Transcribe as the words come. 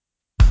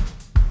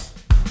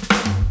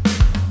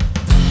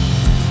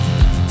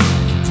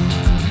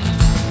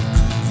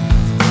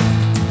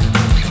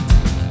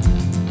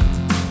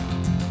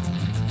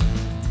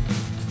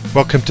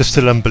Welcome to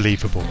Still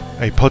Unbelievable,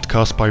 a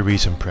podcast by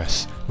Reason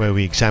Press, where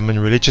we examine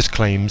religious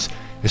claims,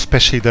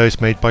 especially those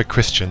made by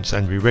Christians,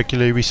 and we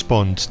regularly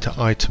respond to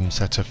items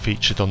that are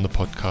featured on the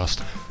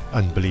podcast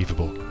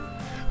Unbelievable.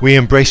 We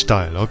embrace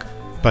dialogue,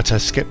 but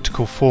as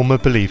skeptical former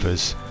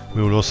believers,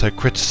 we will also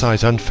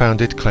criticise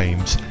unfounded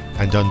claims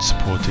and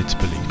unsupported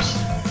beliefs.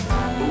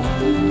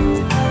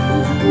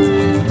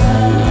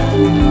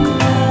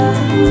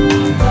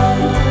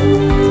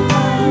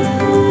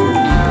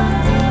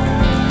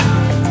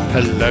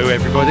 Hello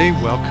everybody,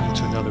 welcome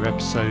to another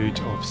episode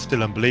of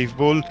Still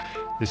Unbelievable.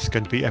 This is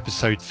going to be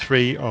episode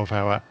 3 of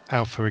our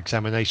Alpha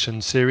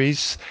Examination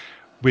series.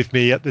 With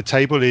me at the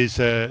table is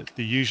the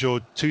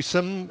usual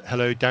twosome.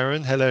 Hello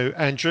Darren, hello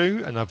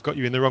Andrew, and I've got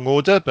you in the wrong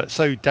order, but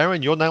so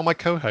Darren, you're now my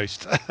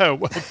co-host.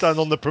 Well done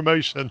on the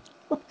promotion.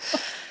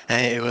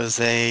 Hey, it was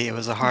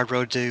a hard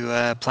road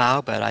to plow,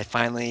 but I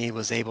finally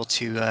was able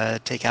to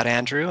take out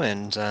Andrew,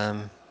 and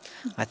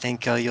I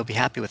think you'll be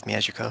happy with me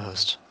as your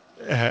co-host.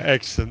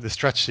 Excellent. The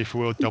strategy for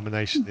world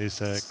domination is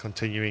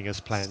continuing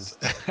as planned.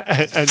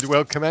 And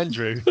welcome,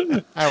 Andrew.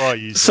 How are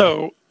you, sir?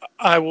 So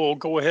I will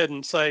go ahead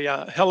and say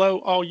hello,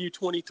 all you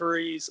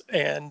 23s,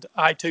 and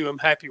I too am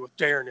happy with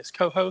Darren as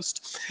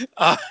co-host.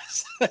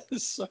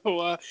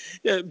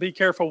 Yeah, be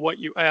careful what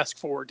you ask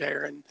for,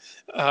 Darren.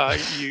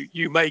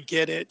 You may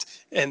get it,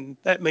 and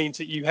that means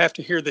that you have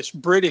to hear this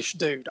British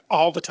dude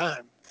all the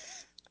time.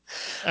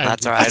 And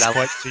That's all right. It's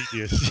quite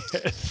tedious.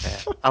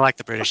 Yes. Yeah, I like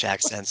the British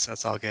accents.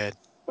 That's all good.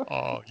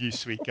 Oh, you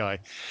sweet guy.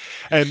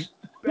 And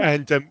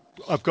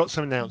I've got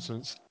some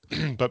announcements.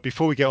 But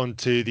before we get on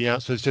to the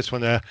announcements, just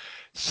want to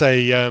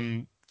say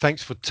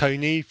thanks for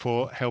Tony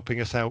for helping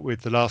us out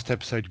with the last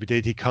episode we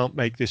did. He can't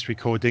make this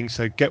recording,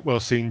 so get well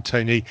soon,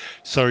 Tony.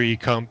 Sorry you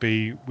can't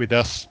be with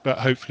us, but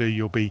hopefully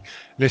you'll be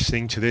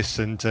listening to this,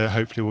 and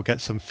hopefully we'll get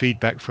some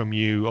feedback from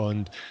you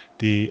on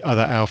the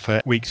other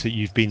Alpha weeks that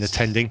you've been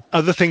attending.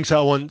 Other things that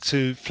I want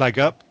to flag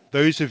up,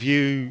 those of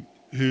you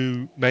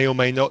who may or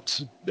may not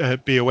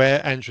be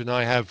aware, Andrew and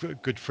I have a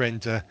good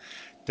friend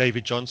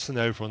David Johnson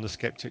over on the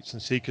Skeptics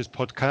and Seekers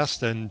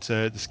podcast, and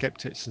the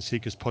Skeptics and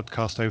Seekers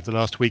podcast over the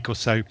last week or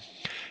so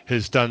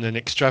has done an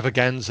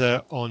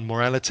extravaganza on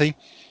morality,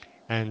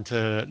 and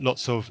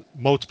lots of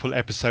multiple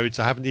episodes.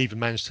 I haven't even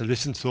managed to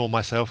listen to all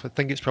myself. I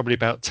think it's probably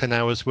about 10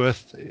 hours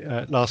worth,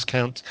 last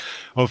count,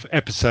 of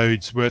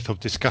episodes worth of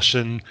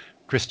discussion,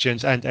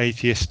 Christians and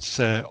atheists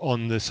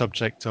on the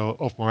subject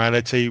of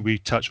morality. We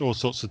touch all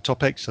sorts of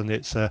topics, and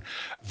it's a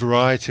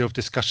variety of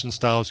discussion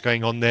styles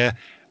going on there.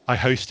 I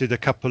hosted a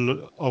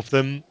couple of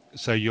them,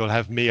 so you'll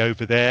have me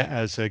over there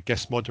as a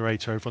guest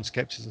moderator over on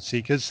Skeptics and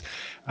Seekers.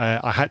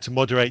 I had to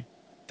moderate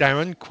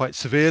Darren quite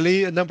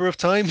severely a number of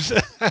times.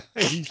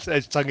 He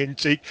says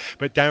tongue-in-cheek,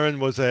 but Darren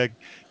was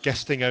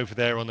guesting over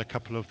there on a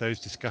couple of those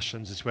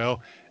discussions as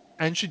well.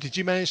 Andrew, did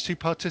you manage to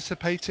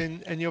participate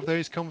in any of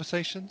those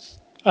conversations?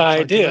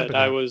 I did.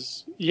 I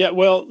was, yeah,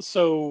 well,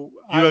 so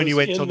you only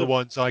went on the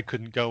ones I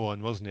couldn't go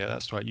on, wasn't it?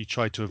 That's right. You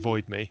tried to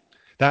avoid me.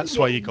 That's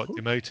why you got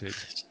demoted.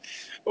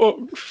 Well,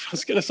 I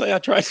was going to say I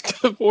tried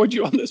to avoid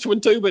you on this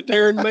one too, but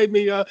Darren made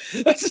me. No.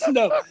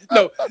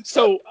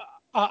 So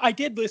I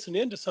did listen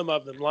into some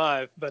of them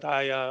live, but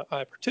I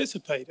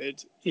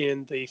participated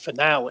in the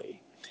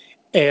finale,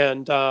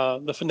 and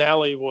the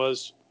finale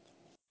was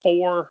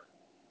 4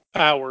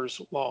 hours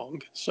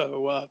long.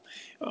 So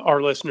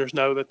our listeners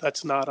know that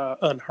that's not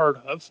unheard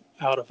of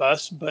out of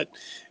us. But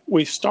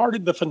we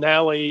started the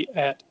finale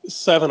at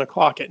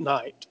 7:00 at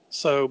night.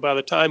 So by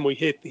the time we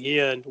hit the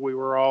end, we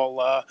were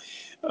all,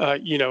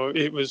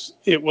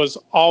 it was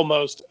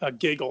almost a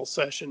giggle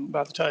session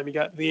by the time you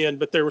got to the end.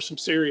 But there were some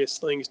serious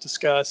things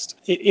discussed.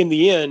 In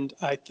the end,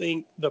 I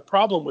think the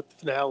problem with the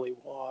finale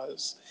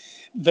was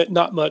that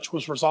not much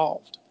was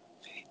resolved.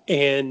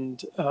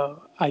 And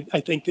I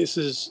think this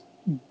is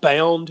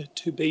bound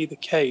to be the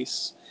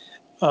case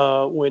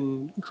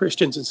when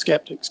Christians and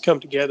skeptics come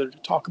together to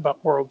talk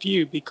about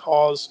worldview,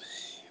 because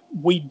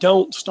we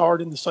don't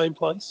start in the same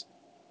place.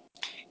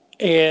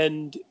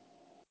 And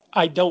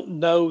I don't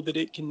know that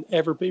it can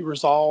ever be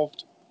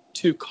resolved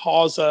to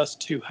cause us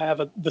to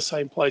have the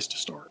same place to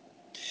start.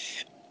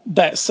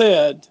 That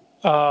said,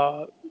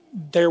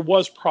 there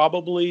was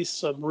probably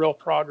some real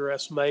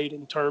progress made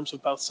in terms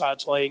of both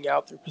sides laying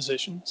out their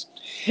positions.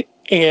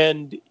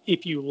 And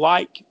if you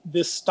like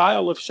this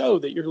style of show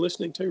that you're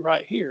listening to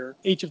right here,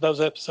 each of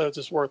those episodes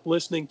is worth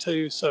listening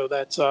to. So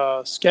that's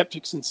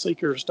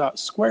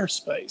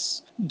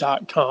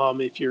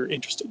skepticsandseekers.squarespace.com if you're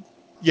interested.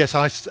 Yes,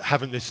 I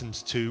haven't listened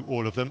to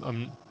all of them.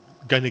 I'm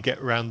going to get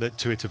around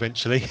to it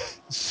eventually.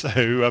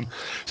 So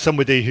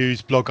somebody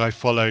whose blog I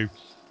follow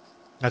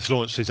has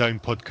launched his own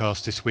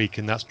podcast this week,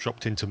 and that's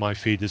dropped into my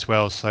feed as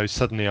well. So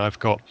suddenly I've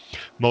got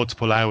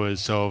multiple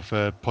hours of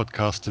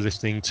podcast to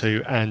listening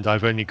to, and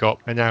I've only got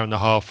an hour and a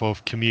half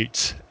of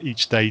commute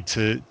each day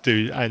to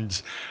do,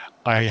 and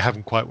I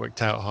haven't quite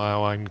worked out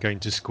how I'm going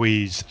to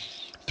squeeze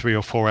 3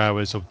 or 4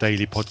 hours of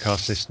daily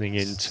podcast listening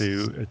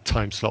into a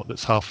time slot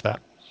that's half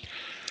that.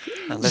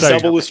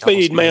 Double the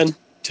speed, man.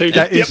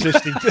 That Yep. is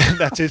listening.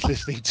 That is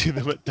listening to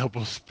them at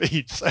double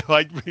speed. So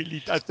I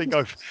think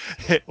I've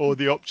hit all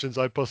the options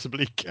I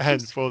possibly can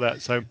for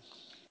that. So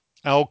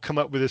I'll come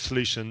up with a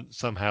solution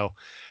somehow.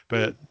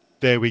 But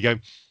there we go.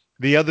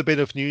 The other bit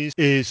of news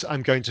is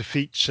I'm going to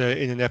feature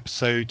in an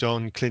episode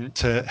on Clint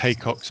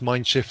Haycock's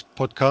Mindshift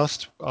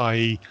podcast.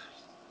 I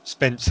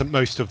spent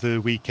most of the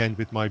weekend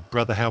with my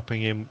brother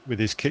helping him with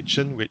his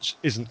kitchen, which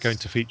isn't going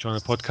to feature on a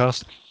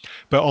podcast.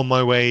 But on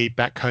my way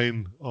back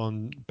home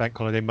on Bank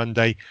Holiday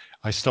Monday,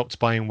 I stopped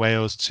by in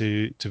Wales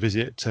to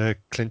visit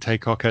Clint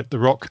Haycock at the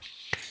Rock.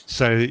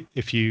 So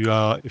if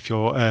your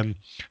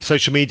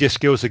social media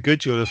skills are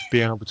good, you'll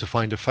be able to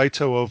find a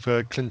photo of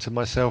Clint and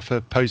myself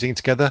posing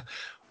together.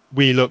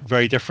 We look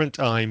very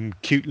different. I'm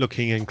cute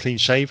looking and clean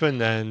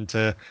shaven,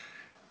 and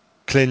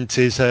Clint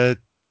is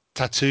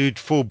tattooed,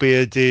 full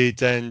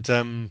bearded,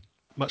 and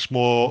much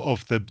more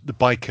of the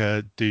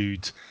biker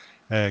dude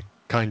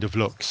kind of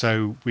look.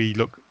 So we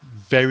look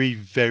very,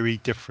 very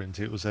different.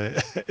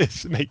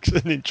 It makes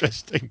an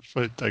interesting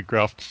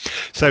photograph.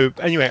 So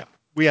anyway,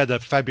 we had a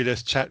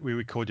fabulous chat. We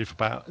recorded for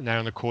about an hour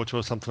and a quarter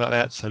or something like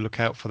that. So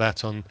look out for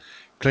that on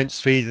Clint's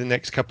feed the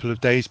next couple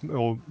of days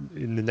or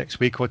in the next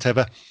week or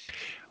whatever.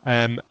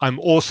 I'm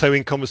also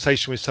in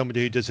conversation with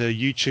somebody who does a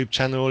YouTube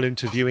channel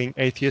interviewing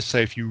atheists. So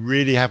if you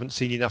really haven't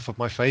seen enough of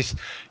my face,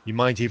 you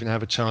might even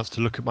have a chance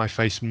to look at my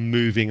face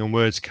moving and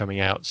words coming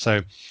out.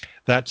 So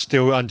that's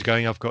still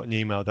undergoing. I've got an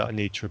email that I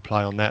need to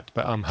reply on that,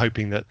 but I'm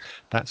hoping that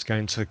that's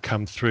going to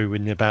come through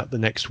in about the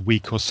next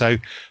week or so.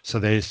 So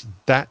there's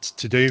that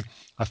to do.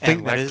 I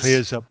think that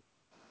clears up.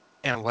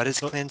 And what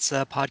is Clint's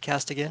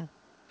podcast again?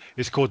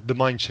 It's called the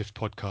Mindshift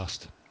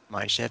Podcast.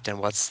 Mindshift. And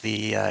what's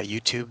the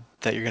YouTube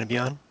that you're going to be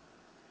on?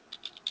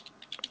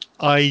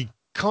 I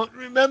can't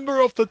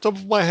remember off the top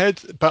of my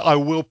head, but I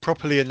will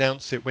properly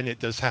announce it when it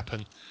does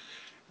happen.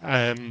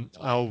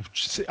 I'll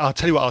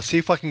tell you what. I'll see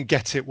if I can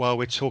get it while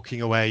we're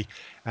talking away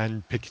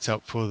and pick it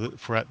up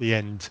for at the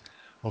end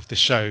of the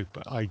show.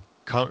 But I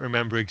can't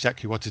remember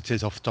exactly what it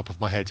is off the top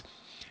of my head.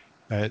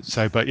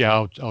 But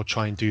yeah, I'll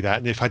try and do that.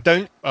 And if I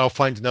don't, I'll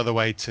find another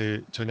way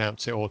to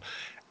announce it all.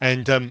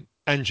 And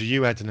Andrew,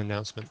 you had an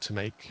announcement to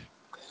make.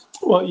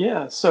 Well,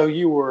 yeah. So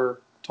you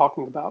were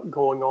talking about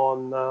going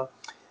on.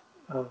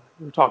 You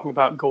were talking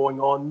about going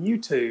on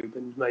YouTube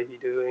and maybe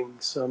doing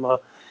some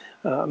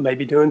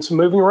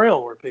moving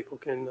around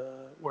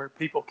where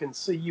people can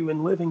see you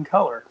in living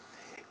color.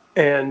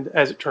 And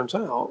as it turns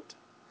out,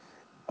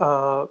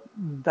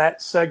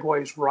 that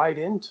segues right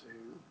into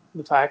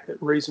the fact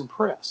that Reason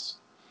Press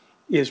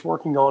is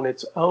working on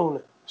its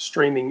own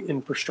streaming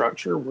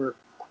infrastructure. We're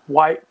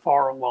quite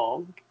far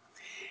along,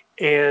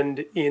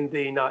 and in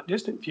the not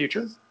distant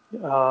future,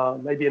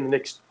 maybe in the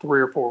next 3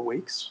 or 4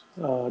 weeks,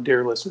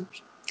 dear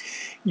listeners,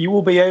 you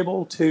will be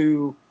able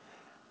to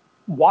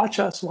watch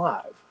us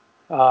live.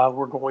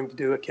 We're going to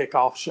do a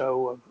kickoff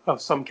show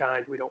of some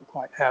kind. We don't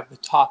quite have the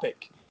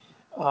topic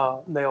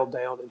nailed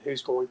down and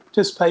who's going to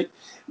participate,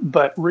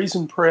 but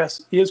Reason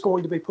Press is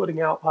going to be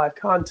putting out live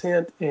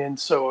content. And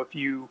so if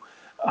you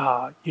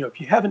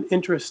have an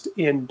interest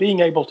in being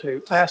able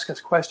to ask us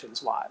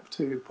questions live,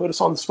 to put us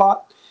on the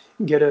spot,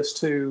 get us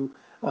to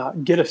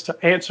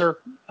answer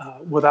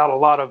without a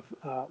lot of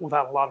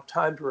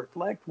time to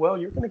reflect, well,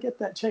 you're going to get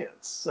that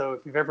chance. So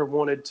if you've ever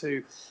wanted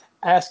to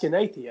ask an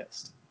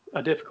atheist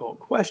a difficult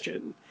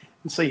question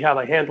and see how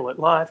they handle it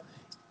live,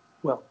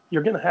 well,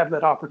 you're going to have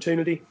that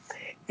opportunity.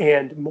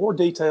 And more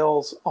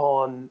details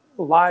on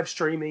live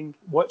streaming,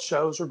 what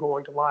shows are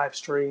going to live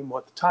stream,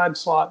 what the time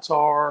slots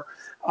are,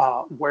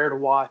 where to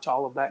watch,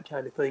 all of that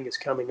kind of thing is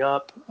coming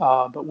up.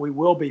 But we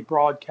will be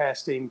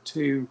broadcasting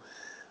to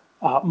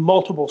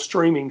multiple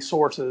streaming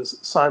sources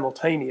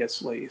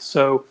simultaneously.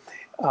 So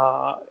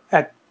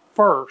the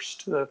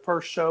first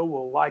show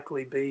will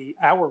likely be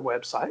our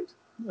website,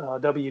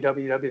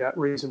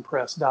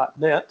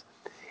 www.reasonpress.net.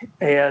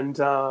 And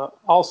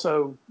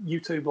also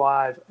YouTube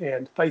Live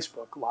and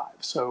Facebook Live.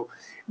 So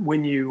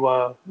when you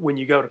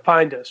go to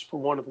find us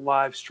for one of the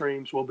live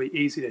streams, will be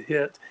easy to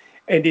hit.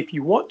 And if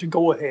you want to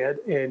go ahead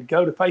and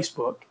go to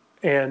Facebook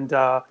and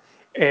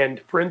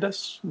friend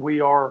us,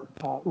 we are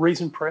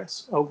Reason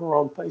Press over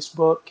on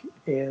Facebook.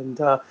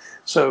 And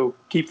so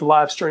keep the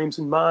live streams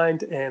in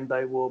mind, and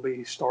they will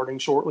be starting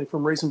shortly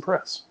from Reason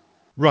Press.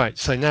 Right.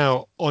 So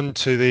now on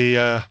to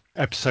the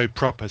episode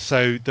proper.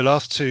 So the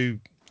last two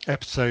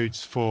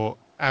episodes for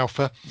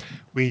Alpha,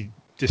 we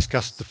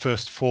discussed the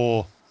first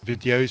 4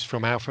 videos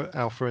from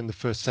Alpha in the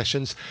first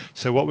sessions.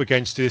 So what we're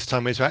going to do this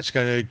time is we're actually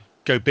going to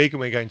go big, and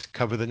we're going to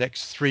cover the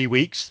next 3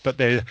 weeks, but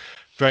they're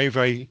very,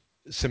 very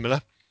similar.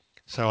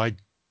 So I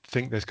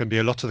think there's going to be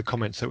a lot of the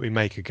comments that we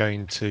make are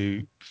going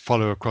to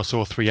follow across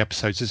all 3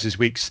 episodes. This is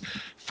weeks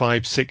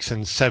 5, 6,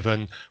 and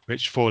 7,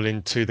 which fall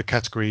into the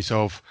categories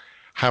of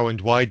how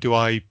and why do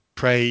I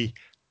pray,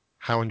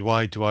 how and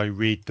why do I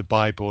read the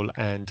Bible,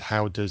 and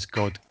how does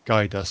God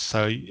guide us?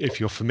 So if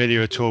you're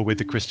familiar at all with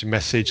the Christian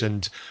message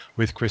and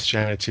with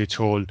Christianity at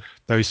all,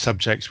 those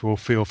subjects will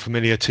feel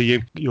familiar to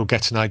you. You'll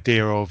get an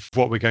idea of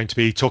what we're going to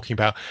be talking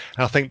about.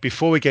 And I think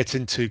before we get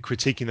into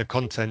critiquing the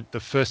content, the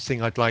first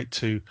thing I'd like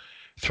to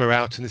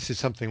throughout, and this is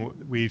something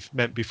we've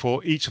meant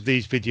before. Each of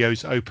these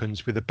videos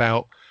opens with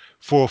about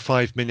 4 or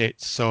 5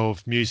 minutes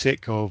of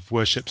music, of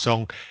worship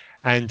song.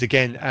 And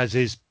again, as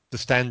is the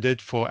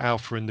standard for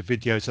Alpha and the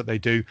videos that they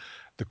do,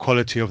 the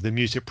quality of the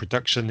music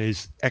production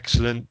is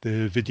excellent.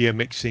 The video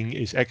mixing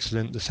is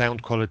excellent. The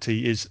sound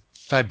quality is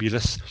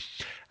fabulous.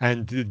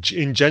 And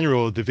in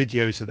general, the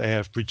videos that they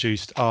have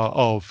produced are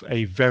of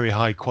a very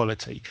high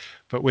quality.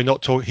 But we're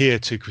not here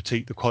to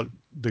critique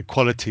the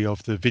quality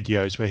of the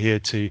videos. We're here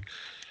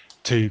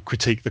to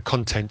critique the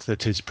content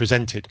that is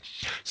presented.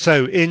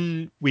 So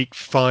in week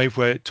 5,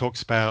 where it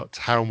talks about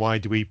how and why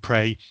do we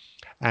pray,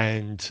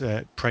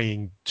 and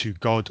praying to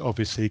God,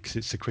 obviously, because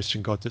it's the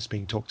Christian God that's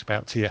being talked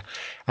about here.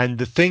 And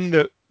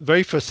the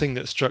very first thing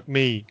that struck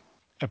me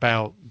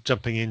about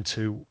jumping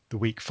into the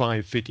week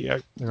 5 video,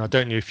 and I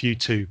don't know if you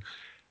two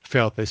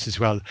felt this as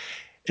well,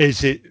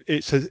 is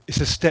it's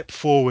a step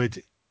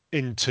forward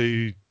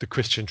into the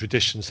Christian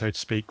tradition, so to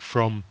speak,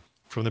 from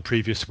the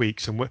previous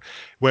weeks. And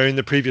where in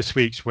the previous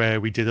weeks,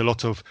 where we did a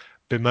lot of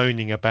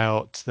bemoaning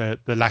about the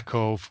lack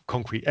of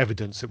concrete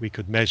evidence that we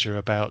could measure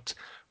about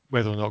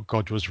whether or not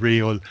God was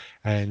real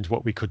and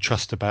what we could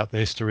trust about the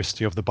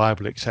historicity of the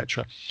Bible,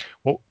 etc.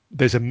 Well,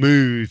 there's a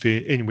move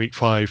in week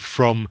 5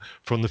 from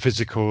the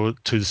physical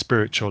to the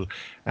spiritual,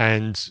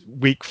 and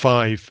week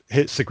 5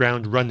 hits the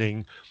ground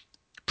running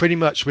pretty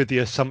much with the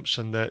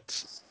assumption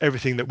that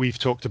everything that we've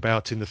talked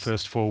about in the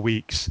first 4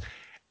 weeks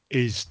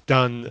is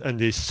done and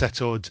is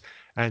settled,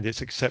 and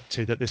it's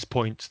accepted at this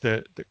point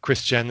that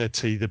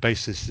Christianity, the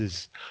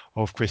basis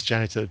of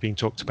Christianity that have been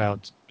talked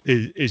about,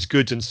 is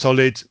good and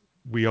solid.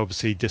 We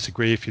obviously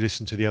disagree if you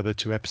listen to the other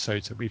 2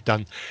 episodes that we've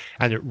done,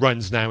 and it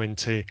runs now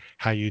into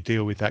how you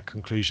deal with that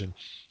conclusion.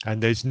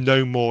 And there's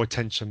no more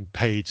attention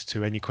paid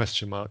to any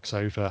question marks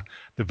over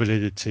the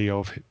validity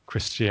of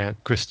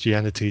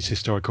Christianity's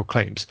historical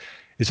claims.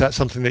 Is that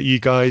something that you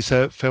guys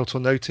felt or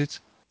noted?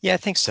 Yeah, I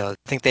think so. I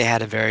think they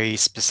had a very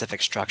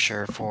specific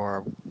structure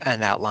for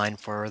an outline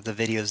for the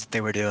videos that they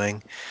were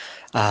doing.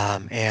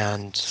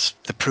 And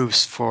the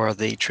proofs for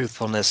the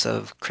truthfulness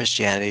of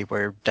Christianity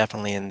were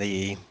definitely in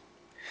the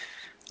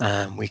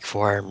week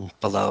 4 and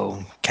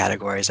below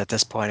categories. At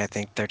this point, I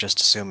think they're just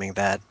assuming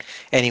that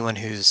anyone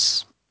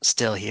who's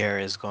still here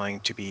is going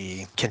to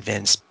be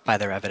convinced by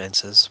their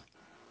evidences.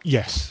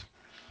 Yes.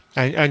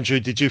 And Andrew,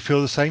 did you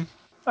feel the same?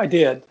 I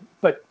did,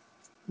 but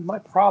my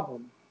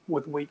problem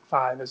with week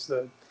 5 is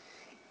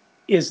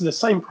the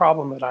same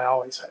problem that I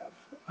always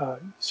have.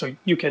 So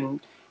you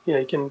can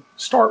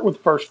start with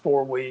the first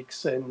 4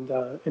 weeks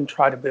and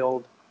try to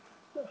build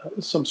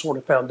some sort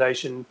of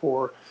foundation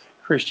for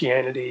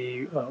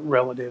Christianity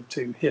relative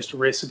to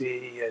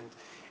historicity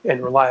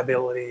and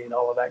reliability and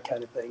all of that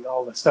kind of thing,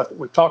 all the stuff that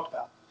we've talked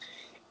about.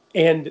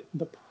 And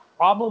the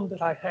problem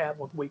that I have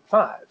with week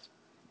 5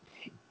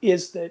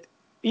 is that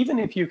even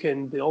if you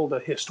can build a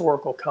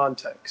historical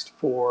context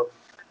for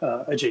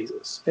a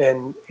Jesus,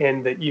 and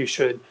that you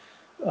should,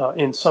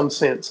 in some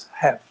sense,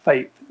 have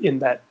faith in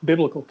that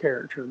biblical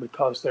character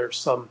because there's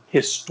some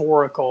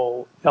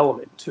historical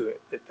element to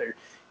it,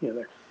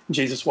 that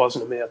Jesus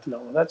wasn't a myth and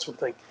all of that sort of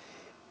thing.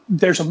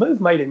 There's a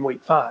move made in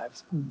week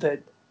 5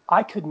 that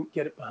I couldn't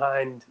get it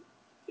behind,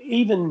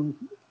 even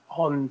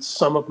on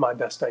some of my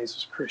best days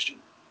as a Christian.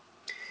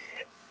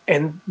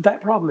 And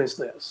that problem is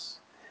this.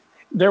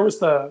 There was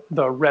the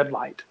red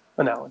light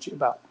analogy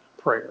about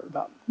prayer,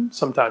 about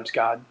sometimes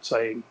God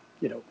saying,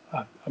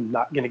 I'm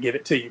not going to give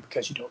it to you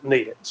because you don't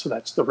need it. So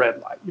that's the red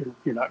light.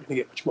 You're not going to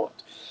get what you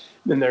want.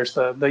 Then there's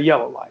the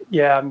yellow light.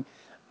 Yeah,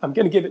 I'm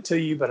going to give it to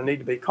you, but I need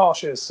to be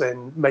cautious,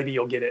 and maybe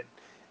you'll get it,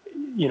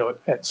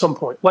 at some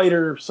point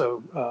later.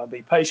 So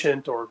be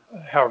patient, or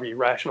however you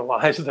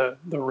rationalize the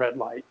red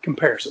light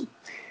comparison.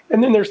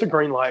 And then there's the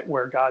green light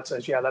where God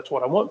says, yeah, that's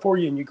what I want for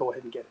you, and you go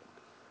ahead and get it.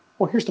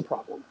 Well, here's the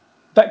problem.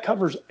 That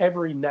covers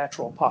every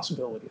natural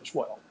possibility as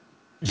well.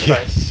 Yes.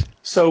 Right?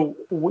 So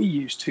we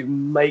used to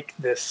make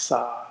this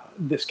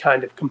this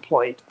kind of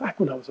complaint back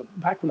when I was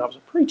a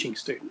preaching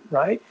student.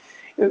 Right?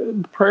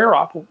 Prayer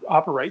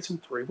operates in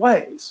 3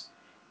 ways: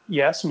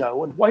 yes,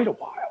 no, and wait a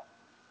while.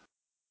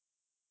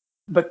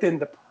 But then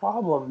the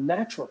problem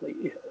naturally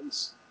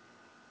is,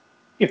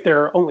 if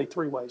there are only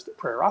 3 ways that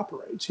prayer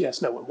operates: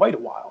 yes, no, and wait a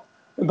while.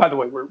 And by the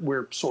way,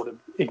 we're sort of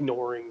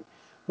ignoring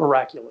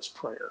miraculous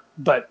prayer,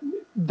 but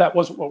that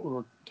wasn't what we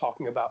were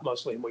talking about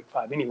mostly in week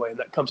 5 anyway, and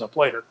that comes up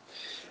later.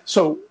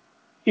 So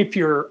if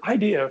your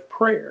idea of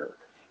prayer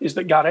is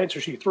that God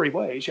answers you 3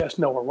 ways: yes,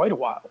 no, or wait a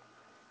while,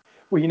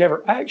 well, you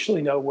never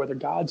actually know whether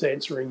God's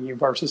answering you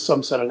versus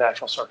some set of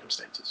natural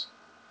circumstances.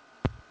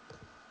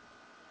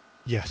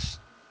 Yes.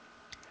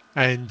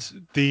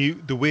 And the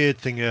weird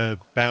thing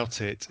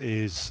about it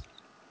is,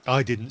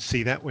 I didn't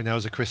see that when I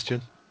was a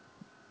Christian.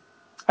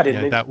 I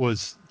didn't either.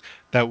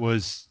 That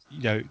was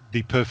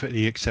the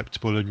perfectly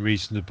acceptable and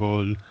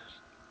reasonable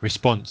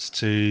response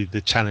to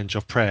the challenge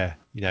of prayer.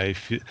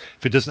 If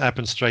it doesn't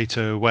happen straight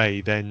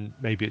away, then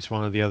maybe it's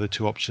one of the other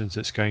 2 options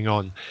that's going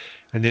on.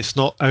 And it's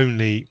not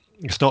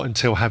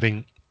until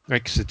having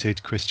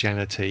exited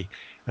Christianity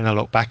and I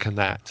look back on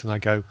that and I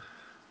go,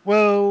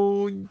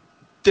 well,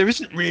 there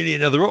isn't really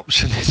another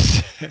option.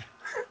 Is there?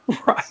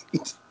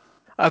 Right.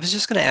 I was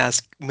just going to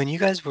ask, when you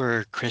guys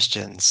were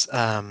Christians,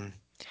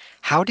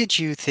 how did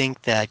you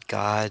think that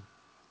God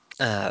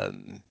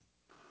um,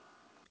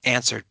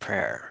 answered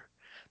prayer?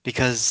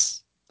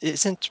 Because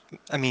isn't,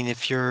 I mean,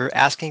 if you're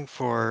asking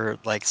for,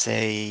 like,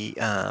 say,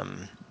 a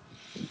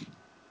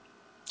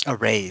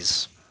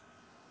raise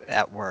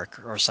at work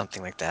or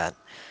something like that,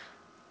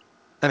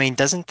 I mean,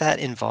 doesn't that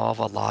involve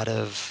a lot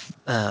of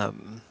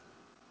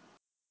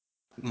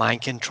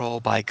mind control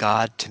by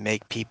God to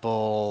make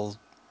people,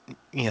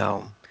 you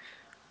know,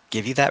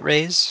 give you that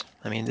raise?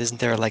 I mean, isn't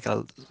there like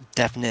a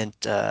definite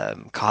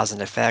cause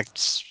and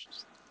effect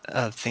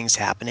of things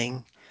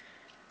happening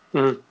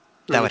that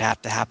would Mm-hmm.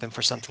 have to happen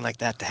for something like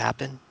that to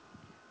happen?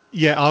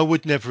 Yeah, I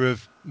would never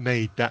have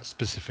made that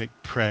specific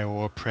prayer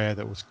or a prayer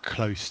that was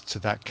close to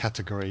that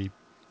category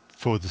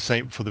for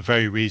the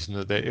very reason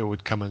that it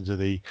would come under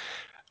the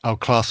I'll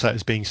class that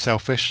as being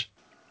selfish,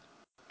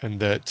 and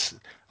that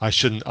I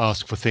shouldn't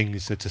ask for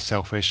things that are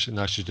selfish, and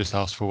I should just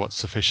ask for what's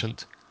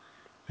sufficient.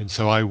 And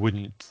so I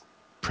wouldn't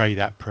pray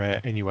that prayer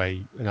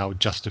anyway, and I would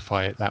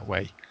justify it that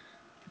way.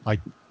 I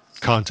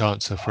can't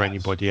answer for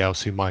anybody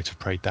else who might have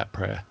prayed that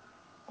prayer.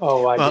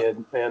 Oh, I Well,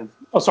 did, man.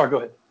 Oh, sorry. Go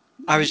ahead.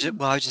 I was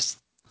just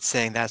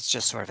saying that's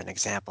just sort of an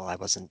example. I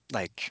wasn't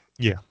like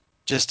Yeah.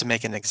 just to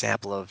make an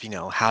example of,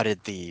 how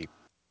did the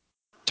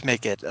to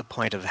make it a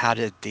point of how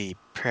did the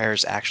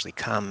prayers actually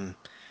come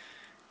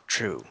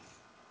true?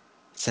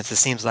 Since it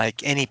seems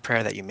like any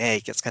prayer that you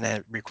make, it's going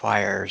to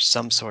require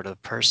some sort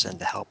of person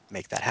to help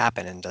make that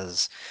happen. And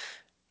does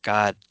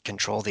God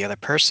control the other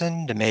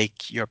person to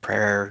make your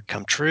prayer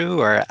come true,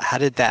 or how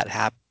did that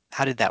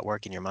How did that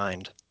work in your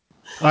mind?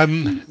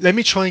 Let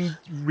me try and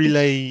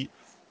relay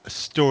a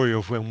story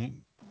of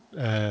when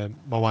my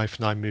wife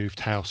and I moved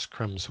house.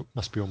 Crumbs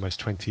must be almost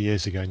 20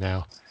 years ago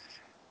now,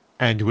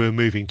 and we were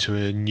moving to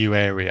a new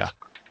area,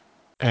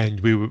 and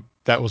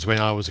that was when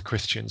I was a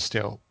Christian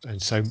still,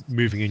 and so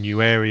moving a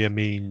new area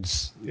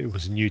means it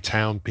was a new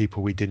town,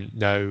 people we didn't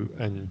know,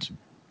 and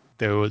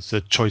there was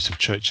a choice of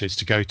churches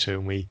to go to,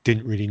 and we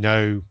didn't really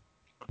know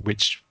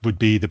which would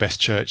be the best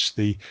church.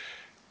 The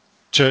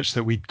church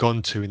that we'd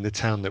gone to in the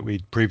town that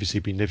we'd previously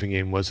been living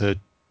in was a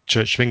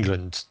Church of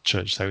England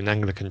church, so an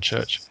Anglican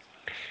church.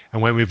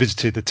 And when we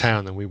visited the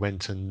town and we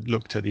went and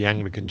looked at the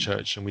Anglican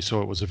church and we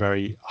saw it was a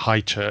very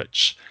high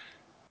church,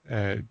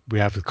 we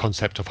have the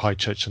concept of high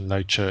church and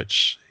low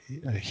church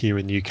here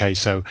in the UK.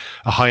 So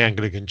a high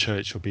Anglican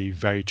church will be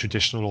very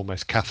traditional,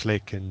 almost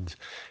Catholic, and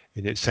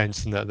in its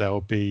sense, and that there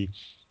will be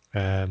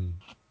um,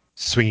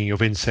 swinging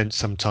of incense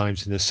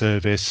sometimes in the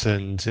service,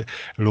 and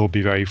it'll all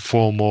be very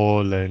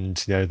formal, and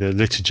the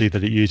liturgy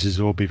that it uses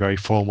will all be very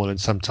formal, and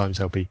sometimes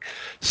there'll be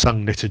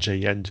sung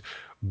liturgy, and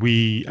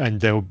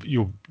there'll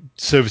your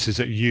services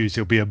that you use,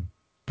 there'll be a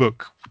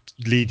book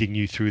leading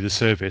you through the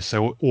service,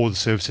 so all the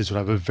services will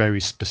have a very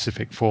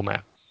specific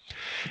format,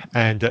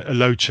 and a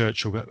low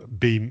church will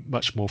be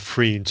much more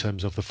free in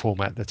terms of the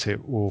format that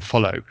it will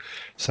follow.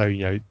 So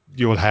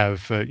you'll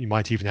have you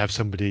might even have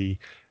somebody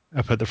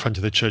up at the front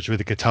of the church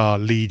with a guitar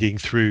leading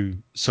through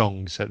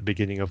songs at the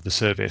beginning of the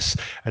service,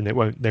 and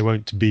they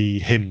won't be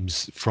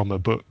hymns from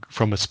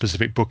a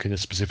specific book in a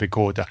specific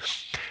order,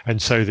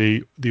 and so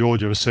the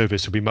order of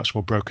service will be much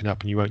more broken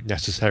up, and you won't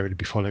necessarily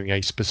be following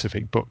a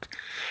specific book.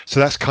 So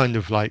that's kind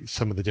of like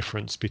some of the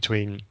difference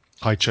between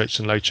high church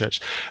and low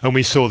church. And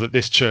we saw that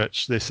this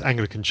church, this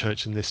Anglican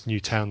church in this new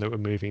town that we're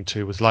moving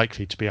to, was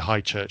likely to be a high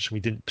church, and we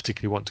didn't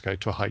particularly want to go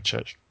to a high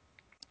church.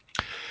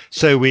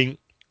 So we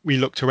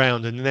looked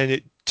around, and then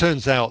it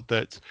turns out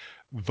that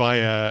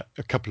via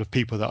a couple of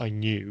people that I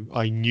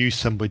knew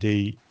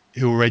somebody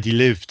who already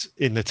lived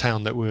in the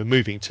town that we were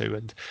moving to,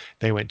 and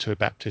they went to a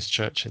Baptist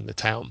church in the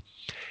town.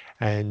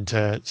 And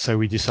so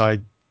we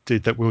decided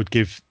that we would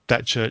give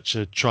that church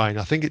a try. And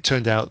I think it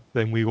turned out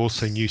then we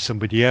also knew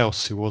somebody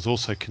else who was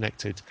also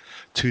connected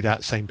to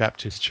that same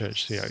Baptist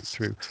church,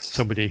 through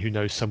somebody who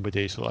knows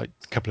somebody, so like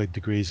a couple of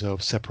degrees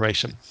of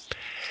separation.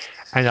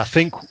 And I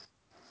think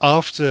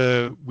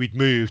after we'd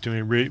moved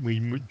and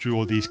we drew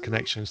all these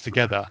connections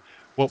together,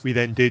 what we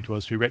then did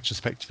was we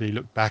retrospectively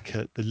looked back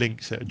at the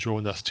links that had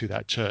drawn us to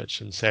that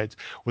church and said,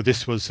 well,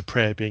 this was a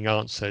prayer being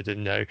answered,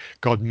 and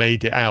God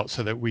made it out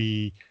so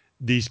that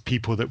these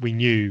people that we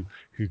knew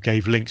who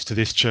gave links to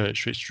this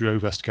church, which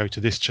drove us to go to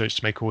this church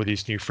to make all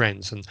these new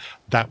friends, and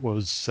that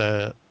was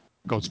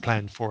God's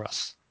plan for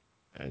us.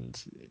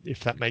 And if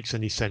that makes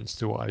any sense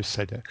to what I've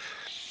said,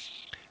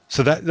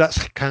 so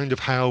that's kind of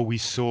how we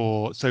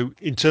saw. So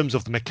in terms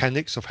of the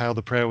mechanics of how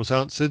the prayer was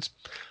answered,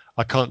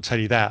 I can't tell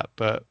you that,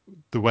 but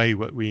the way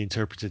what we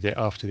interpreted it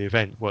after the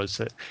event was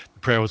that the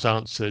prayer was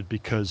answered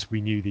because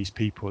we knew these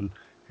people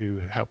who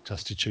helped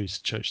us to choose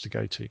the church to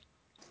go to.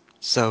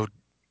 So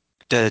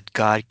did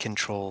God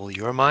control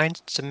your mind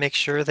to make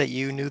sure that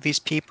you knew these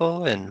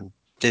people? And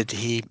did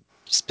he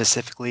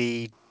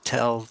specifically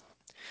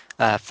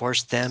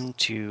force them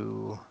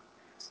to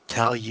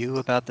tell you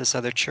about this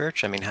other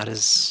church? I mean, how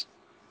does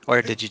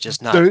Or did you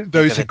just not think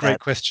Those of are it great that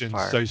questions.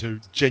 far? Those are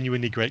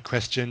genuinely great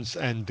questions.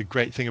 And the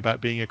great thing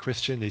about being a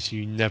Christian is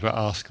you never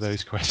ask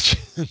those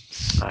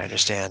questions. I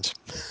understand.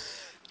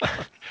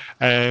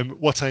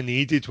 What I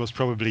needed was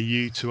probably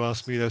you to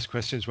ask me those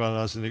questions while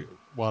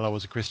I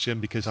was a Christian,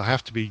 because I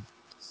have to be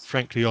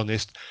frankly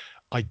honest.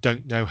 I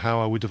don't know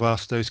how I would have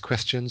asked those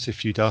questions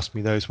if you'd asked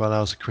me those while I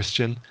was a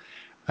Christian,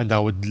 and I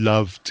would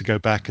love to go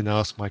back and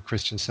ask my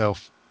Christian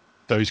self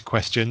those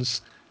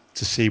questions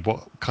to see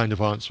what kind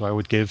of answer I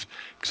would give,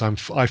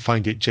 because I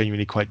find it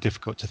genuinely quite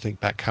difficult to think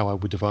back how I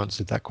would have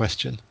answered that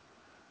question.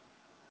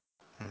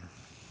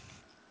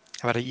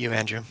 How about you,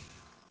 Andrew?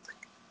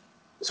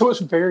 So it's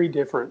very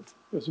different.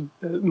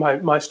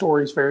 My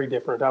story is very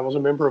different. I was a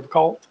member of a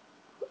cult.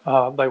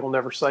 They will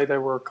never say they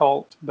were a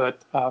cult,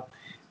 but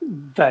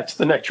that's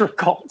the nature of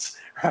cults,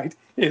 right?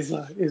 Is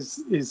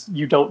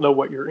you don't know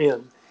what you're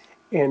in,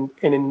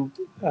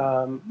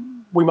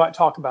 we might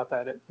talk about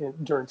that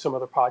during some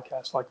other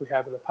podcasts like we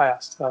have in the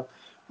past. What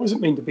does it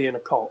mean to be in a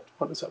cult?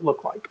 What does that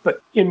look like?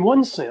 But in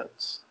one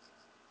sense,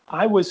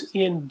 I was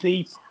in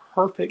the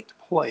perfect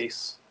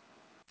place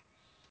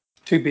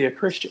to be a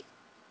Christian.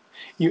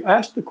 You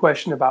asked the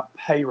question about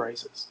pay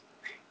raises.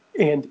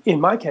 And in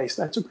my case,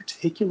 that's a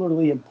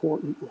particularly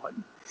important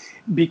one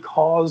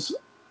because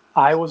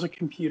I was a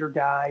computer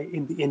guy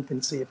in the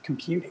infancy of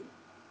computing,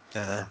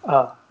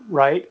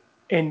 right?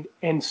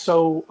 And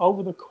so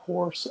over the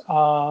course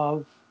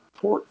of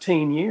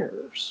 14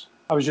 years,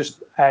 I was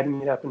just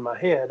adding it up in my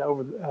head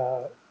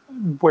over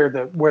where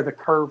the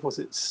curve was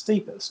its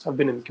steepest. I've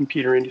been in the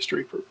computer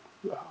industry for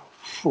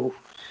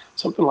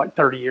something like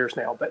 30 years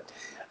now, but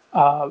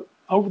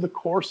over the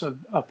course of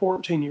a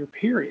 14-year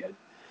period,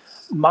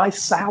 my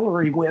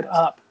salary went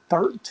up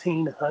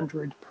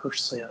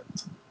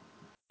 1,300%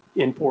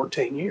 in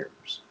 14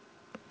 years.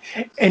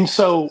 And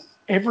so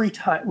every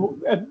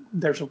time,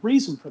 there's a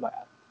reason for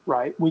that,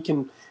 right? We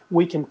can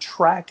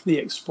track the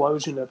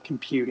explosion of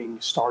computing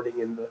starting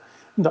in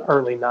the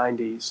early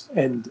 90s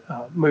and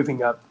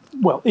moving up,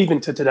 well,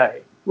 even to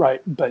today,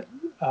 right? But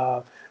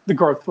the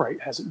growth rate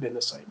hasn't been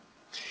the same.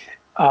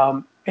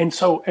 And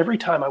so every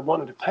time I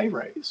wanted a pay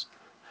raise,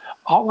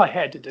 all I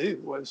had to do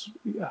was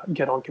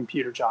get on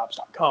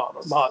computerjobs.com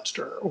or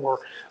Monster or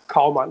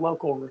call my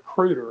local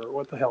recruiter or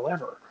what the hell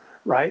ever,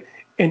 right?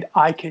 And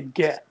I could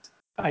get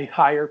a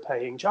higher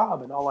paying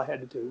job. And all I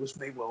had to do was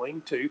be willing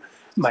to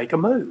make a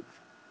move,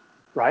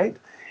 right?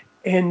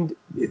 And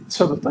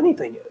so the funny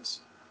thing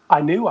is,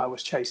 I knew I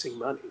was chasing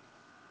money,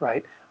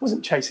 right? I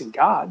wasn't chasing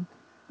God.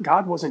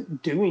 God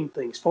wasn't doing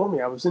things for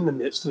me. I was in the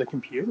midst of the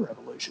computer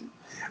revolution.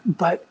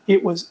 But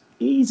it was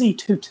easy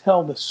to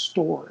tell the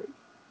story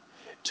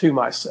to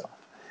myself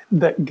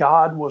that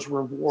God was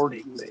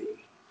rewarding me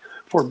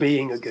for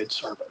being a good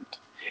servant.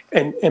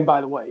 And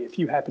by the way, if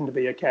you happen to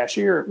be a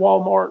cashier at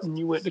Walmart and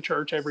you went to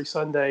church every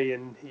Sunday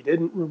and he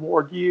didn't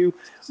reward you,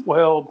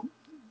 well,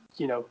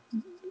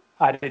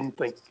 I didn't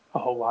think a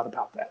whole lot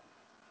about that.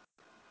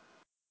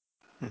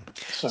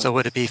 So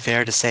would it be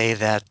fair to say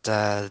that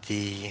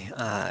the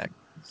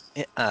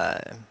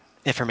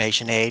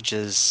information age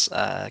is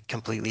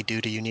completely due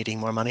to you needing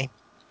more money?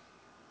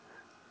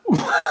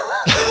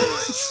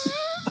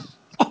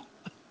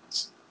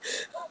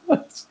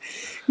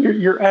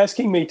 You're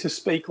asking me to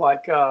speak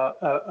like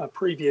a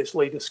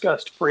previously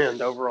discussed friend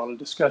over on a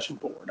discussion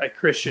board, a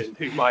Christian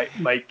who might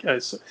make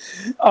us.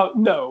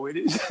 No, it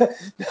is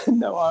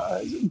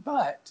no.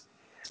 But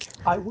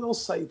I will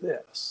say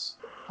this: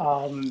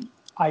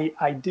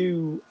 I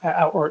do,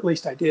 or at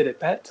least I did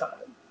at that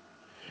time,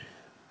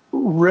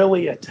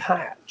 really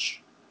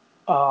attach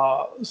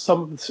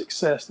some of the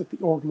success that the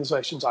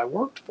organizations I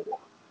worked for,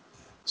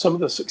 some of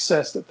the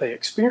success that they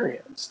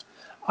experienced,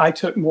 I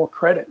took more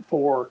credit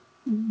for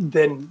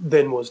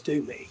than was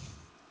due me,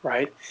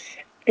 right?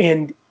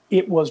 And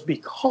it was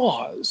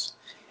because,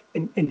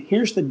 and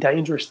here's the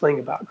dangerous thing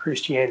about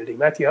Christianity,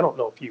 Matthew. I don't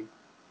know if you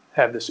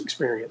have this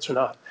experience or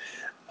not,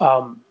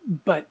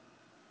 but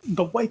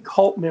the way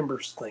cult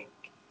members think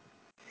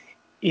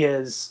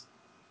is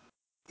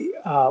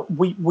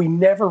we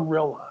never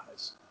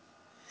realize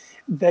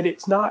that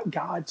it's not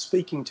God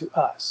speaking to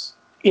us.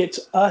 It's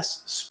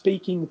us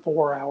speaking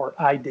for our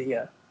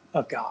idea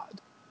of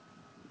God,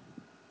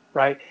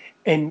 right?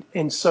 And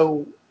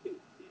so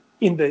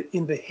in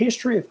the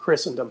history of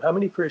Christendom, how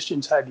many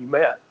Christians have you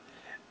met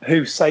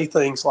who say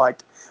things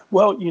like,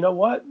 well, you know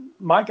what?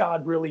 My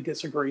God really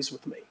disagrees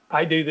with me.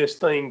 I do this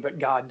thing, but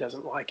God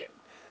doesn't like it.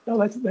 No,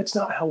 that's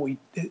not how we.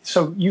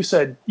 So you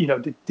said,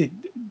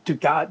 did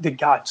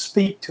God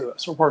speak to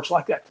us or words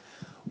like that?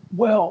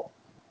 Well,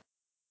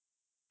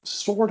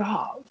 sort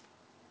of.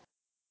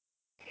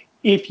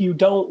 If you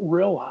don't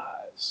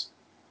realize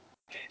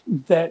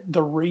that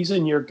the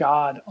reason your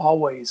God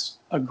always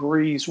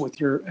agrees with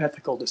your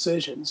ethical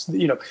decisions,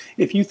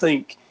 if you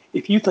think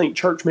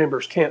church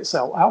members can't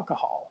sell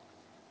alcohol,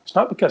 it's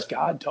not because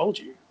God told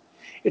you.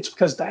 It's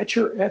because that's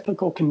your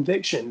ethical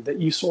conviction that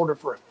you sort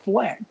of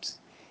reflect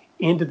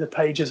into the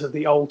pages of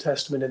the Old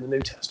Testament and the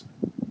New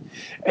Testament.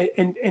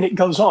 And it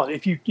goes on.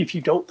 If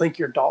you don't think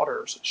your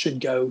daughters should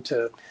go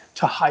to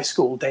high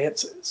school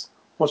dances,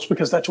 well, it's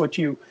because that's what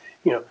you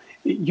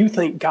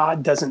think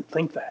God doesn't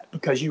think that,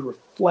 because you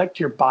reflect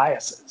your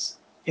biases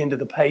into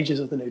the pages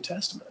of the New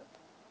Testament.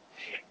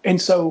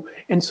 And so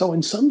in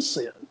some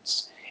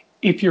sense,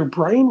 if you're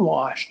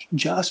brainwashed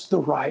just the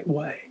right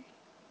way,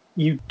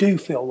 you do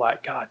feel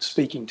like God's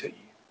speaking to you.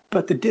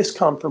 But the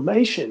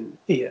disconfirmation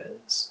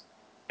is,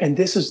 and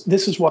this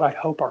is what I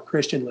hope our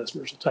Christian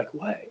listeners will take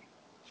away.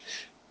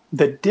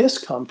 The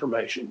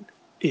disconfirmation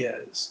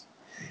is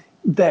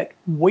that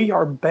we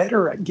are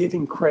better at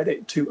giving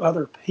credit to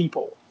other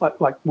people,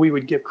 like we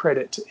would give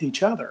credit to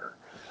each other,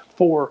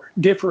 for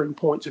differing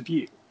points of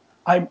view.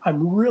 I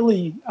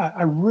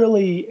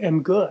really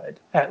am good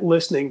at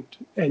listening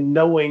and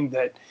knowing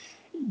that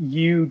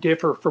you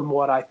differ from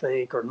what I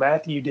think, or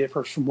Matthew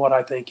differs from what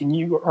I think, and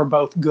you are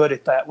both good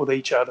at that with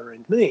each other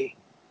and me.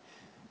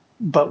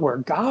 But where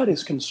God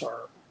is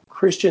concerned,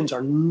 Christians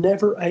are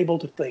never able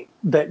to think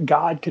that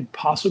God could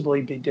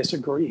possibly be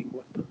disagreeing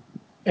with them.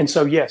 And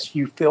so, yes,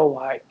 you feel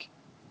like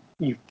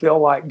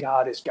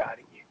God is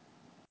guiding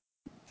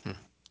you.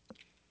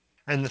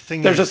 And the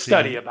thing There's is, a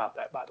study about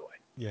that, by the way.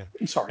 yeah.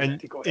 I'm sorry, And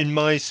Matthew, go ahead. in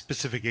my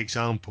specific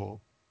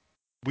example,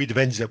 we'd have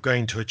ended up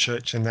going to a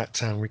church in that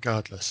town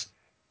regardless.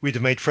 We'd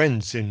have made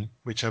friends in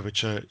whichever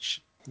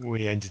church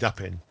we ended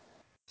up in.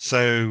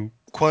 So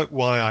quite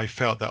why I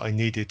felt that I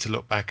needed to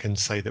look back and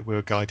say that we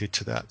were guided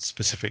to that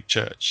specific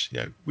church. You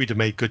know, we'd have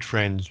made good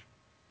friends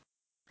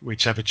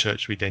whichever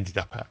church we'd ended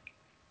up at.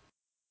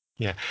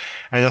 Yeah.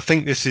 And I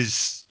think this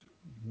is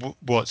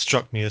what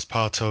struck me as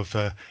part of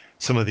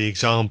some of the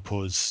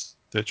examples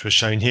that were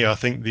shown here. I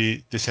think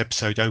this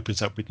episode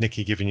opens up with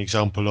Nicky giving an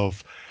example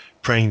of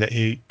praying that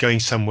he going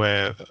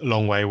somewhere a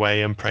long way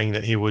away and praying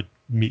that he would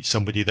meet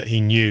somebody that he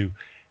knew.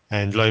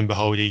 And lo and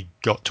behold, he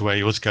got to where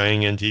he was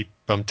going and he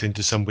bumped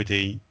into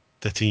somebody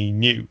that he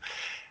knew.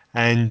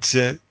 And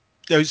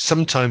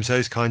sometimes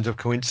those kinds of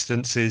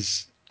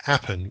coincidences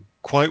happen.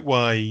 Quite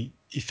why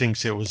he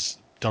thinks it was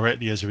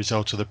directly as a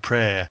result of the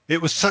prayer.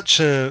 It was such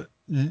a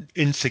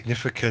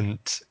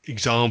insignificant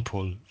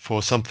example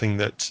for something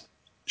that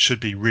should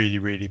be really,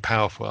 really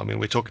powerful. I mean,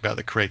 we're talking about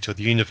the creator of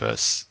the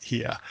universe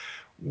here.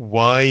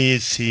 Why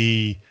is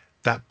he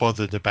that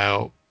bothered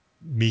about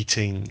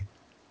meeting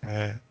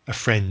a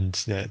friend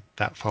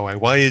that far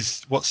away?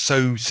 What's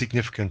so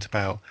significant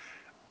about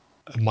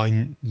a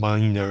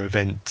minor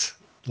event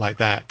like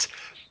that?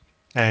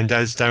 And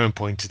as Darren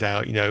pointed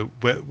out,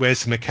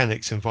 where's the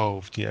mechanics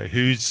involved?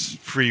 Whose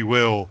free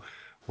will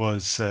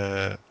was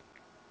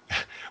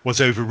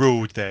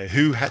overruled there?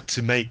 Who had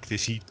to make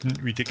this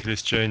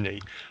ridiculous journey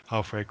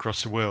halfway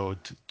across the world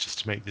just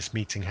to make this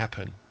meeting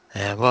happen?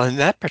 Yeah, well, in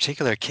that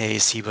particular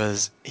case, he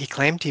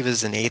claimed he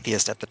was an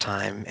atheist at the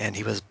time, and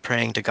he was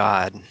praying to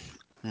God.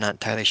 I'm not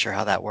entirely sure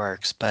how that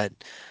works,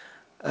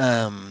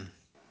 um,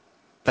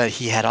 but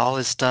he had all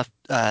his stuff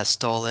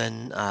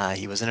stolen.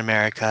 He was in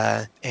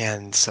America,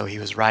 and so he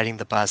was riding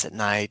the bus at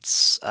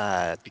nights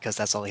because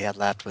that's all he had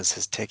left was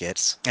his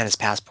tickets and his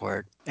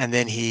passport. And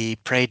then he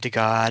prayed to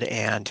God,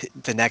 and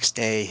the next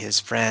day his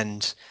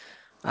friend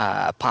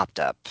popped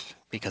up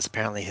because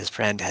apparently his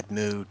friend had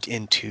moved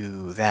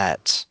into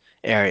that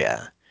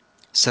area.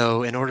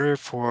 So in order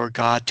for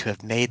God to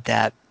have made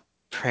that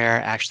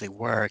prayer actually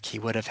work, he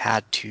would have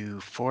had to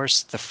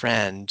force the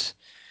friend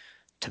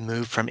to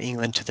move from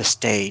England to the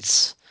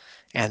States,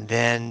 and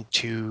then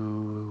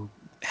to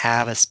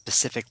have a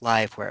specific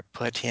life where it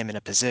put him in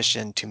a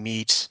position to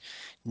meet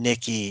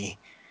Nicky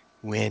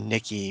when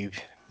Nicky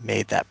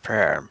made that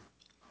prayer.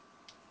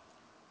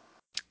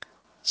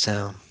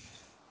 So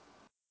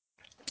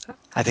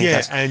I think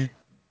Yeah, that's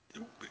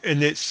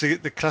and it's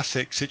the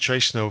classic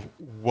situation of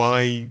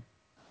why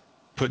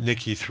put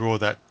Nicky through all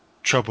that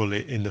trouble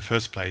in the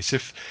first place.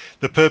 If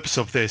the purpose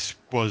of this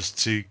was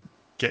to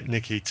get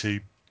Nicky to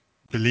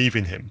believe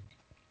in him,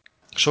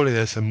 surely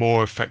there's a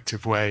more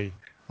effective way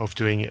of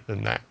doing it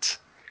than that.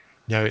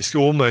 It's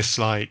almost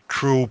like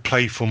cruel,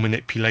 playful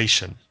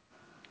manipulation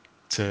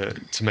to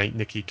make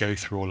Nicky go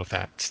through all of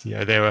that.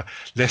 There are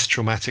less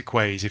traumatic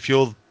ways. If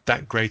you're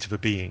that great of a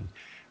being,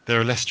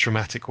 there are less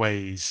traumatic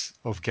ways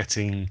of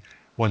getting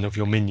one of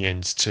your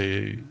minions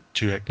to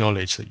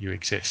acknowledge that you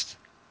exist.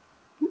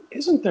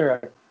 Isn't there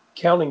a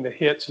counting the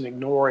hits and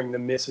ignoring the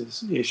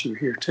misses issue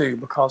here too?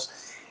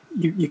 Because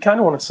you kind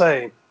of want to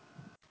say,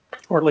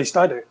 or at least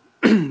I do,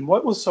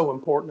 what was so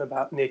important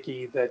about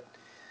Nicky that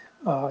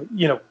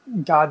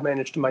God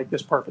managed to make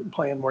this perfect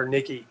plan where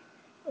Nicky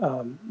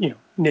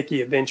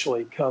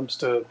eventually comes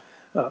to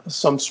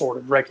some sort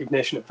of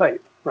recognition of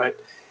faith, right?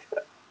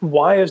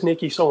 Why is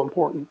Nicky so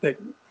important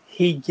that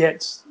he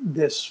gets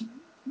this,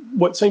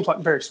 what seems like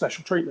very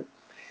special treatment,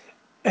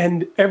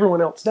 and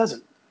everyone else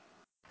doesn't?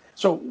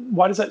 So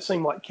why does that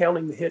seem like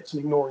counting the hits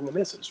and ignoring the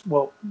misses?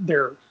 Well,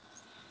 there are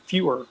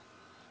fewer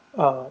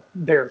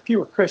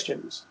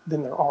Christians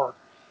than there are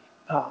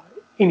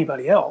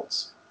anybody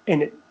else,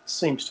 and it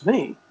seems to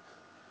me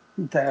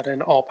that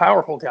an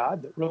all-powerful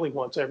God that really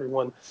wants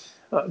everyone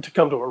to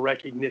come to a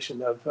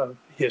recognition of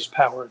his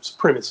power and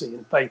supremacy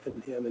and faith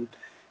in him, and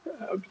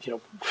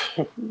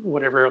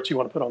whatever else you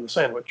want to put on the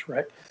sandwich,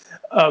 right?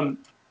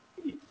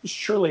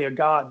 Surely a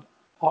God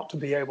ought to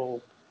be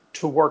able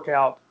to work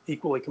out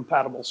equally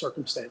compatible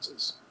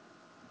circumstances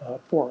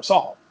for us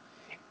all.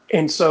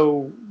 And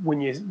so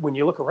when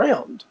you look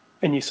around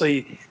and you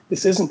see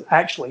this isn't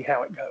actually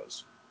how it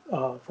goes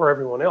for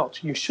everyone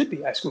else, you should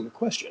be asking the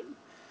question,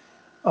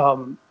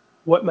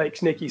 what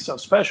makes Nikki so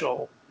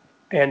special?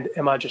 And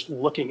am I just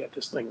looking at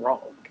this thing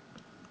wrong?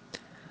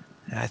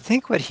 I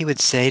think what he would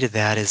say to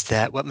that is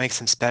that what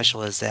makes him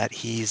special is that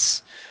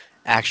he's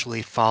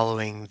actually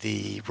following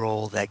the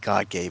role that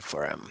God gave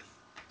for him.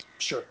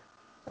 Sure.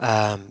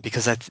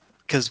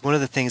 Because one of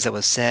the things that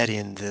was said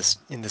in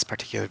this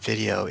particular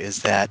video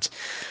is that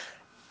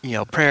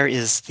prayer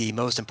is the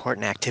most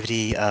important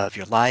activity of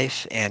your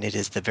life, and it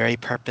is the very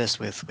purpose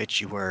with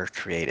which you were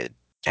created.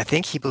 I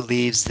think he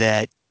believes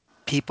that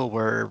people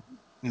were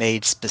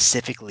made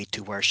specifically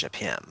to worship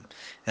him.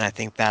 And I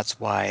think that's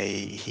why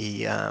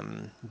he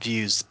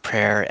views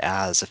prayer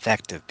as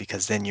effective,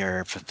 because then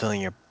you're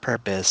fulfilling your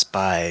purpose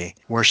by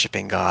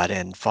worshiping God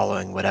and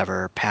following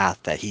whatever path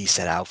that he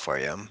set out for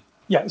you.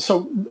 Yeah,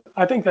 so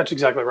I think that's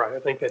exactly right. I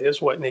think that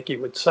is what Nikki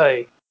would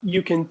say.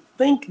 You can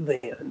think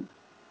then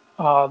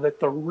that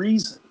the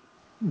reason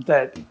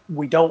that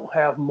we don't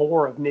have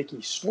more of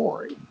Nikki's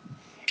story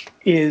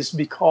is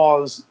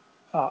because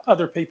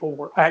other people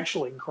were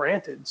actually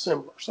granted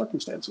similar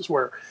circumstances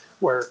where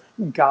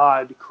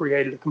God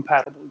created a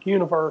compatible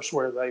universe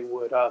where they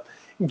would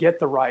get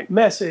the right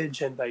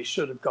message, and they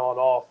should have gone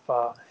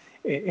off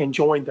and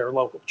joined their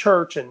local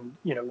church, and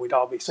we'd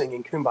all be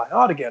singing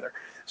Kumbaya together.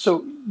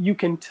 So you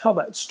can tell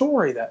that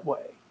story that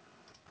way.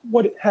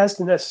 What it has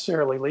to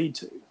necessarily lead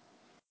to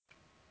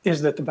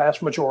is that the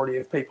vast majority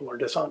of people are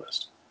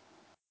dishonest.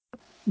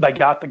 They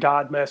got the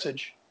God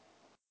message,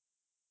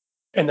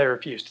 and they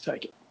refused to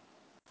take it.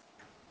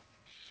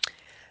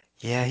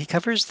 Yeah, he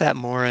covers that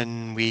more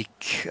in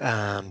week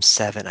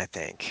 7, I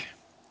think.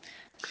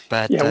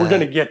 But yeah, we're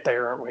going to get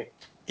there, aren't we?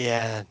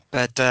 Yeah,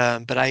 but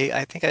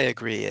I think I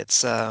agree.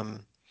 It's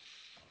I'm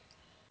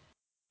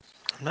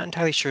not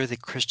entirely sure the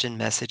Christian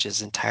message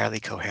is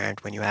entirely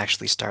coherent when you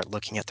actually start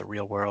looking at the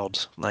real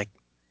world, like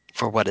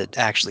for what it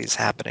actually is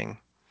happening.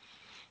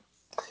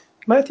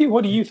 Matthew,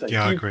 what do you think?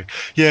 Yeah, I agree.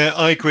 Yeah,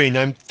 I agree. And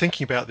I'm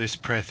thinking about this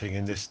prayer thing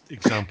in this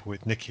example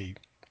with Nikki.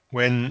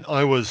 When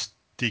I was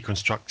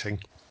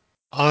deconstructing,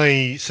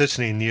 I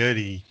certainly in the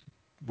early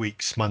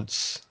weeks,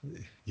 months,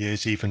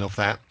 years even of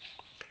that,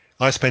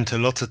 I spent a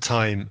lot of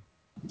time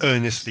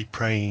earnestly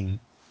praying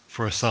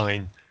for a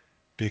sign,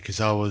 because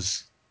I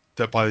was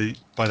that by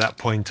that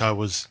point I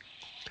was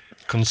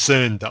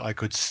concerned that I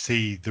could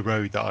see the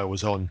road that I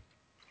was on,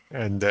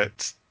 and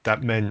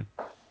that meant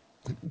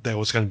there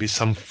was going to be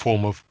some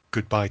form of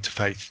goodbye to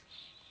faith.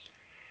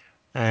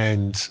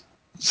 And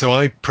so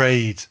I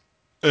prayed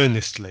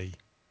earnestly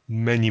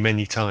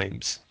many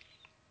times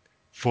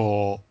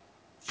for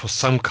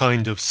some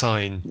kind of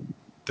sign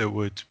that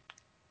would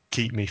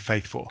keep me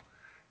faithful,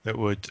 that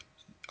would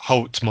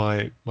halt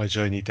my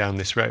journey down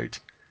this road.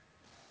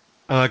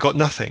 And I got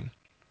nothing.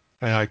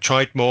 And I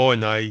tried more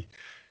and I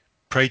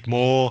prayed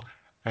more.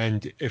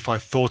 And if I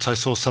thought I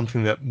saw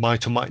something that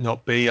might or might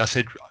not be, I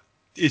said,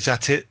 is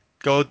that it,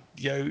 God?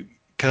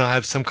 Can I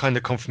have some kind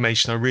of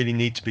confirmation? I really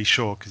need to be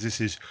sure, because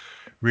this is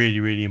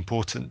really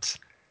important.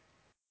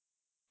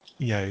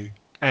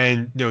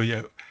 And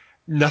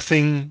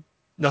nothing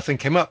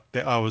came up.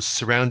 That I was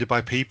surrounded by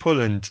people,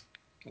 and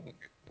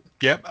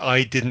yep,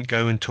 I didn't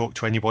go and talk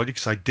to anybody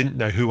because I didn't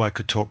know who I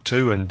could talk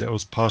to, and there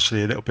was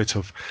partially a little bit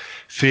of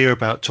fear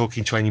about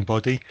talking to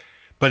anybody.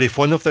 But if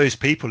one of those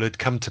people had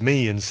come to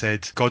me and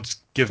said, God's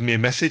given me a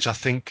message, I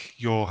think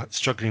you're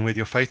struggling with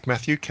your faith,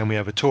 Matthew, can we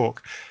have a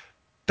talk?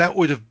 That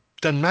would have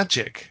done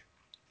magic.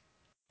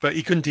 But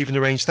he couldn't even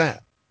arrange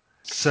that.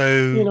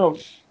 So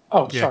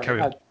yeah, sorry.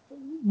 carry on.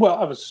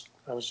 I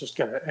was just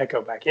going to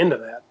echo back into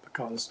that,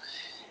 because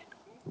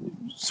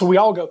so we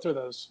all go through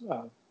those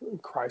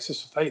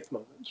crisis of faith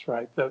moments,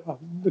 right?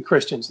 The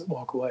Christians that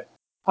walk away.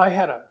 I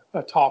had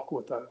a talk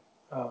with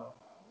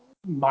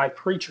my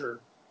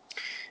preacher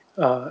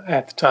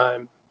at the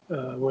time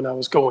when I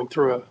was going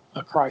through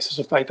a crisis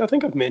of faith. I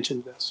think I've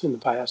mentioned this in the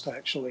past,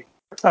 actually.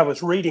 I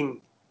was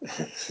reading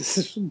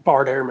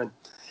Bart Ehrman,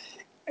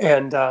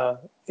 and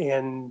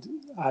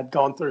I'd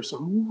gone through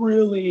some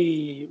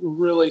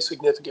really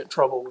significant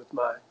trouble with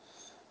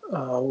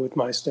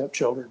my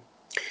stepchildren,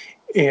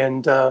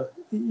 and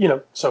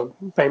so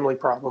family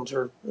problems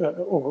or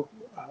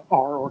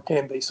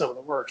can be some of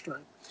the worst,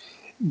 right?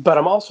 But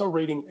I'm also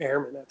reading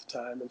Ehrman at the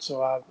time, and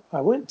so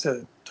I went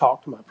to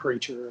talk to my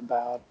preacher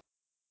about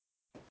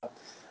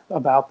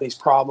these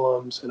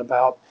problems, and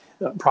about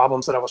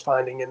problems that I was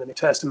finding in the New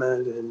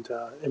Testament, and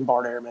in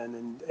Bart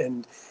Ehrman,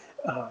 and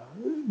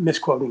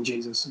misquoting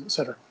Jesus, et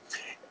cetera.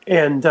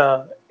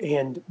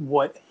 And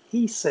what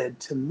he said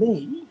to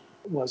me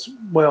was,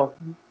 well,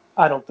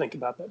 I don't think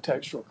about that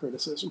textual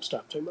criticism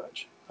stuff too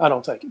much. I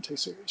don't take it too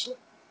seriously.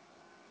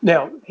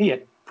 Now, he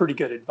had pretty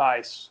good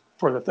advice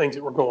for the things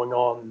that were going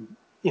on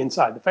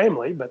inside the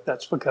family, but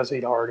that's because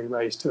he'd already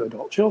raised 2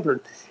 adult children.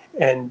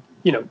 And,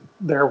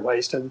 there are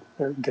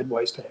good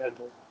ways to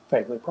handle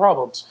family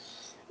problems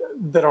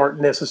that aren't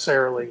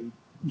necessarily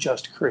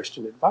just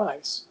Christian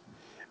advice.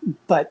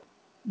 But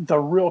the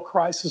real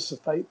crisis of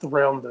faith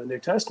around the New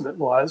Testament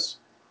was,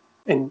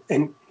 and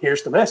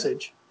here's the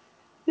message,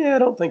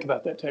 don't think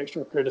about that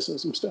textual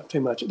criticism stuff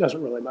too much. It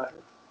doesn't really matter.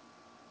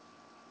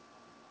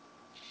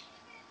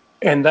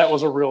 And that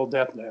was a real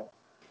death knell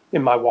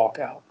in my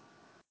walkout.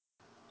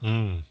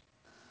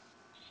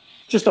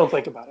 Just don't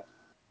think about it.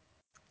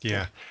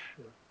 Yeah.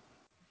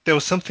 There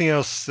was something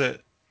else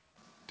that,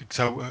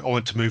 so I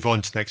want to move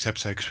on to the next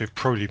episode because we've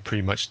probably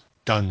pretty much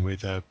done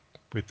with the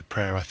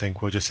prayer. I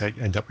think we'll just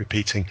end up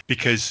repeating,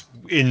 because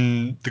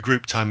in the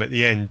group time at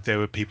the end there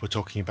were people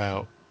talking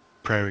about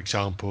prayer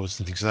examples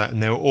and things like that,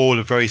 and they were all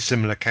a very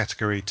similar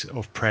category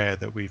of prayer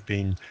that we've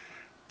been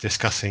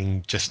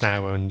discussing just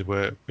now and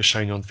were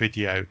shown on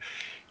video.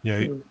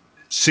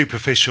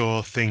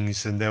 Superficial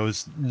things, and there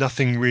was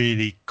nothing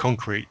really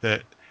concrete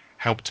that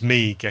helped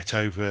me get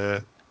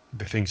over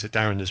the things that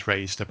Darren has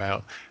raised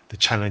about the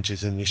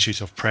challenges and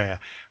issues of prayer.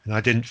 And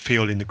I didn't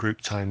feel in the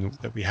group time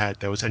that we had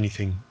there was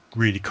anything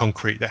really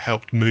concrete that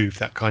helped move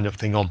that kind of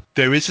thing on.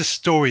 There is a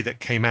story that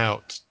came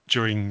out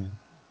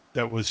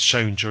that was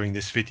shown during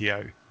this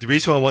video. The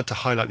reason why I want to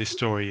highlight this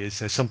story is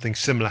there's something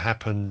similar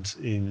happened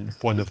in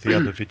one of the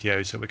other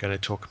videos that we're going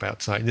to talk about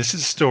tonight. And this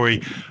is a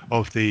story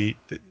of the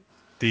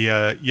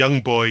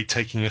young boy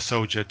taking a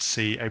soldier to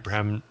see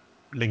Abraham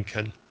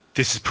Lincoln.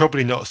 This is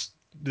probably not,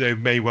 there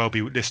may well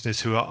be listeners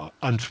who are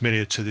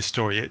unfamiliar to this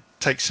story. It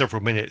takes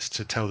several minutes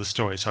to tell the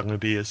story, so I'm going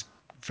to be as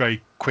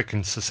very quick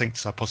and succinct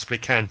as I possibly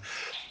can.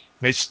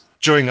 It's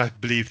during, I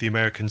believe, the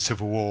American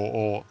Civil War,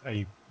 or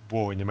a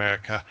war in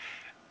America.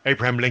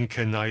 Abraham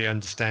Lincoln, I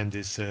understand,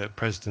 is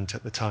president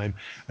at the time,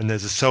 and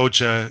there's a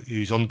soldier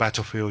who's on the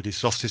battlefield.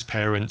 He's lost his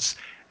parents,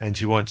 and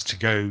he wants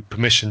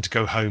permission to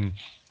go home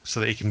so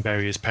that he can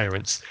bury his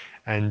parents.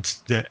 And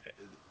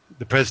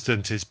the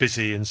president is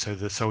busy, and so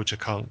the soldier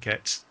can't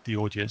get the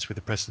audience with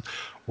the president.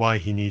 Why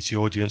he needs the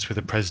audience with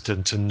the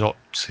president and not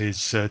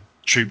his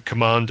troop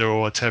commander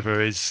or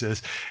whatever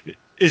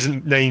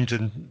isn't named,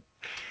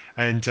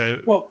 and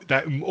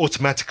that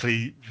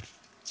automatically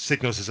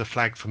signals as a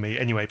flag for me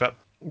anyway. But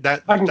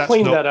I can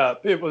clean that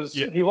up. It was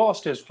He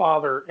lost his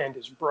father and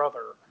his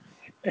brother,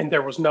 and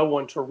there was no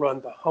one to run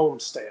the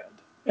homestead,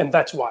 and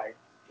that's why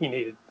he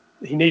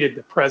needed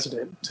the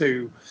president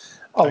to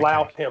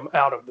allow him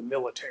out of the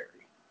military.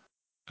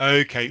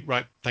 Okay,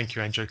 right. Thank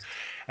you, Andrew.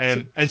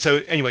 And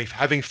so anyway,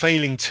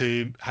 failing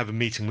to have a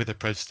meeting with the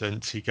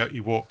president, he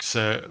walks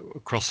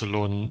across the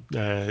lawn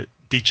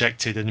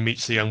dejected, and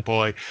meets the young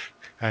boy.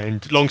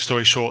 And long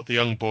story short, the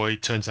young boy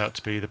turns out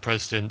to be the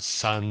president's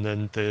son,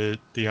 and the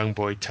young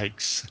boy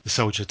takes the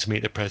soldier to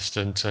meet the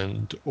president,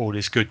 and all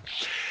is good.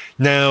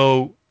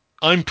 Now,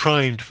 I'm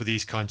primed for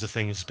these kinds of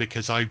things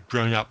because I've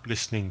grown up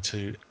listening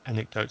to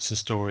anecdotes and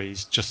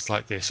stories just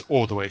like this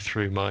all the way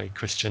through my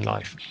Christian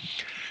life.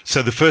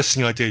 So the first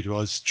thing I did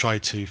was try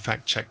to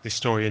fact check this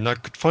story, and I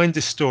could find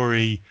this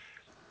story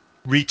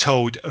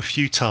retold a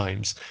few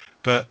times,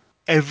 but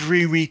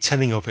every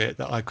retelling of it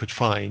that I could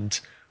find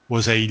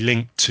was a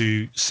link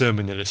to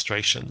sermon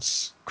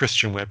illustrations.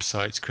 Christian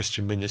websites,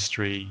 Christian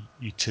ministry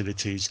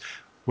utilities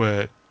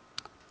were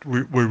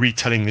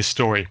retelling this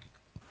story.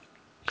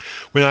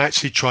 When I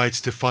actually tried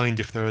to find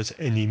if there was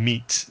any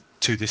meat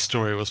to this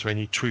story, was there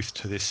any truth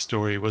to this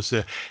story, was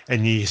there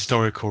any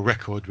historical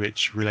record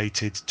which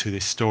related to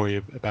this story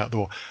about the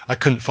war, I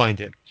couldn't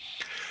find it.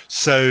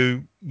 So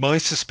my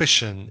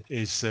suspicion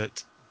is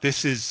that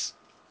this is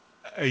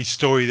a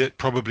story that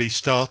probably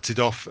started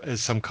off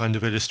as some kind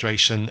of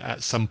illustration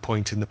at some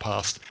point in the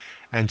past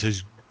and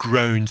has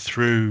grown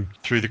through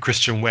the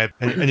Christian web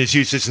and is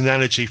used as an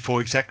analogy for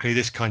exactly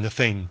this kind of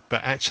thing,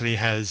 but actually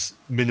has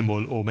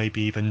minimal or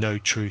maybe even no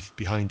truth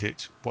behind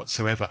it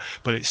whatsoever.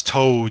 But it's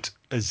told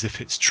as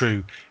if it's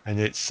true, and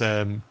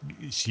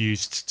it's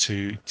used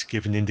to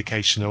give an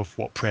indication of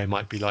what prayer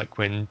might be like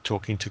when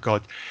talking to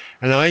God.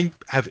 And I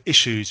have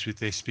issues with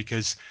this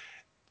because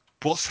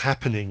what's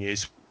happening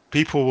is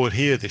people will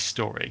hear this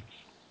story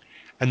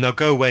and they'll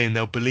go away and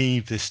they'll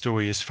believe this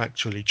story is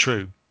factually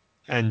true.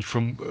 And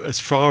from as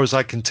far as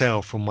I can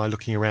tell from my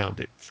looking around,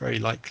 it very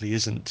likely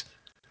isn't.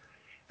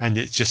 And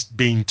it's just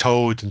being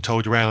told and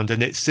told around.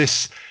 And it's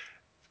this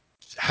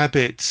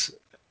habit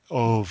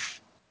of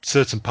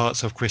certain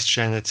parts of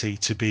Christianity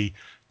to be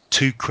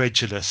too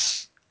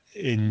credulous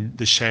in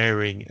the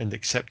sharing and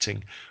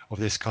accepting of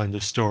this kind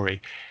of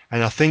story.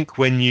 And I think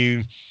when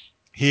you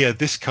hear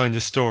this kind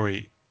of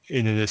story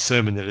in a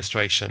sermon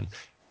illustration,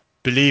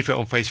 believe it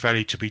on face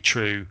value to be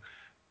true,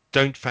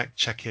 don't fact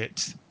check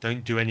it,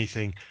 don't do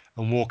anything,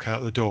 and walk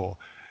out the door.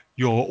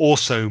 You're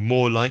also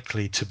more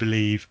likely to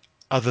believe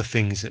other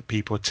things that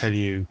people tell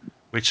you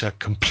which are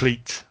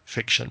complete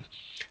fiction.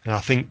 And I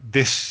think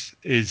this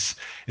is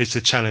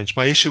the challenge.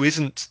 My issue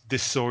isn't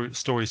this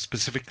story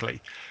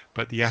specifically,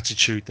 but the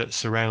attitude that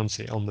surrounds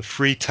it on the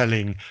free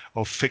telling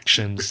of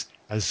fictions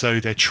as though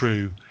they're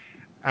true,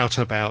 out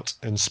and about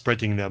and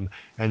spreading them,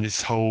 and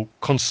this whole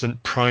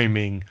constant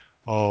priming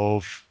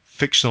of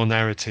fictional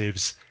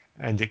narratives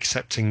and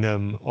accepting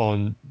them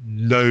on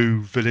no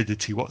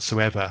validity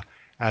whatsoever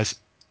as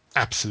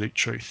absolute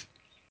truth.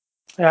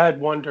 I had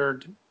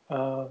wondered.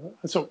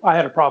 So I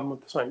had a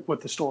problem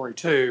with the story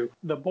too.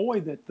 The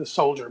boy that the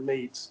soldier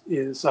meets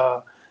is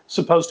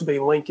supposed to be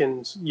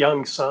Lincoln's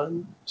young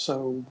son,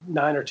 so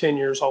 9 or 10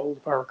 years old,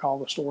 if I recall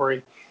the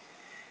story.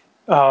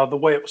 The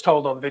way it was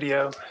told on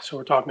video. So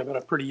we're talking about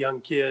a pretty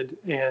young kid,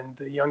 and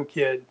the young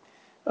kid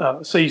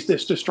sees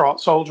this distraught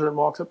soldier and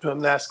walks up to him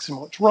and asks him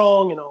what's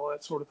wrong and all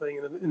that sort of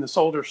thing. And the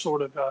soldier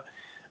sort of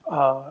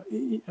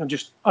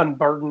just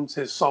unburdens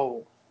his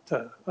soul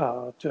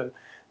to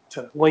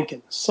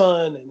Lincoln's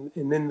son,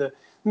 and then the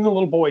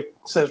little boy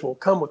says, "Well,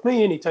 come with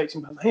me," and he takes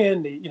him by the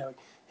hand.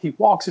 He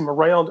walks him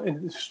around,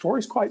 and the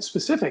story's quite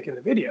specific in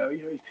the video.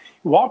 He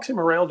walks him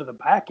around to the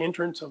back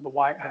entrance of the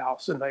White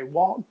House, and they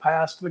walk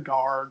past the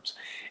guards,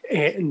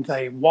 and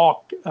they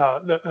walk.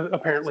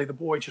 Apparently, the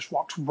boy just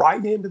walks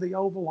right into the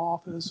Oval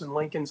Office, and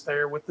Lincoln's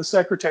there with the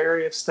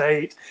Secretary of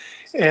State,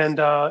 and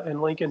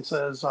Lincoln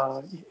says,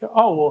 "Oh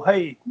well,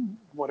 hey,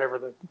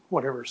 whatever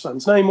his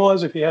son's name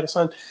was, if he had a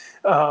son,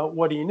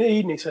 what do you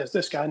need?" And he says,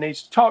 "This guy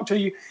needs to talk to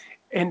you,"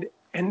 and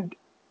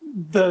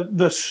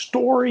the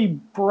story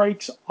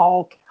breaks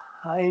all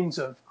kinds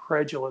of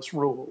credulous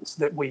rules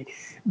that we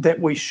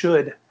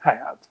should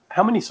have.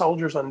 How many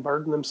soldiers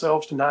unburden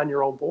themselves to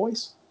 9-year-old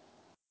boys?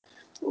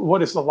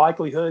 What is the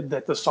likelihood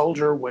that the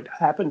soldier would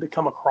happen to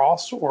come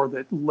across, or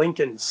that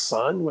Lincoln's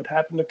son would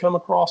happen to come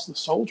across the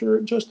soldier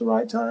at just the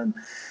right time?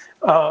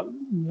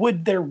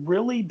 Would there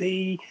really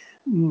be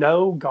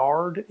no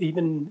guard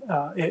even?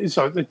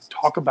 So they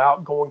talk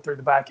about going through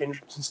the back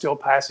entrance and still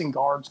passing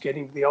guards,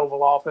 getting to the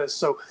Oval Office.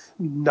 So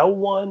no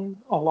one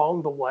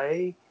along the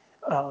way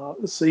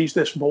sees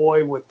this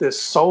boy with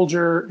this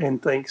soldier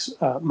and thinks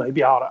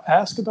maybe I ought to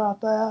ask about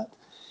that.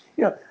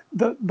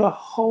 The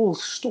whole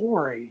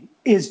story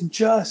is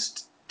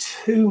just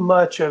too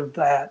much of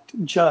that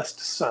just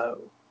so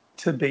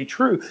to be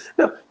true.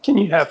 Now, can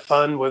you have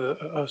fun with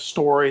a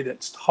story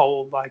that's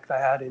told like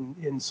that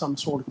in some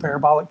sort of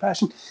parabolic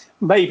fashion?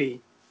 Maybe.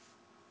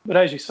 But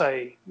as you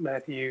say,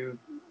 Matthew,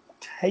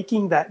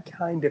 taking that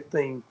kind of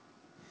thing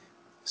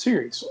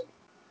seriously,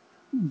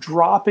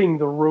 dropping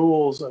the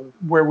rules of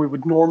where we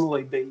would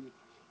normally be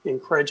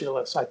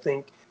incredulous, I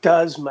think,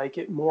 does make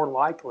it more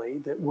likely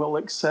that we'll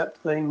accept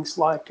things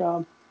like,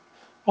 I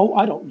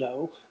don't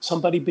know,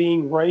 somebody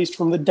being raised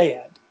from the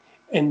dead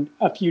and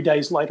a few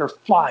days later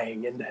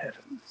flying into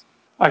heaven.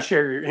 I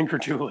share your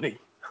incredulity.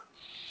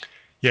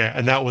 Yeah,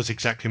 and that was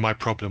exactly my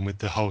problem with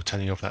the whole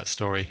telling of that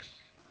story.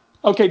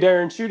 Okay,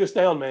 Darren, shoot us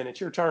down, man.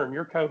 It's your turn.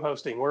 You're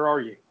co-hosting. Where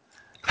are you?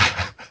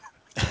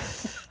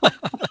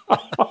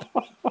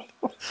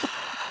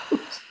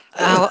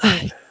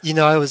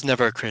 I was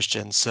never a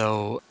Christian,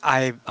 so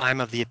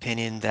I'm of the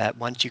opinion that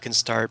once you can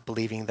start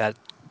believing that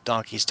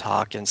donkeys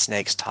talk and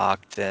snakes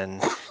talk,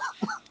 then,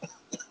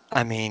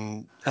 I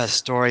mean, a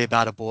story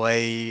about a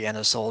boy and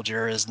a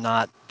soldier is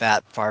not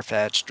that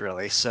far-fetched,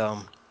 really. So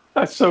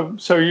So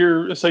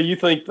you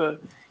think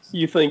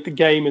the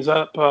game is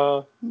up?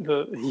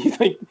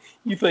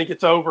 You think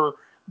it's over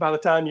by the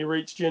time you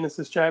reach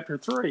Genesis chapter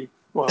 3?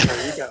 Well,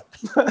 there you go.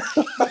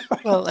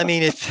 well, I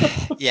mean, if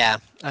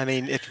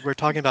we're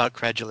talking about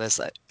credulous,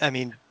 I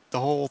mean, the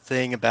whole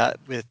thing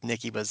with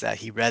Nicky was that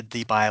he read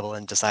the Bible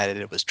and decided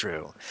it was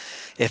true.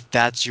 If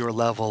that's your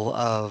level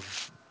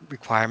of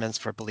requirements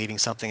for believing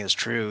something is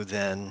true,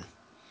 then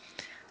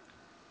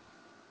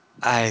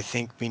I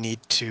think we need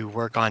to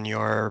work on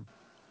your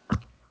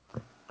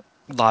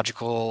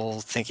logical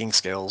thinking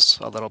skills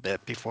a little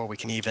bit before we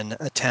can even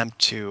attempt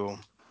to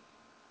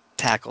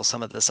tackle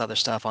some of this other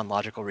stuff on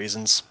logical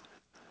reasons.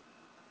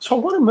 So I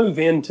want to move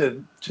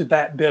into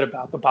that bit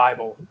about the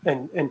Bible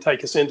and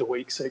take us into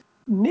week 6.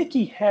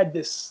 Nicky had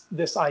this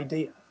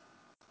idea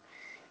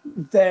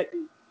that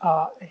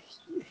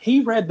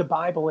he read the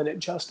Bible and it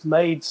just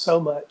made so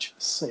much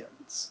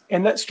sense.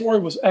 And that story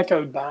was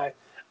echoed by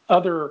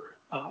other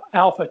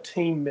Alpha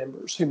team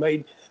members who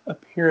made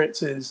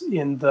appearances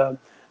in the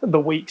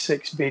week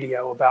 6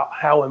 video about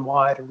how and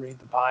why to read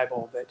the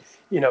Bible. That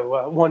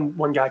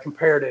one guy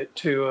compared it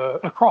to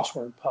a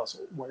crossword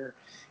puzzle where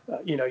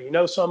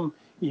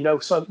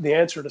the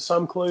answer to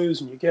some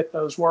clues and you get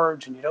those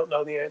words, and you don't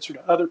know the answer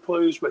to other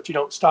clues, but you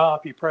don't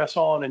stop. You press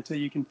on until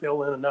you can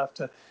fill in enough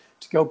to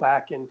go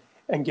back and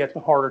get the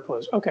harder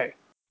clues. Okay,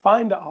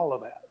 fine to all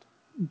of that.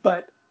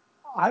 But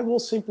I will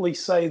simply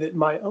say that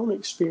my own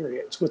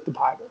experience with the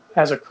Bible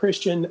as a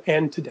Christian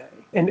and today,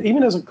 and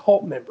even as a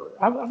cult member,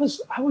 I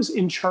was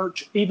in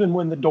church even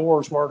when the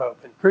doors weren't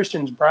open.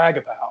 Christians brag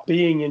about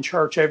being in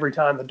church every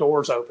time the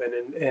doors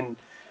open, and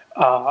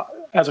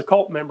as a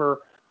cult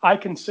member, I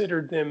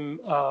considered them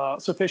I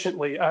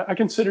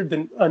considered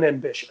them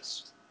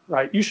unambitious,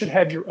 right? You should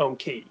have your own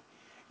key.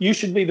 You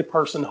should be the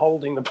person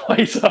holding the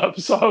place up.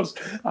 So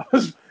I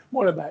was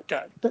one of that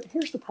guy. But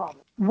here's the problem.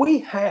 We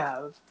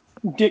have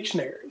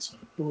dictionaries,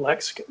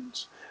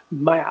 lexicons,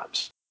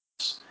 maps,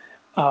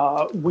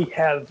 We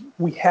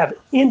have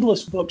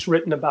endless books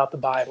written about the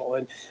Bible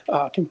and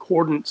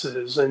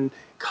concordances and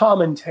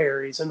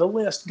commentaries, and the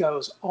list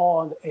goes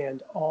on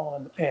and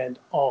on and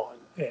on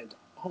and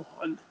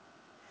on.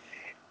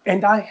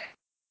 And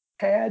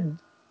had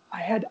I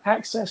had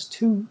access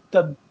to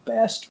the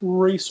best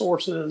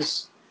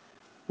resources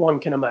one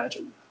can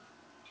imagine,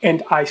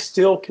 and I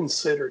still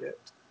considered it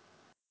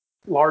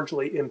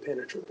largely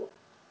impenetrable.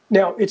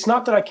 Now, it's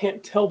not that I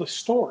can't tell the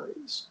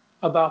stories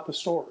about the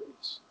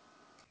stories.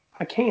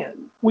 I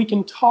can. We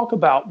can talk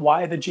about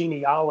why the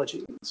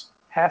genealogies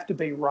have to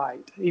be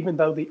right, even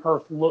though the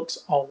earth looks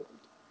old.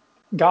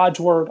 God's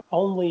word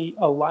only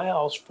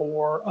allows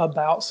for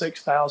about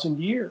 6,000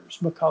 years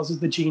because of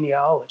the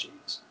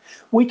genealogies.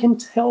 We can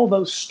tell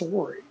those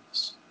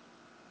stories,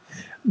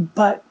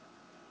 but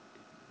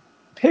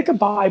pick a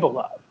Bible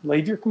up,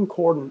 leave your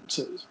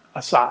concordances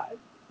aside,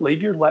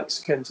 leave your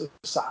lexicons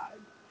aside,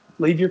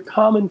 leave your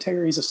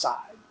commentaries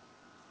aside,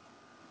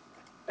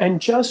 and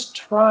just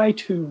try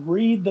to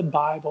read the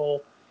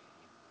Bible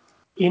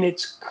in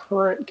its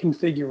current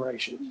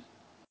configuration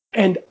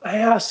and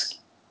ask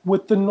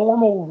with the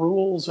normal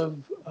rules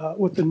of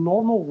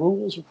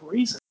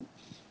reason.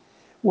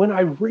 When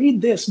I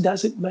read this,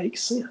 does it make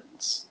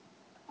sense?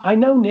 I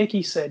know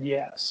Nikki said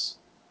yes.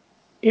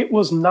 It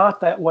was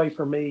not that way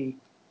for me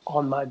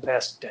on my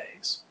best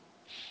days.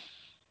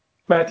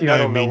 Matthew, I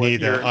No, don't know me what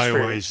neither.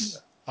 your experience.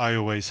 I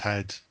always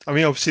had. I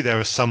mean, obviously there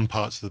are some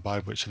parts of the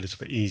Bible which are a little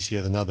bit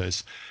easier than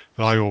others,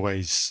 but I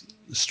always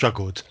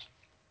struggled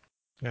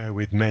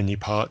with many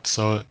parts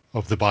of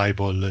the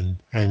Bible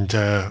and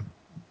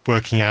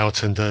working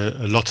out and a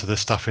lot of the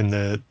stuff in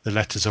the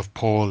letters of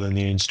Paul and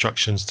the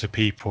instructions to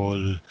people.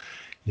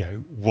 You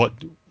know,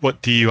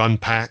 what do you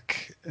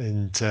unpack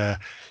and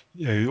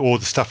you know, all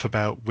the stuff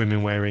about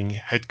women wearing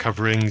head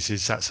coverings,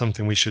 is that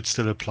something we should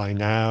still apply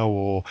now,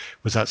 or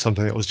was that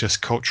something that was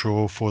just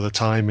cultural for the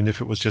time? And if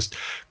it was just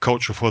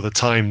cultural for the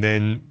time,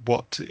 then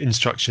what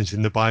instructions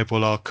in the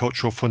Bible are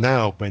cultural for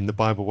now, when the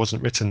Bible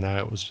wasn't written now,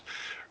 it was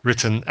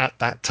written at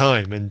that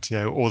time, and you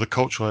know, all the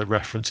cultural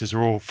references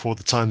are all for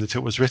the time that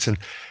it was written,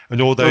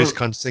 and all those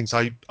kinds of things.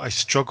 I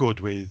struggled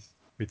with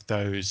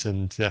those,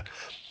 and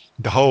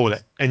the whole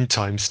end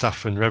time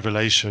stuff and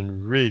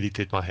Revelation really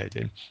did my head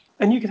in.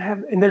 And you can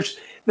have, and there's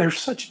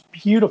such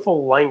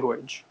beautiful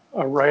language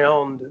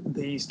around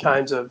these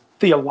kinds of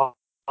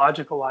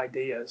theological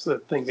ideas. The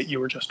thing that you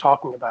were just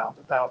talking about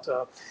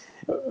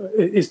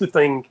is the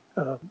thing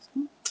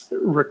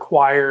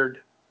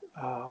required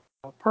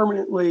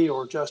permanently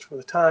or just for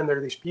the time. There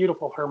are these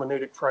beautiful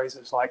hermeneutic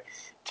phrases like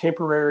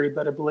temporary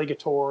but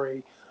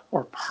obligatory,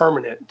 or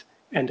permanent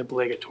and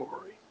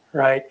obligatory,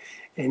 right?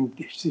 And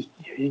you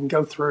can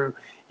go through,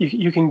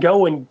 you can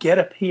go and get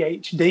a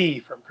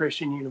PhD from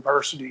Christian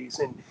universities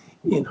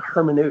in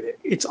hermeneutic.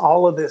 It's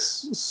all of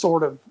this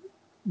sort of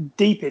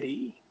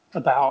deepity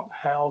about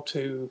how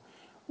to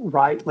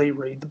rightly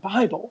read the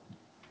Bible.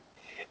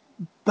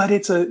 But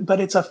it's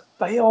a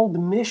failed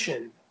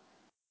mission.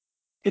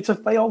 It's a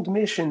failed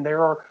mission.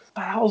 There are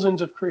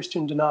thousands of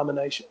Christian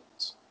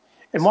denominations.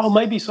 And while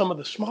maybe some of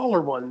the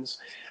smaller ones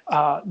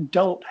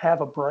don't have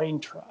a brain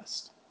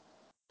trust,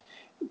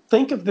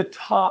 think of the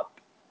top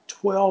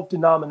 12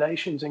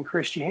 denominations in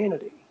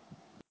Christianity.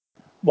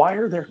 Why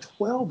are there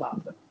 12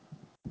 of them?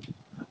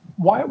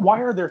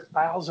 Why are there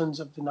thousands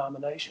of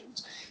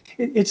denominations?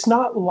 It's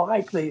not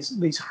like these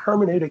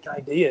hermeneutic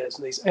ideas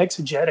and these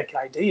exegetic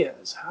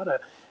ideas, how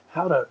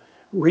to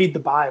read the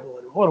Bible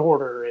in what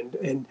order,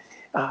 and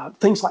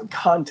things like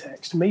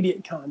context,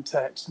 immediate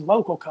context,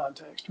 local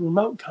context,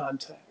 remote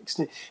context,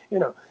 you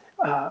know,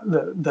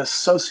 the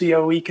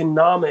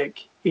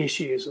socioeconomic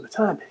issues of the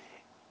time.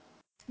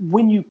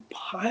 When you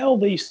pile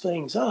these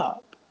things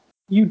up,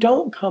 you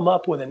don't come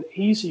up with an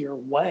easier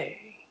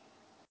way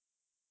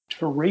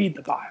to read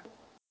the Bible.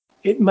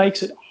 It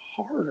makes it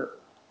harder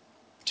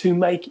to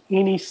make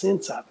any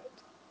sense of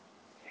it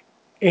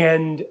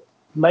and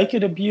make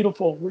it a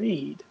beautiful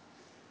read.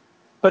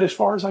 But as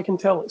far as I can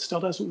tell, it still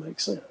doesn't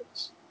make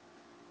sense.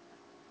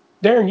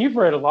 Darren, you've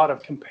read a lot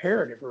of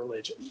comparative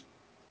religion.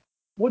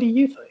 What do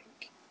you think?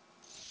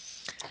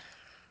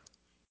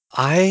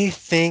 I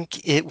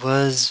think it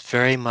was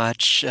very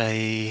much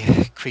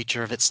a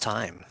creature of its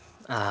time.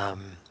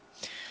 Um,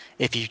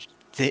 if you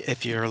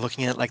if you're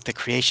looking at like the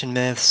creation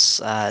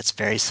myths, it's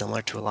very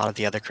similar to a lot of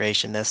the other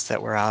creation myths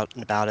that were out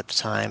and about at the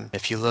time.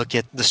 If you look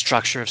at the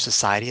structure of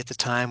society at the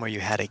time, where you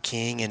had a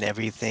king and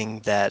everything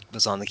that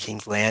was on the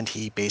king's land,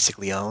 he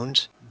basically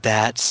owned.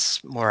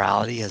 That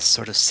morality has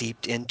sort of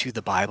seeped into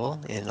the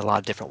Bible in a lot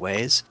of different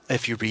ways.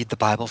 If you read the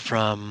Bible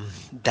from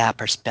that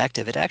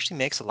perspective, it actually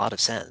makes a lot of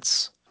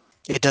sense.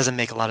 It doesn't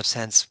make a lot of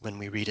sense when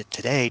we read it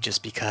today,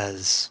 just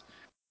because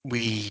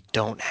we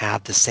don't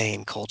have the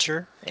same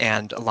culture,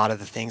 and a lot of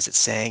the things it's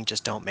saying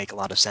just don't make a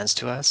lot of sense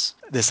to us.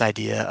 This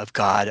idea of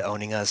God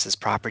owning us as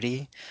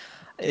property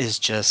is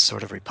just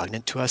sort of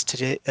repugnant to us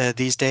today,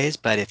 these days.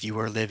 But if you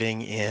were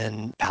living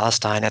in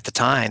Palestine at the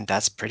time,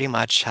 that's pretty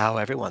much how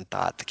everyone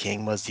thought. The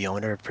king was the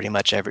owner of pretty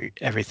much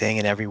everything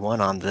and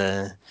everyone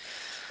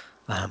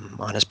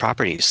on his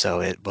property.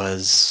 So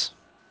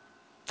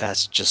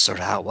that's just sort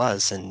of how it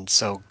was. And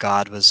so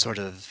God was sort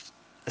of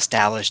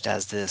established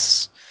as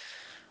this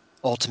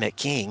ultimate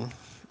king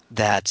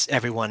that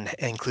everyone,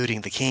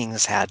 including the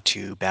kings, had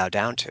to bow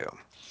down to.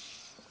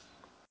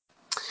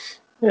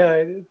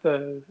 Yeah,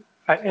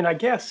 and I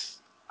guess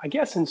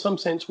in some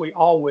sense we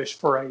all wish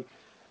for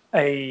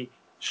a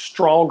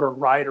stronger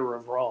righter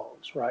of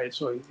wrongs, right?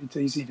 So it's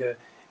easy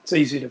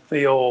to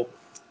feel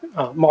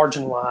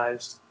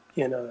marginalized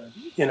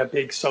in a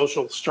big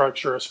social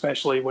structure,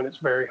 especially when it's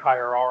very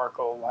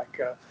hierarchical,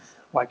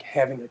 like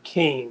having a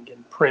king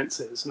and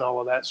princes and all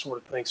of that sort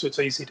of thing. So it's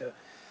easy to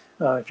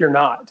if you're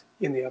not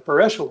in the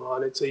upper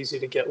echelon, it's easy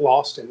to get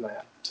lost in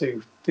that,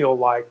 to feel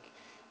like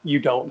you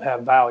don't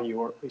have value,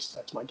 or at least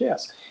that's my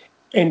guess.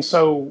 And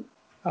so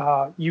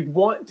you'd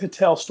want to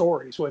tell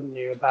stories, wouldn't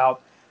you,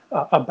 about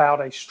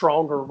a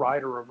stronger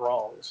righter of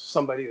wrongs,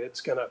 somebody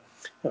that's going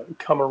to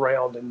come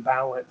around and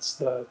balance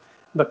the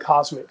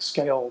cosmic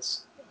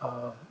scales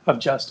of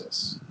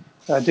justice.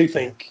 I do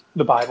think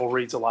the Bible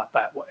reads a lot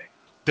that way.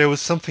 There was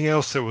something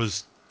else that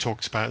was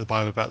talked about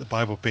about the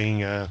Bible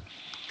being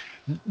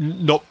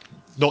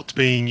not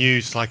being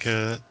used like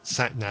a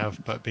sat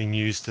nav, but being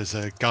used as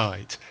a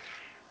guide,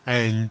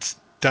 and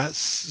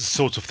that's the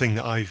sort of thing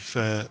that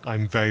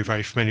I'm very,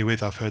 very familiar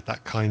with. I've heard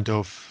that kind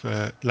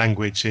of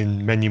language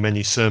in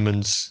many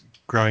sermons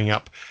growing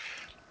up,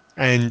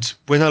 and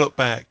when I look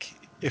back,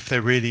 if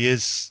there really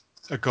is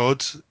a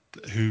God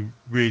who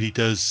really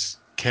does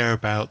care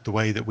about the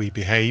way that we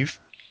behave,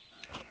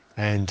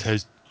 and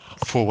has,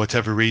 for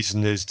whatever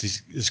reason,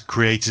 has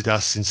created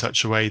us in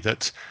such a way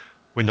that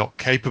we're not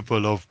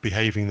capable of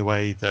behaving the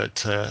way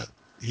that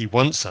he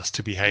wants us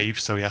to behave,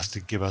 so he has to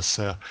give us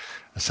a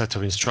set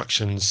of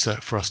instructions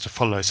for us to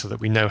follow so that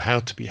we know how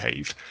to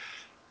behave.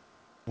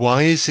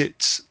 Why is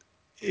it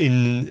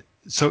in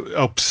so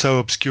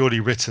obscurely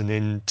written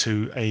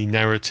into a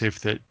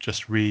narrative that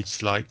just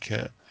reads like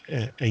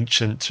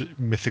ancient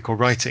mythical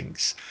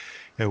writings?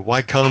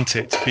 Why can't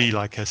it be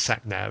like a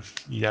sat nav?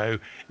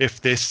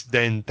 If this,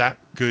 then that,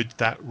 good,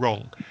 that,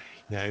 wrong.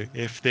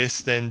 If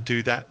this, then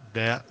do that,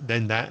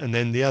 then that, and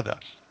then the other.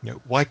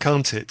 Why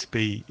can't it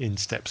be in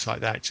steps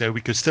like that?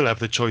 We could still have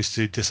the choice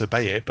to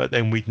disobey it, but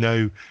then we'd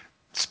know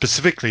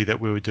specifically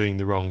that we were doing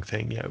the wrong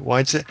thing.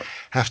 Why does it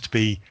have to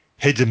be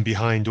hidden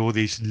behind all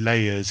these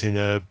layers in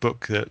a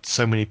book that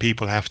so many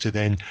people have to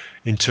then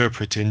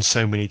interpret in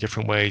so many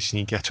different ways, and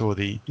you get all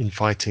the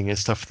infighting and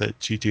stuff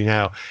that you do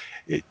now?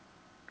 It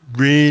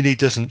really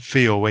doesn't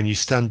feel, when you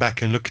stand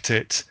back and look at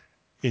it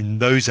in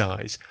those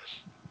eyes,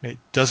 it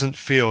doesn't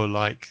feel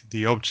like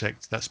the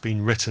object that's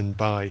been written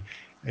by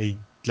a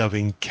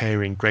loving,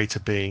 caring, greater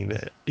being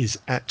that is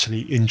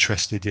actually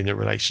interested in a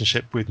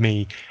relationship with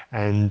me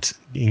and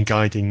in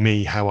guiding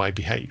me how I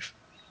behave.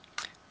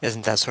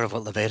 Isn't that sort of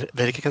what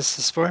Leviticus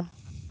is for?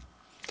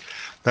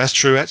 That's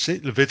true, actually.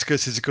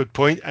 Leviticus is a good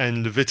point,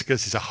 and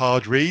Leviticus is a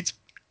hard read,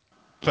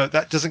 but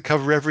that doesn't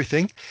cover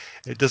everything.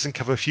 It doesn't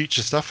cover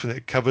future stuff, and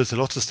it covers a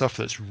lot of stuff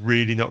that's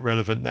really not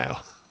relevant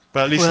now.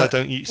 But at least I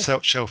don't eat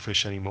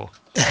shellfish anymore.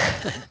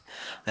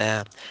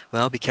 Yeah.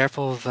 Well, be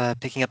careful of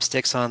picking up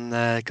sticks on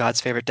God's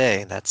favorite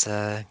day. That's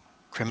a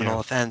criminal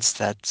offense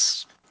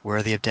that's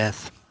worthy of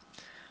death.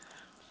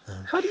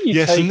 How do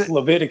you take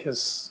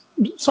Leviticus?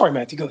 Sorry,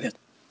 Matthew, go ahead.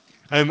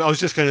 I was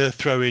just going to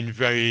throw in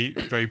very,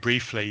 very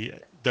briefly,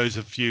 those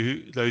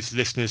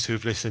listeners who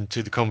have listened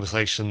to the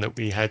conversation that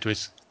we had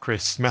with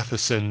Chris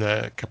Matheson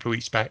a couple of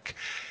weeks back.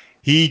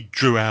 He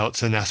drew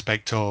out an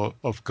aspect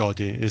of God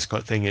in this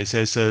kind of thing. Is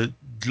there's a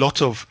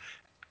lot of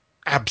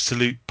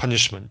absolute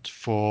punishment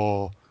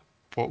for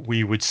what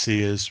we would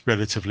see as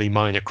relatively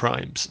minor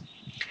crimes,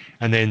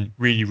 and then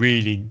really,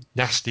 really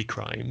nasty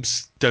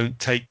crimes don't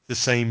take the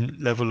same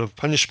level of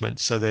punishment.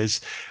 So there's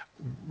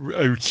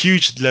a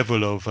huge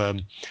level of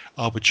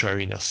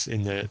arbitrariness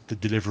in the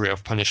delivery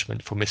of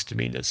punishment for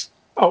misdemeanors.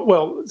 Oh,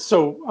 well,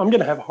 so I'm going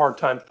to have a hard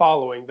time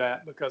following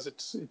that because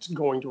it's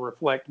going to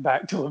reflect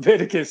back to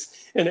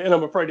Leviticus, and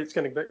I'm afraid it's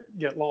going to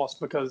get lost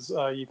because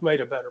you've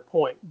made a better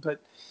point.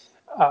 But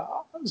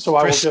so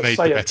I will just say Chris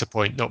made the better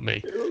point, not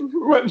me.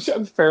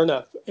 Fair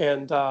enough,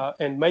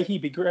 and may he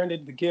be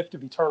granted the gift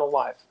of eternal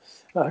life.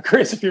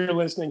 Chris, if you're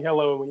listening,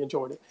 hello, and we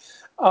enjoyed it.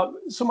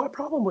 So my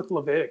problem with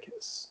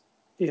Leviticus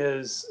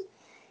is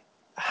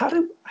how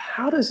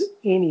does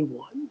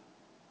anyone,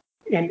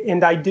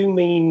 and I do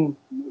mean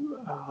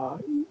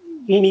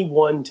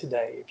anyone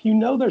today, if you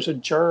know there's a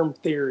germ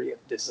theory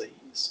of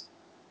disease,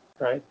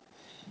 right?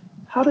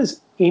 How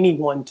does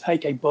anyone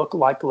take a book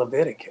like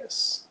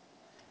Leviticus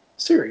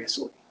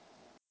seriously?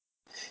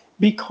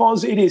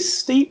 Because it is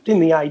steeped in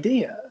the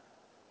idea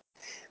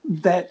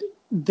that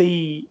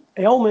the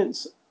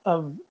ailments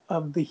of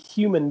the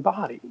human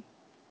body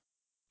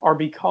are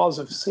because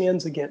of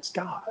sins against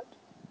God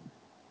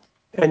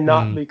and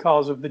not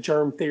because of the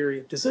germ theory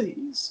of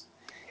disease.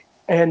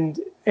 And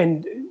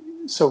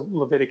so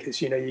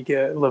Leviticus, you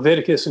get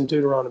Leviticus and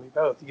Deuteronomy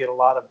both. You get a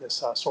lot of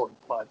this sort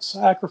of blood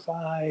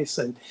sacrifice,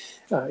 and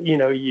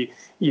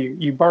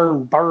you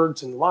burn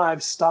birds and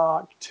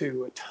livestock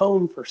to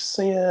atone for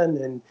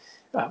sin,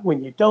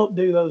 when you don't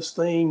do those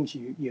things,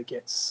 you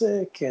get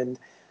sick. And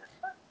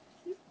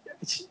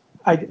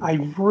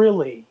I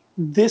really,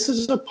 this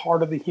is a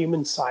part of the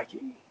human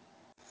psyche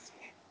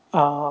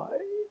uh,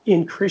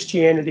 in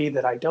Christianity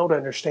that I don't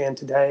understand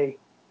today.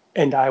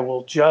 And I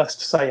will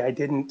just say I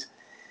didn't.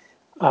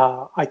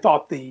 I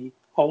thought the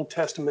Old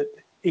Testament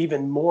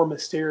even more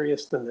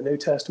mysterious than the New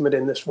Testament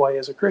in this way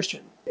as a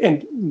Christian.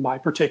 And my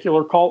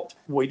particular cult,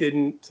 we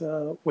didn't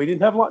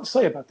have a lot to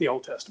say about the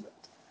Old Testament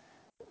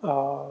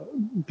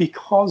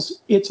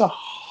because it's a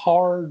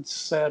hard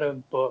set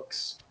of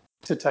books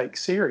to take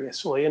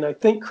seriously. And I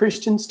think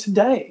Christians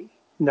today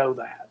know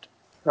that,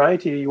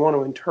 right? You want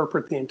to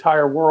interpret the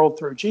entire world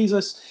through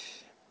Jesus,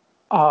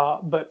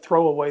 but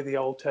throw away the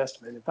Old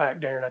Testament. In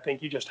fact, Darren, I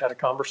think you just had a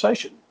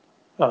conversation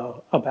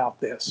about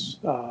this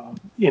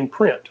in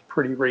print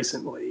pretty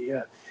recently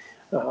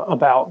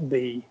about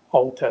the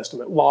Old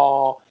Testament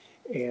law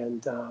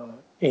and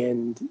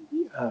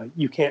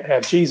you can't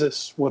have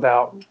Jesus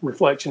without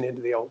reflection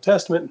into the Old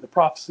Testament and the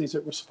prophecies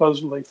that were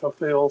supposedly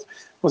fulfilled.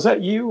 Was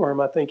that you, or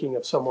am I thinking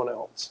of someone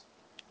else?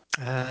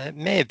 It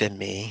may have been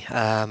me.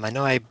 I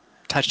know I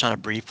touched on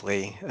it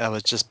briefly. It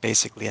was just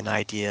basically an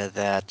idea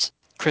that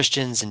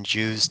Christians and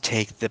Jews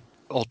take the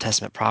Old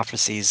Testament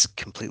prophecies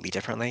completely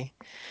differently.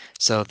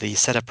 So the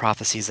set of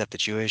prophecies that the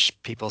Jewish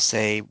people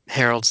say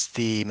heralds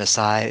the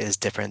Messiah is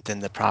different than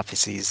the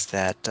prophecies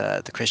that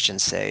the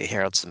Christians say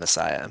heralds the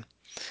Messiah.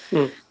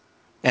 Mm,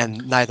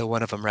 And neither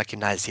one of them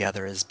recognize the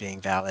other as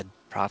being valid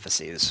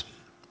prophecies.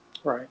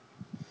 right.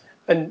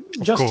 And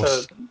Of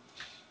course.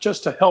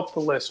 just to help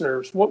the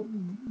listeners, what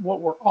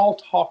we're all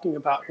talking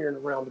about here in a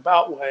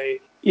roundabout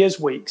way is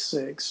week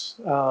 6.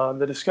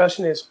 The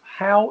discussion is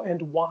how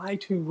and why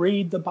to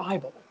read the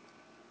Bible.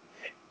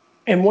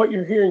 And what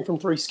you're hearing from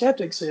Three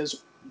Skeptics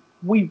is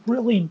we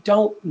really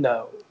don't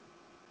know.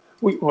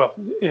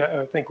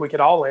 I think we could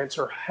all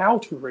answer how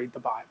to read the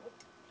Bible.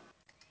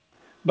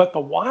 But the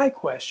why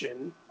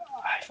question,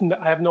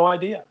 I have no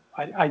idea.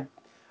 I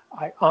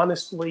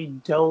honestly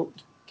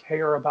don't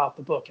care about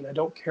the book, and I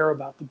don't care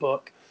about the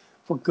book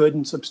for good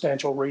and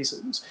substantial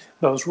reasons.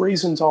 Those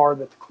reasons are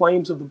that the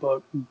claims of the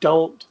book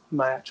don't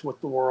match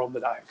with the world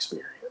that I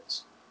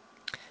experience.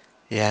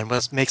 Yeah, and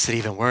what makes it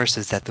even worse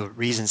is that the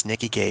reasons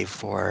Nikki gave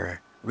for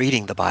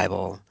reading the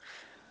Bible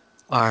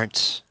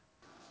aren't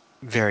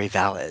very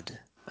valid.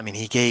 I mean,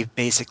 he gave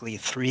basically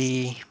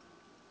 3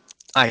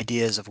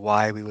 ideas of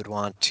why we would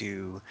want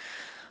to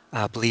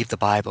believe the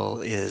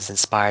Bible is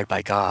inspired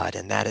by God,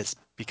 and that is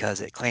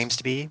because it claims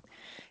to be,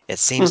 it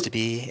seems to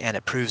be, and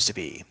it proves to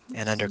be.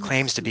 And under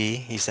claims to be,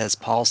 he says,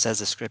 Paul says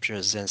the scripture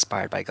is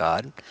inspired by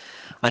God.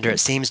 Under it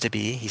seems to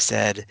be, he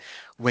said,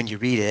 when you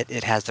read it,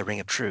 it has the ring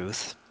of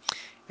truth.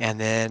 And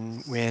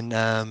then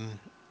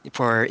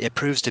for it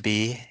proves to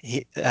be,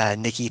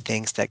 Nikki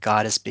thinks that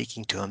God is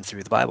speaking to him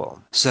through the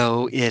Bible.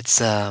 So it's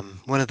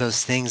one of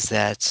those things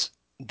that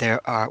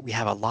we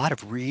have a lot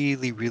of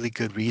really, really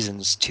good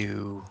reasons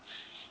to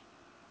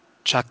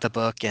chuck the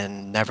book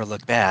and never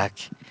look back.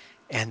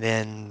 And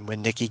then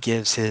when Nikki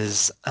gives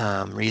his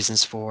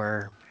reasons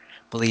for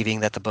believing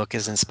that the book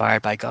is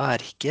inspired by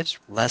God, he gives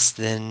less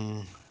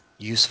than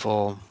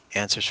useful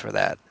answers for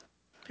that.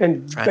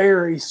 And Right?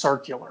 very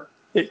circular.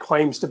 It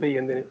claims to be,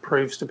 and then it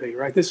proves to be.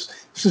 Right.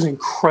 This is an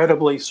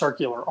incredibly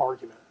circular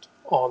argument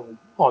on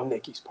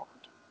Nikki's part.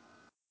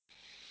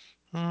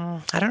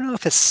 I don't know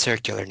if it's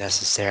circular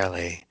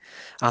necessarily.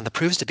 On the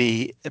proves to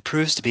be, it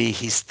proves to be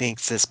he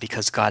thinks this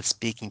because God's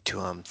speaking to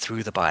him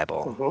through the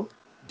Bible. Mm-hmm.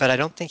 But I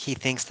don't think he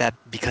thinks that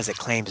because it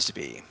claims to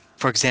be.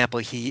 For example,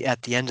 he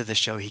at the end of the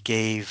show he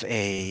gave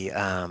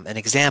an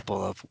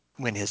example of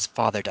when his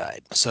father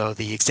died. So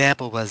the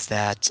example was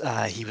that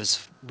he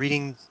was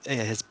reading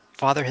his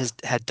father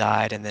had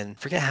died, and then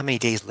forget how many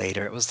days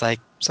later. It was like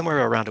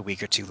somewhere around a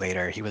week or 2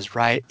 later. He was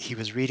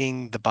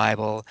reading the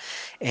Bible,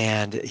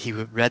 and he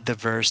read the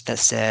verse that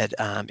said,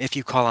 "If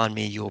you call on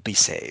me, you will be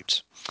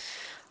saved."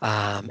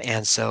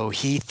 And so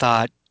he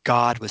thought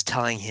God was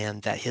telling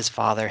him that his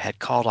father had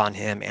called on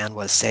him and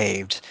was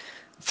saved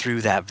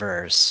through that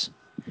verse.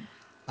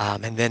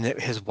 And then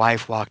his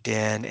wife walked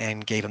in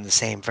and gave him the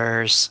same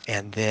verse.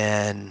 And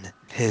then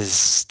his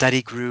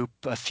study group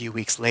a few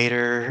weeks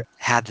later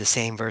had the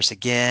same verse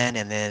again.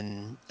 And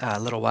then a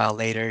little while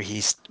later,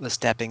 he was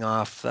stepping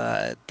off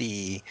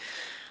the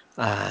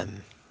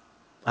um,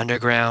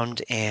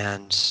 underground,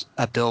 and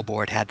a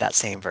billboard had that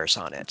same verse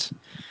on it.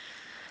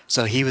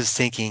 So he was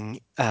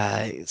thinking,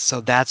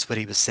 so that's what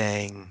he was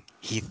saying.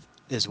 He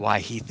is why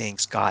he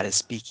thinks God is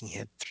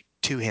speaking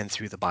to him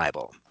through the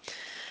Bible,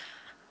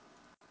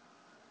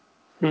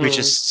 which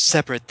is Hmm.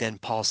 separate than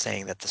Paul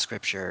saying that the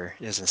scripture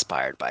is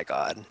inspired by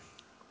God.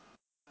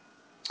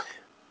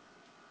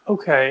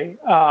 Okay,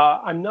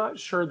 I'm not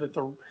sure that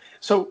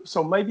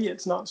so maybe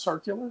it's not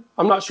circular.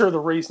 I'm not sure the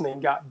reasoning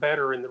got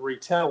better in the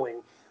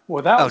retelling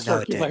without Oh, no,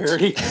 it didn't.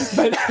 circularity,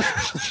 but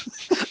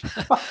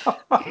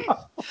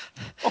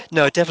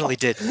No, it definitely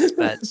didn't.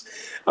 But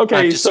I'm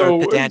okay. just sort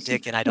of So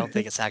pedantic, and I don't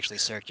think it's actually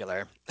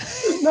circular.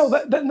 no,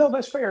 no,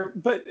 that's fair.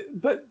 But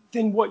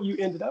then what you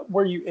ended up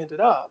where you ended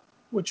up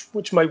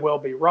which may well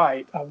be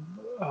right,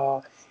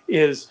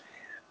 is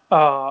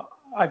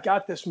I've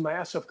got this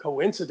mass of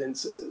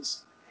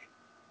coincidences,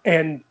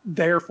 and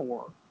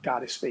therefore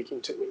God is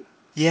speaking to me.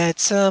 Yeah,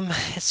 it's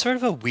sort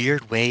of a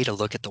weird way to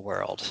look at the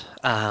world.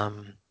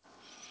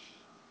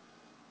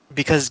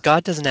 Because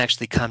God doesn't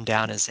actually come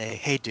down and say,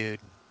 "Hey, dude,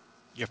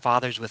 your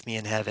father's with me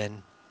in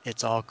heaven.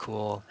 It's all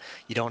cool.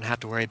 You don't have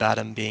to worry about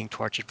him being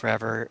tortured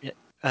forever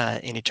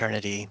in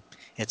eternity.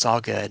 It's all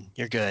good.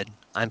 You're good.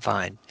 I'm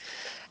fine."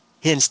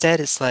 Instead,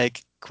 it's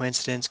like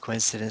coincidence,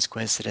 coincidence,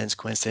 coincidence,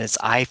 coincidence.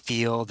 I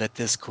feel that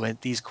these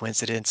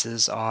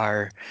coincidences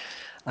are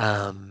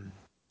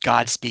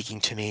God speaking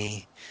to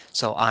me,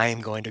 so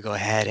I'm going to go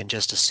ahead and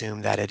just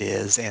assume that it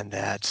is, and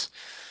that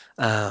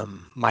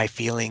my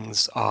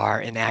feelings are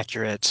an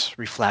accurate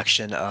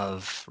reflection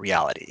of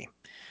reality.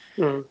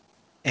 Mm.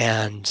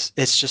 And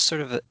it's just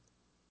sort of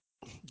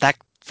that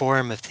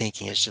form of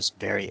thinking is just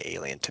very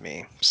alien to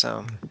me.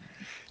 So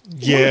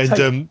Yeah,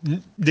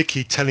 and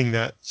Nikki telling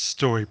that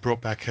story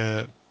brought back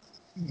a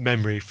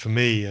memory for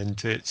me,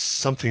 and it's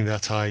something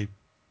that I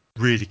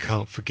really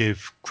can't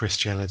forgive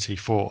Christianity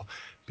for,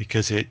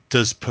 because it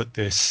does put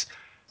this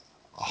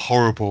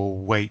horrible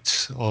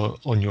weight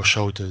on your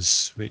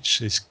shoulders,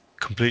 which is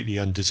completely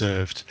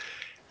undeserved.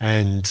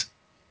 And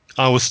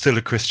I was still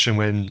a Christian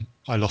when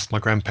I lost my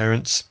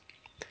grandparents,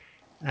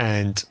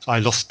 and I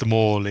lost them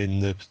all in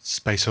the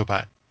space of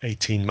about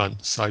 18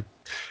 months. I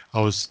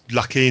was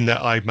lucky in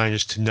that I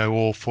managed to know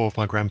all four of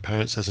my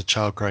grandparents as a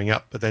child growing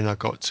up, but then I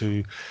got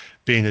to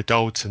be an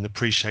adult and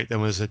appreciate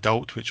them as an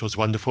adult, which was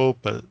wonderful.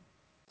 But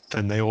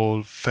then they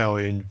all fell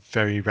in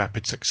very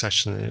rapid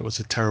succession, and it was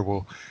a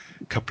terrible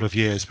couple of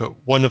years. But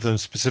one of them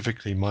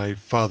specifically, my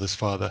father's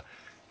father,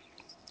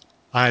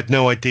 I had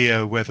no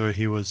idea whether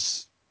he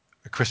was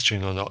a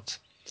Christian or not.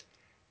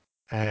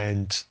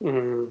 And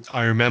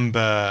I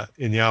remember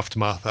in the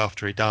aftermath,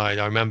 after he died,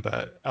 I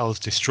remember I was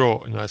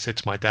distraught, and I said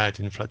to my dad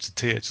in floods of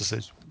tears, I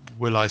said,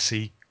 "Will I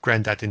see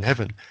Granddad in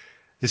heaven?"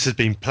 This had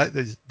been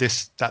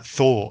that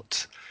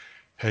thought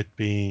had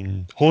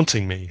been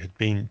haunting me, had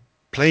been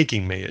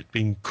plaguing me, had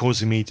been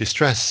causing me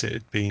distress, it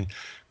had been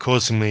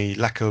causing me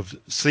lack of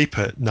sleep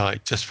at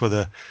night, just for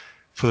the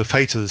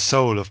fate of the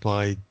soul of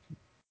my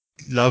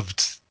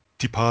loved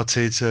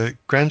departed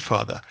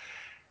grandfather.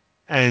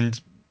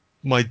 And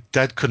my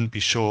dad couldn't be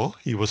sure.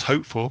 He was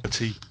hopeful, but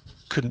he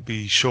couldn't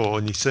be sure,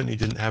 and he certainly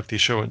didn't have the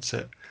assurance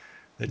that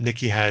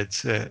Nikki had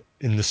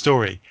in the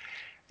story.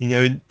 You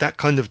know, that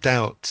kind of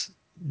doubt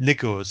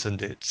niggles,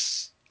 and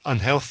it's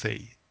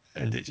unhealthy,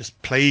 and it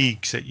just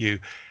plagues at you,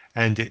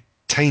 and it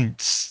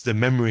taints the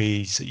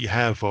memories that you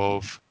have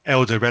of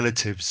elder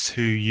relatives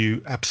who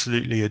you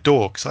absolutely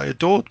adore. Because I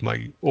adored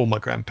all my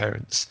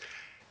grandparents,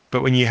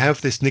 but when you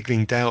have this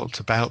niggling doubt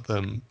about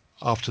them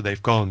after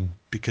they've gone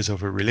because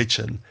of a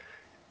religion,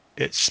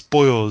 it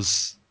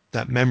spoils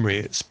that memory,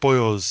 it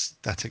spoils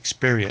that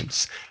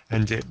experience,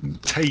 and it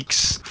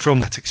takes from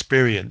that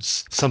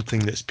experience something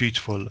that's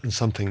beautiful and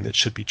something that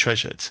should be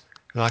treasured.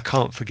 And I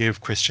can't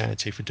forgive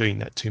Christianity for doing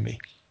that to me.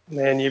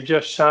 Man, you've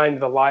just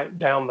shined the light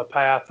down the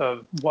path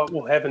of what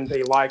will heaven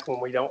be like when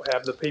we don't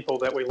have the people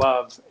that we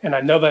love. And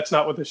I know that's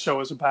not what this show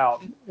is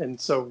about. And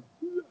so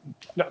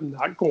I'm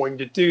not going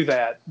to do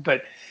that.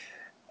 But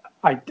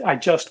I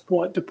just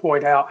want to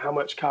point out how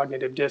much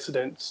cognitive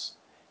dissonance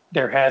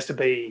there has to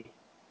be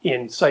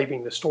in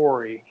saving the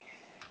story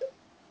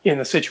in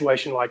the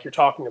situation like you're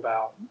talking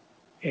about.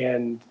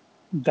 And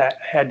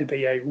that had to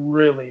be a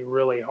really,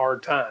 really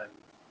hard time,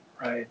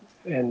 right?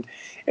 And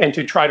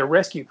to try to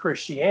rescue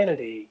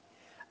Christianity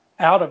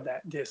out of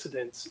that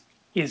dissidence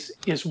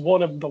is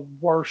one of the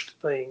worst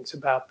things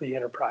about the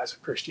enterprise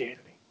of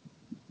Christianity.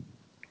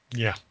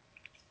 Yeah,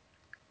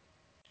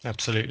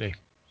 absolutely.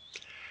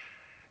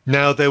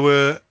 Now, there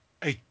were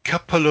a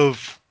couple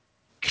of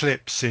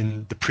clips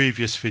in the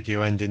previous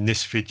video and in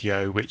this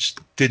video which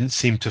didn't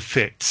seem to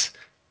fit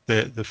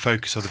the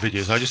focus of the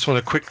videos. I just want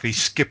to quickly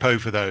skip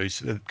over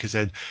those, because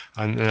then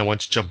I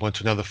want to jump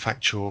onto another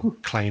factual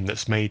claim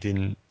that's made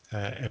in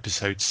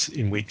episodes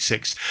in week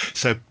 6.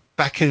 So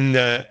back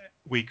in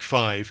week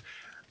 5,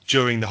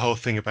 during the whole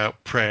thing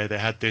about prayer, they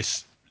had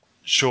this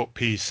short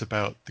piece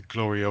about the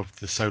glory of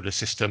the solar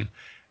system,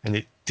 and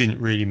it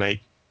didn't really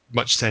make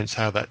much sense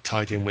how that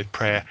tied in with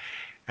prayer.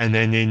 And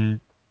then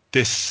in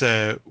this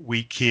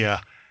week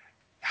here,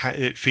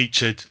 it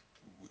featured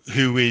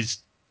who is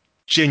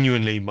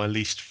genuinely my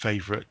least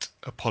favorite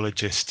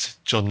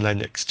apologist, John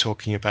Lennox,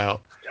 talking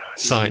about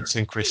science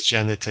and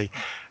Christianity.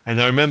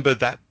 And I remember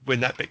that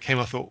when that bit came,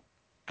 I thought,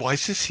 why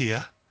is this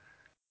here?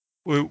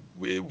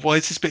 Why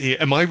is this bit here?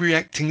 Am I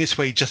reacting this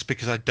way just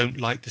because I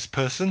don't like this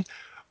person?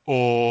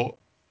 Or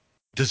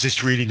does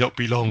this really not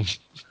belong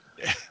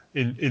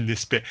in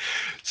this bit?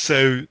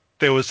 So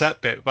there was that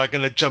bit, but I'm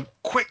going to jump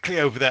quickly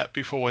over that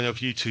before one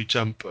of you two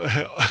jump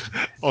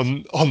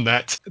on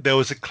that. There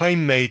was a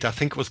claim made, I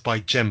think it was by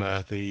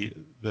Gemma, the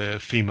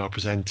female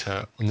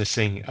presenter, on this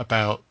thing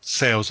about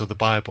sales of the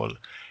Bible,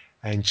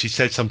 and she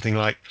said something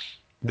like,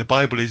 the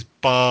Bible is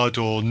barred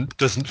or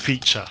doesn't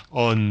feature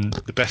on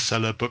the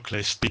bestseller book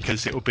list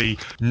because it will be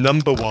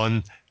number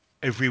one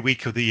every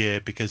week of the year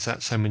because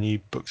that's how many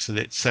books that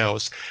it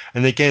sells.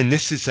 And again,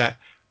 this is that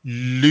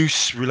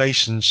loose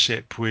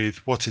relationship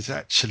with what is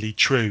actually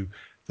true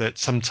that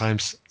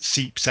sometimes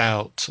seeps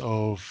out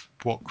of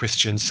what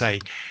Christians say.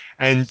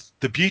 And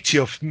the beauty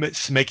of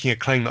making a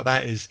claim like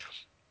that is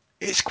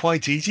it's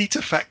quite easy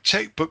to fact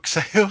check book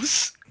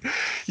sales.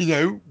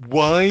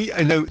 Why?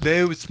 I know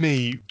there was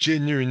me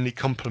genuinely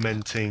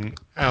complimenting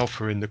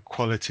Alpha in the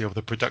quality of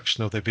the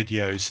production of their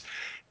videos.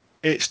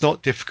 It's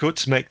not difficult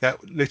to make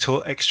that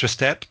little extra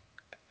step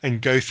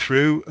and go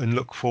through and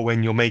look for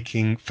when you're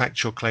making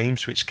factual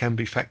claims, which can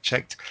be fact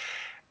checked.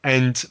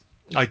 And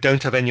I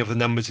don't have any of the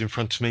numbers in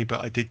front of me,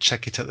 but I did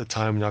check it at the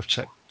time, and I've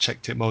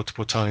checked it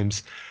multiple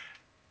times.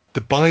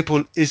 The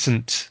Bible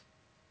isn't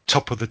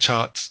top of the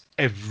charts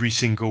every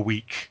single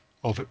week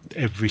of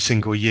every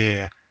single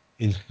year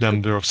in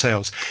number of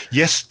sales.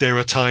 Yes, there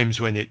are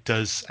times when it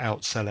does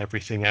outsell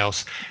everything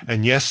else.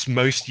 And yes,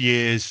 most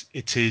years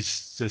it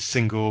is the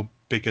single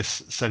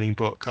biggest selling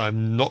book.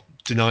 I'm not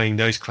denying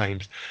those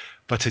claims,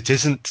 but it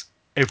isn't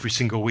every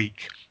single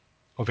week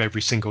of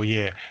every single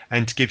year.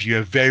 And to give you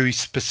a very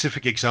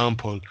specific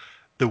example,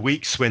 the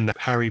weeks when the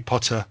Harry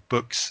Potter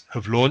books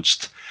have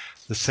launched,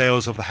 the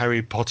sales of the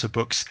Harry Potter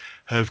books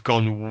have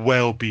gone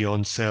well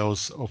beyond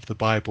sales of the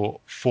Bible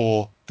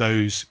for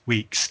those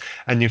weeks.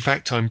 And in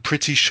fact, I'm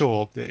pretty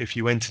sure that if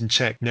you went and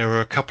checked, there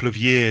are a couple of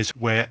years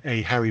where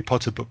a Harry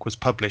Potter book was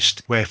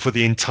published, where for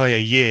the entire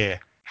year,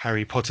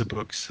 Harry Potter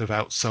books have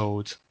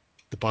outsold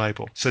the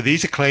Bible. So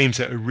these are claims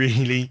that are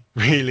really,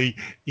 really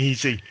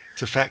easy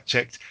to fact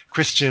check.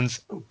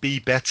 Christians, be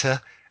better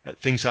at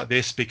things like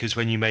this, because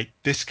when you make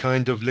this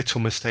kind of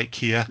little mistake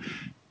here,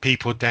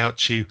 people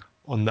doubt you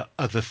on the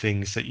other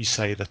things that you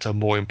say that are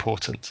more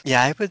important.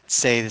 Yeah, I would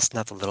say it's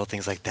not the little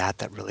things like that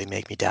that really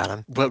make me doubt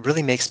them. What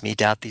really makes me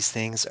doubt these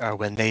things are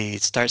when they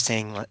start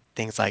saying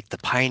things like the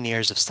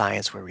pioneers of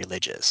science were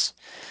religious.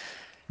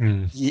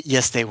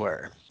 Yes, they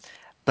were.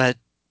 But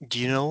do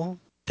you know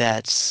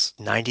that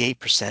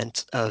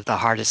 98% of the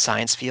hardest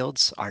science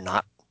fields are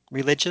not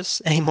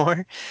religious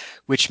anymore?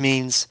 Which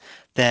means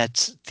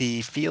that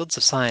the fields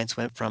of science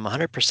went from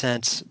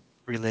 100%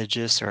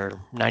 religious or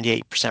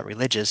 98%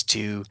 religious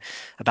to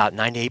about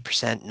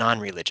 98%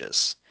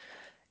 non-religious.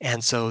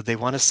 And so they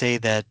want to say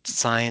that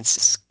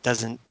science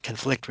doesn't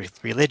conflict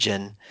with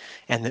religion.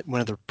 And that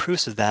one of the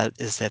proofs of that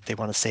is that they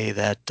want to say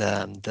that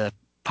the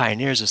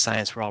pioneers of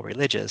science were all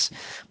religious.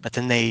 But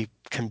then they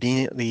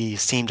conveniently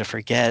seem to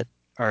forget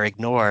or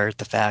ignore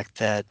the fact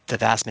that the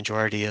vast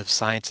majority of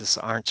scientists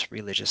aren't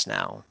religious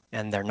now.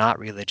 And they're not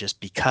religious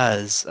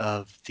because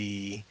of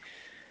the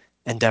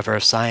endeavor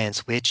of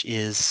science, which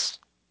is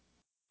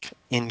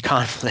in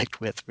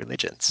conflict with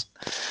religions.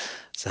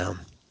 So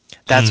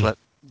that's what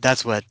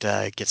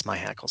gets my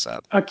hackles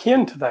up.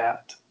 Akin to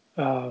that,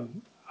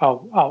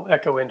 I'll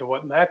echo into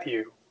what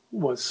Matthew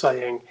was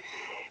saying.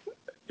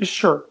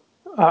 Sure.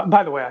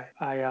 By the way,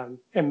 I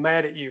am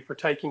mad at you for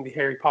taking the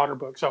Harry Potter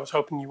books. I was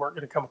hoping you weren't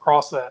going to come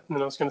across that. And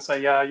then I was going to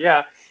say,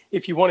 yeah,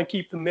 if you want to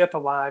keep the myth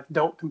alive,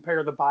 don't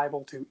compare the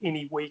Bible to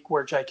any week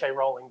where J.K.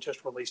 Rowling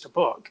just released a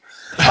book.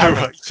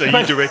 Right, so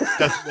you direct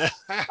that.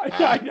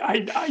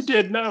 I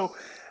did know.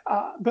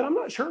 But I'm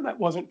not sure that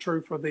wasn't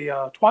true for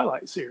the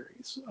Twilight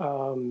series.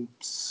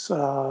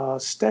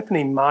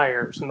 Stephanie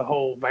Myers and the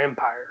whole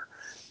vampire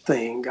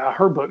thing,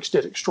 her books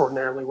did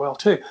extraordinarily well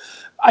too.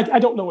 I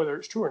don't know whether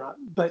it's true or not,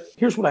 but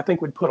here's what I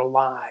think would put a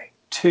lie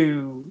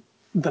to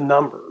the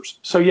numbers.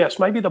 So yes,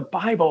 maybe the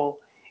Bible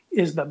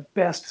is the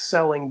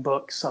best-selling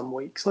book some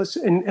weeks. Let's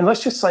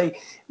just say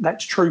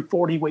that's true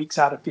 40 weeks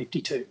out of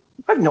 52.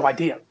 I have no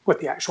idea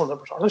what the actual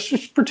numbers are. Let's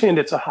just pretend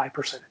it's a high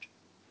percentage.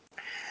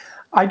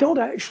 I don't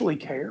actually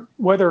care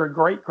whether a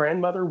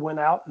great-grandmother went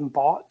out and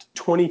bought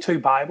 22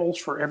 Bibles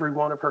for every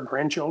one of her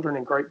grandchildren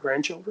and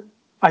great-grandchildren.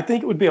 I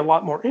think it would be a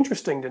lot more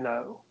interesting to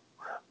know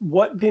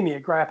what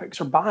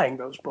demographics are buying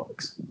those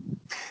books.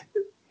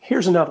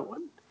 Here's another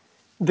one: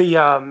 the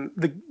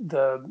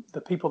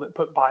people that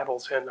put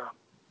Bibles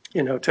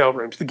in hotel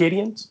rooms, the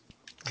Gideons.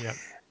 Yeah.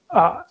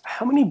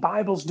 How many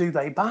Bibles do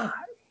they buy?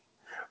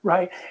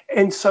 Right,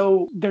 and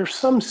so there's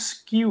some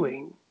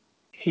skewing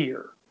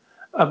here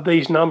of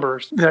these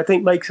numbers that I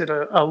think makes it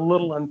a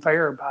little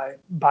unfair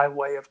by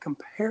way of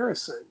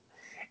comparison,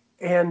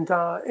 and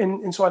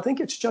so I think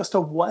it's just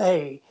a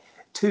way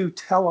to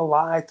tell a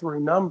lie through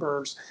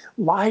numbers,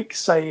 like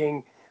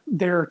saying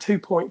there are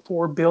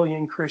 2.4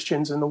 billion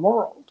Christians in the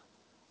world.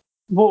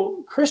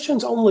 Well,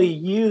 Christians only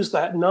use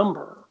that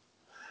number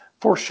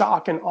for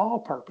shock and awe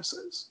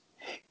purposes.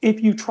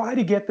 If you try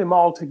to get them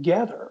all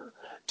together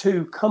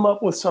to come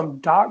up with some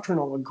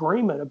doctrinal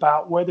agreement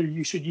about whether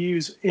you should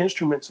use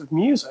instruments of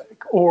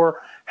music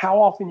or how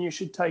often you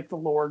should take the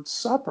Lord's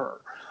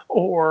Supper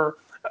or,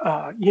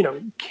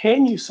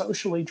 can you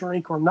socially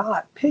drink or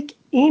not, pick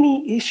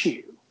any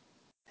issue.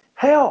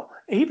 Hell,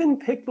 even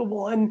pick the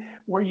one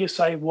where you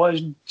say,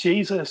 was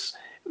Jesus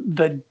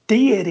the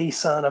deity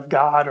son of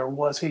God or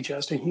was he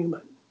just a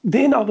human?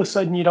 Then all of a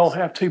sudden you don't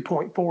have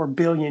 2.4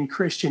 billion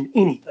Christian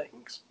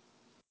anythings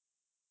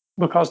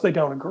because they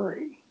don't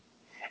agree.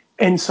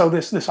 And so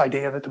this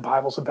idea that the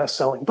Bible's a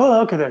best-selling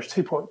book, or there's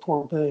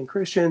 2.4 billion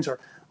Christians, or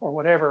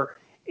whatever,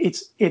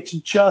 it's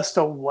just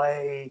a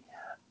way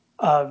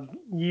of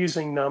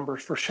using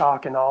numbers for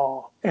shock and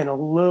awe, and a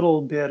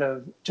little bit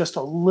of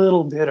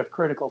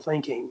critical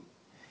thinking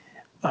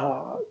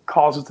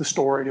causes the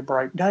story to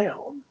break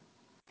down.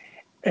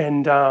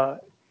 And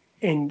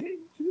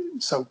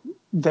so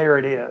there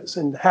it is.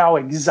 And how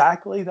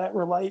exactly that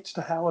relates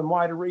to how and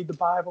why to read the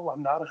Bible,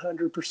 I'm not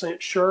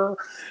 100% sure.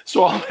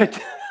 So I'll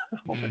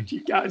let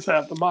you guys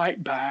have the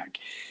mic back.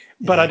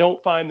 But I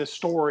don't find the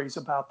stories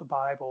about the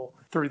Bible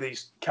through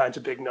these kinds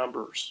of big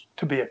numbers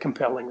to be a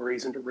compelling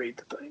reason to read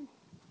the thing.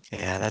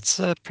 Yeah, that's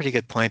a pretty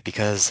good point,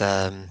 because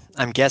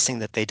I'm guessing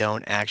that they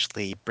don't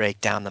actually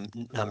break down the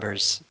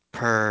numbers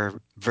per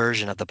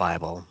version of the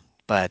Bible,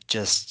 but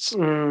just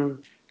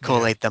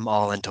collate them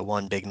all into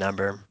one big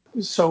number.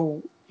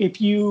 So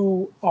if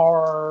you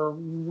are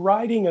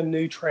writing a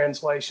new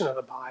translation of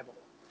the Bible,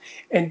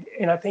 and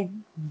I think,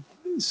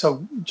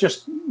 so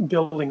just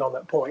building on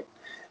that point,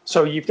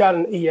 so you've got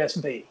an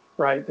ESV,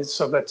 right?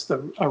 So that's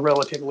a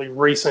relatively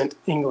recent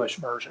English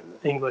version,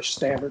 English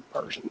Standard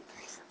Version,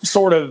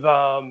 sort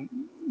of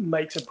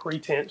makes a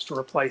pretense to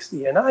replace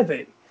the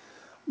NIV.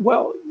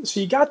 Well, so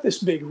you got this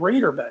big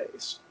reader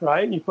base,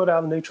 right? You put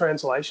out a new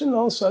translation, and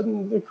all of a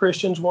sudden the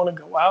Christians want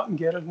to go out and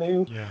get a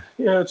new,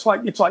 it's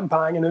like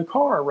buying a new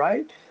car,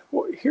 right?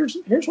 Well, here's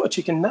what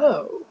you can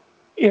know.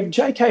 If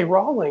J.K.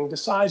 Rowling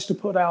decides to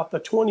put out the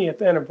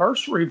 20th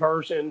anniversary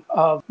version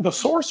of The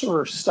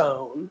Sorcerer's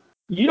Stone,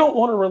 you don't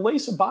want to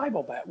release a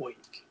Bible that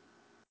week.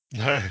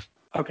 No.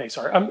 Okay,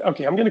 sorry. I'm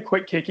going to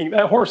quit kicking.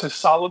 That horse is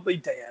solidly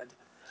dead.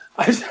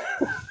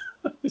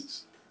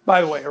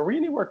 By the way, are we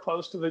anywhere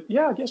close to the?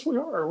 Yeah, I guess we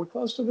are. Are we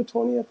close to the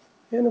 20th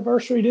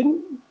anniversary?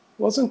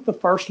 Wasn't the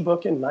first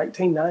book in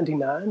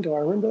 1999? Do I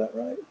remember that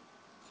right?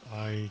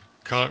 I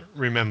can't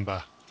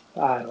remember.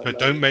 I don't know.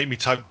 Don't make me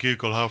type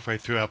Google halfway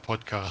through our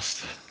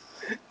podcast.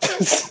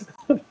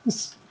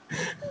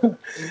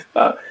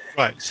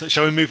 Right. So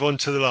shall we move on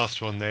to the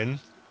last one then?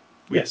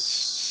 With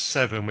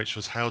 7, which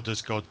was how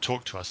does God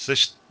talk to us?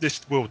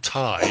 This will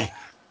tie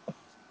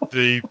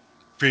the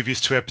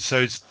previous 2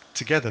 episodes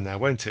together now,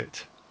 won't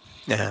it?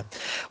 Yeah.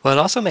 Well, it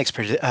also makes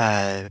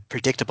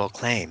predictable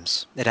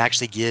claims. It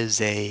actually gives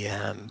a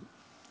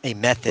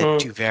method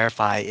to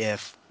verify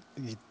if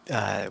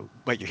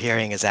what you're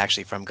hearing is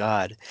actually from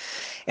God.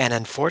 And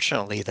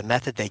unfortunately, the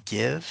method they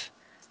give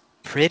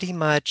pretty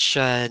much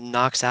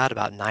knocks out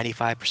about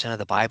 95% of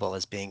the Bible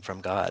as being from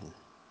God.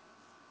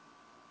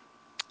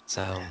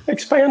 So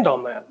expand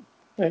on that.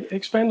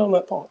 Expand on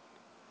that point.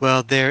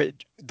 Well, the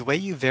way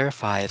you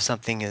verify if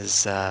something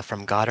is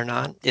from God or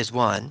not is,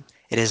 1,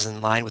 it is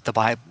in line with the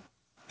Bible,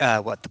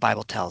 what the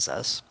Bible tells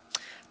us.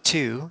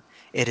 2,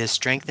 it is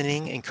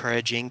strengthening,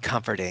 encouraging,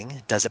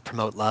 comforting. Does it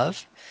promote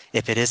love?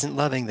 If it isn't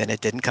loving, then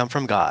it didn't come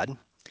from God.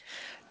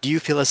 Do you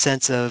feel a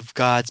sense of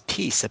God's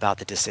peace about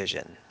the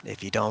decision?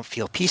 If you don't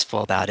feel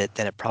peaceful about it,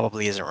 then it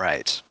probably isn't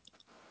right.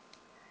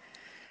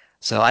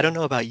 So I don't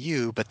know about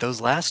you, but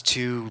those last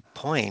 2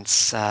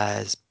 points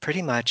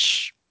pretty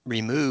much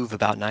remove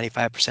about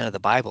 95% of the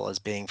Bible as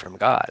being from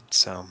God.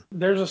 So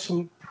there's a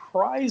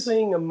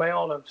surprising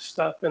amount of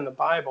stuff in the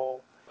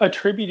Bible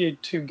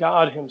attributed to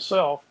God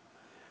himself,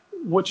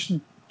 which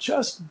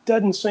just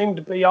doesn't seem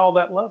to be all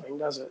that loving,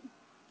 does it?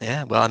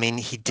 Yeah, well, I mean,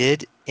 he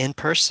did in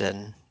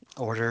person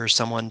order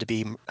someone to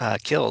be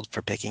killed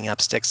for picking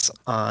up sticks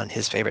on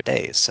his favorite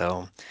days.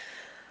 So,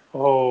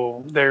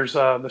 there's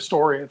the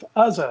story of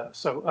Uzzah.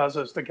 So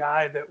Uzzah's the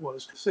guy that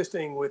was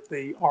assisting with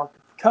the Ark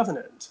of the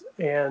Covenant,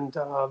 and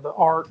the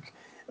Ark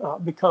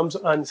becomes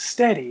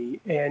unsteady,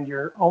 and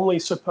you're only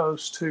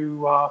supposed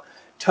to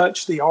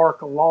touch the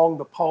Ark along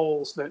the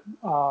poles that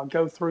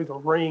go through the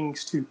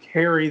rings to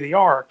carry the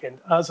Ark. And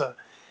Uzzah,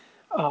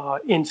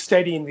 in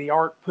steadying the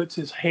Ark, puts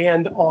his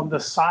hand on the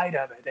side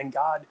of it,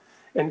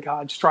 and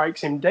God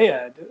strikes him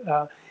dead.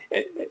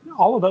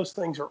 All of those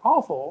things are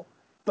awful,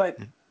 but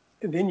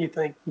then you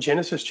think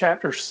Genesis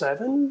chapter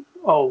 7.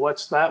 Oh,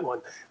 what's that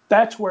one?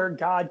 That's where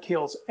God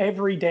kills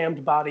every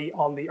damned body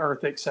on the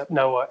earth except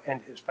Noah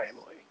and his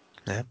family.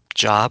 yeah,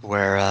 Job,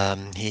 where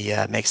he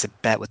makes a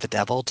bet with the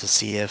devil to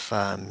see if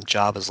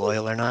Job is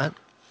loyal or not.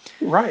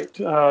 Right.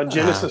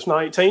 Genesis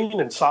 19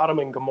 and Sodom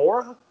and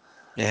Gomorrah.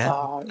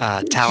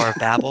 Yeah. Tower of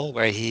Babel,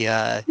 where he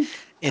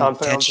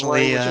Confounds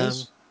intentionally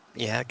languages.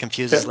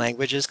 confuses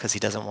languages because he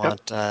doesn't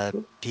want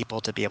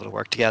people to be able to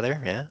work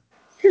together. Yeah.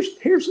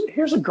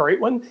 Here's a great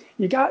one.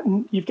 You've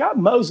got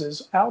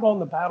Moses out on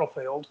the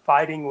battlefield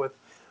fighting with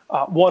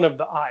one of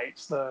the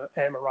ites, the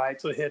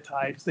Amorites, the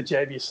Hittites, the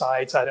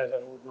Jebusites. I don't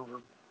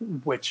know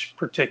which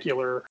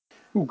particular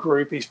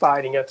group he's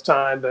fighting at the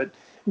time, but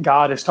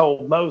God has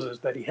told Moses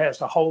that he has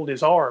to hold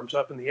his arms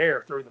up in the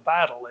air through the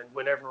battle. And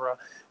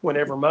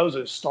whenever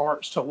Moses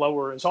starts to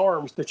lower his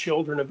arms, the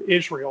children of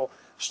Israel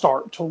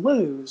start to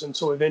lose. And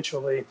so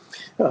eventually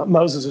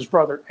Moses'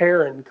 brother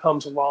Aaron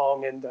comes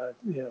along, and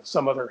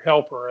some other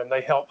helper, and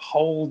they help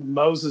hold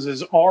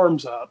Moses'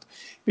 arms up.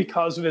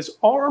 Because of his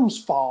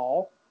arms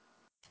fall,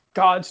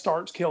 God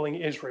starts killing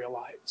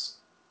Israelites.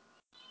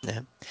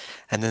 Yeah.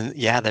 And then,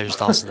 yeah, there's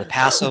also the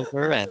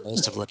Passover and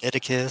most of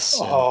Leviticus.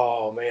 And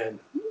Oh man.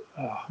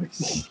 Oh.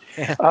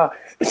 yeah.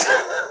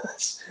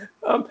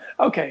 Uh,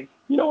 okay,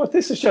 you know what?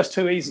 This is just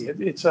too easy.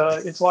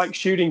 It's like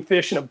shooting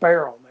fish in a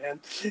barrel, man.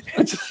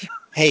 It's,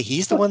 Hey,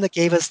 he's the one that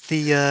gave us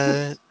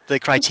the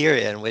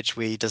criteria in which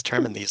we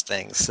determine these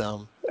things.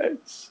 So,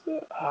 it's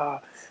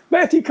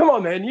Matthew, come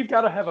on, man. You've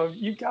got to have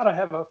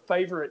a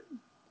favorite.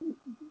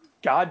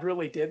 God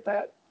really did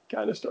that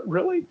kind of stuff.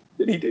 Really?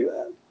 Did he do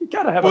that? You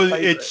got to have a Well,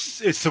 favorite.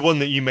 it's the one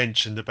that you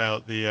mentioned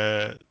about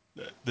the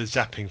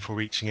zapping for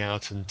reaching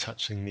out and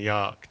touching the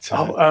ark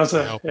Oh, to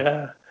Uzzah, help him.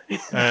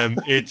 yeah.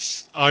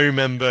 It's I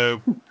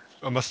remember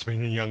I must have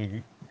been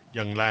a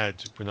young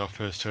lad when I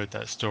first heard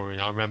that story,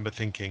 and I remember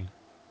thinking,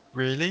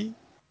 really,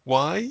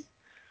 why?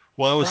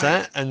 Why was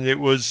Right. that? And it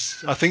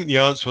was, I think the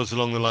answer was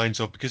along the lines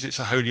of because it's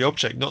a holy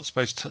object, not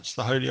supposed to touch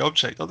the holy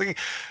object. I'm thinking,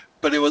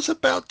 but it was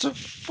about to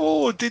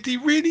fall. Did he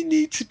really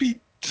need to be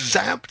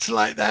zapped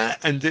like that?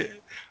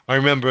 I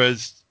remember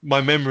as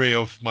my memory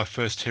of my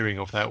first hearing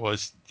of that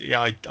was,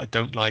 yeah, I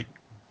don't like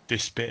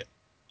this bit.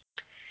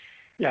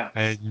 Yeah.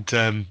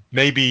 And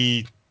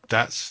maybe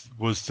that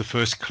was the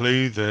first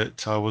clue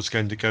that I was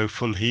going to go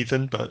full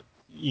heathen. But,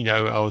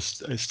 I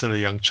was still a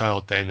young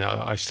child then.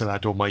 I still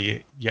had all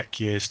my yet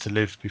years to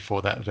live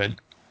before that event.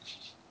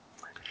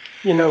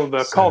 You know,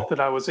 the So, cult that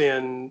I was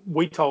in,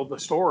 we told the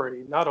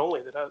story, not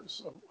only that I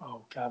was,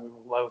 oh God, we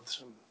were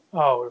loathsome.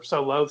 Oh, we were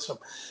so loathsome.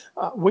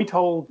 We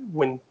told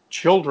when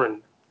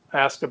children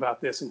asked about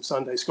this in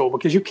Sunday school,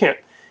 because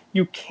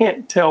you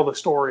can't tell the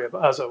story of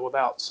Uzzah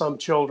without some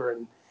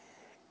children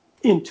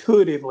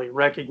intuitively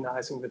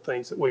recognizing the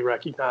things that we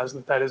recognize,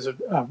 that is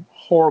a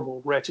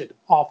horrible, wretched,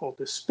 awful,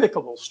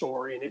 despicable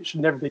story, and it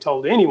should never be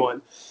told to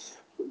anyone.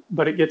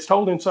 But it gets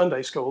told in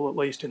Sunday school, at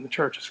least in the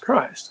Church of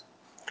Christ.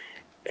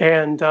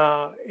 And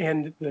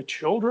the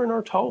children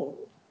are told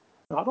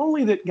not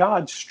only that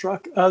God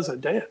struck Uzzah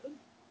dead,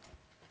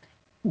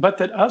 but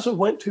that Uzzah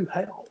went to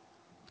hell.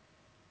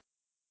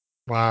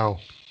 wow.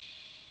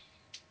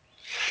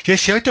 Yeah,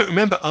 see, I don't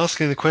remember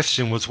asking the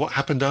question was what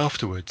happened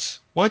afterwards.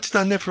 Why did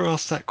I never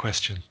ask that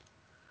question?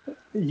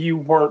 You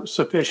weren't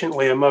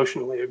sufficiently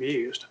emotionally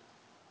abused.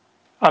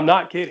 I'm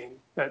not kidding.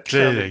 That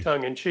sounded Clearly.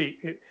 tongue in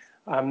cheek.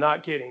 I'm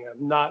not kidding.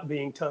 I'm not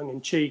being tongue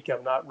in cheek.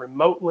 I'm not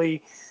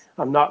remotely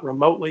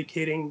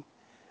kidding.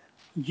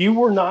 You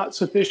were not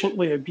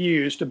sufficiently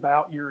abused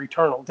about your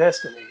eternal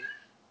destiny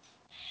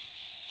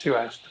to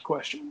ask the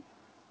question.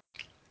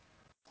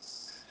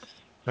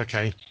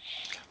 Okay.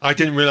 I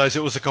didn't realize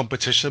it was a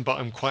competition, but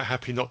I'm quite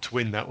happy not to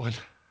win that one.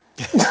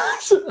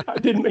 I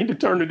didn't mean to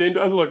turn it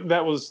into. Look,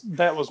 that was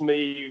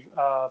me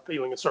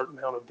feeling a certain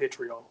amount of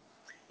vitriol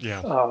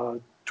Yeah.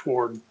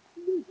 toward.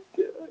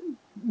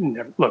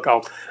 Never, look,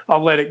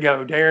 I'll let it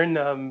go.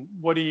 Darren,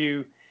 what do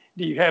you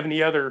have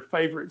any other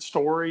favorite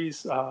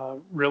stories?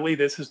 Really,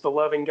 this is the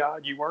loving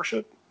God you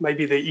worship.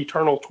 Maybe the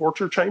eternal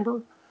torture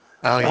chamber.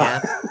 oh Uh,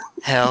 yeah,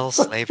 hell,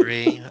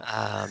 slavery,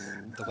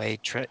 the way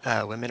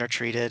women are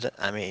treated.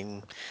 I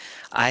mean,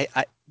 I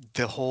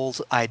the whole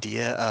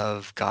idea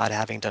of God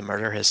having to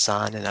murder his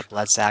son in a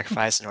blood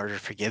sacrifice in order to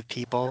forgive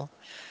people.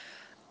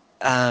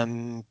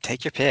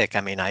 Take your pick.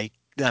 I mean,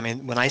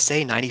 when I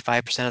say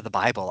 95% of the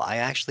Bible, I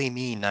actually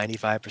mean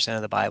 95%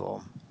 of the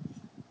Bible.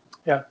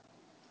 yeah,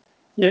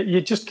 you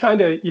just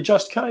kind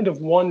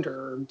of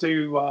wonder,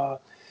 do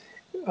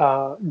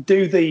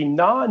the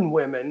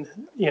non-women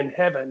in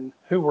heaven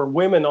who were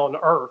women on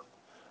earth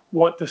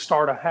want to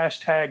start a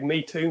hashtag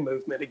Me Too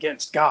movement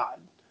against God,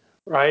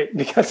 right?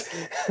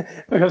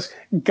 Because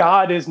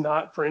God is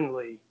not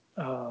friendly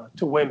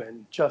to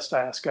women. Just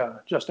ask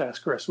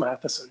Chris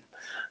Matheson.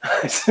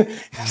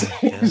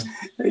 Yeah.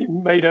 He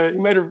made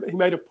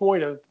a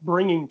point of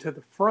bringing to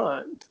the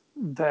front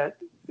that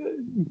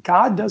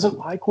God doesn't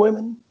like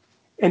women,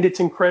 and it's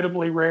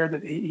incredibly rare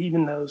that he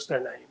even knows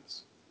their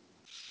names.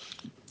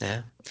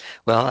 Yeah.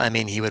 Well, I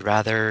mean, he would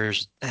rather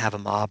have a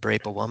mob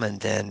rape a woman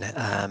than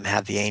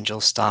have the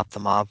angels stop the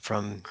mob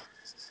from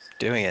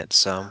doing it.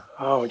 So,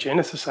 Oh,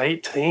 Genesis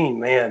 18,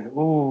 man.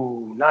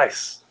 Ooh,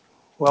 nice.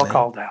 Well yeah.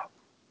 called out.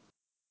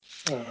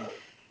 Uh,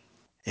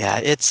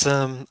 Yeah,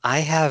 I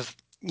have,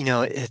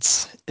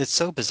 it's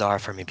so bizarre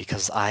for me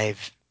because I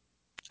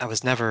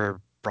was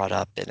never brought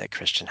up in a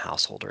Christian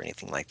household or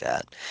anything like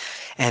that.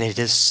 And it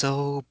is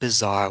so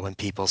bizarre when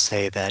people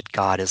say that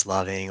God is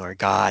loving or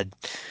God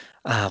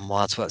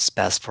wants what's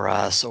best for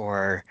us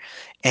or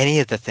any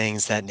of the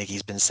things that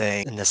Nikki's been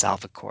saying in this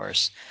Alpha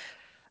course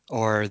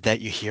or that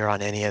you hear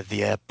on any of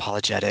the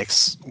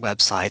apologetics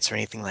websites or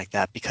anything like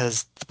that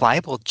because the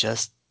Bible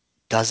just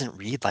doesn't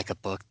read like a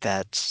book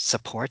that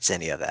supports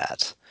any of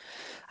that.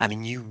 I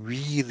mean, you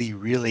really,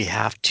 really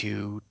have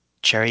to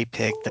cherry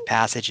pick the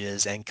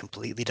passages and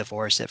completely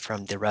divorce it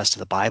from the rest of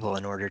the Bible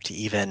in order to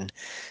even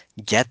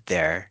get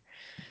there.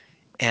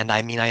 And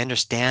I mean, I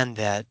understand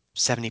that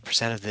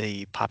 70% of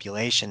the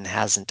population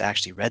hasn't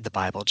actually read the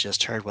Bible,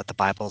 just heard what the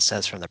Bible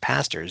says from their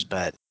pastors.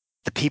 But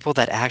the people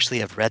that actually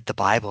have read the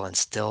Bible and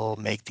still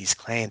make these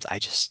claims,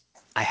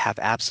 I have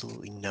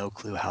absolutely no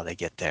clue how they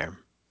get there.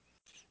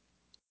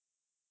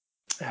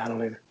 I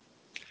don't either.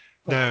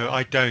 No,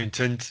 I don't.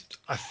 And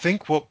I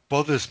think what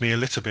bothers me a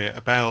little bit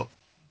about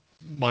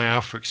my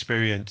alpha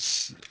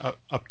experience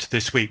up to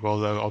this week,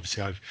 although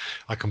obviously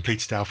I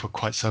completed alpha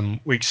quite some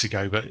weeks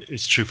ago, but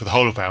it's true for the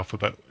whole of alpha,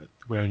 but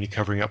we're only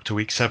covering up to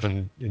week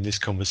 7 in this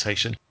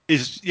conversation,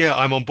 is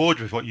I'm on board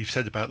with what you've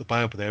said about the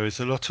Bible. There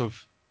is a lot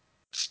of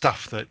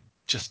stuff that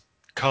just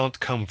can't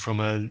come from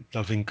a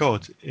loving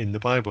God in the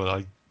Bible.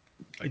 I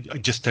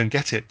just don't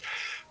get it.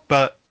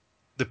 But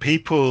the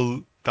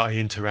people that I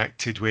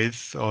interacted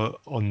with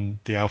on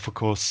the alpha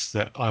course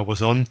that I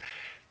was on,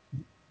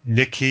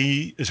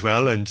 Nikki as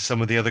well, and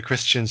some of the other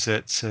Christians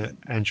that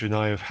Andrew and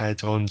I have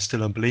had on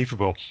Still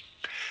Unbelievable,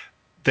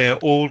 they're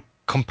all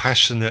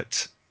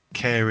compassionate,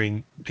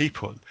 caring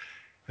people.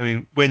 I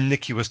mean, when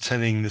Nikki was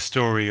telling the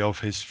story of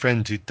his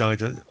friend who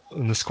died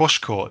on the squash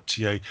court,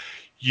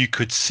 you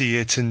could see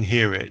it and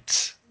hear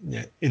it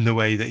in the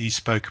way that he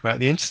spoke about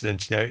the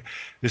incident.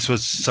 This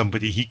was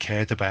somebody he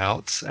cared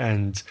about,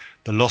 and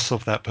the loss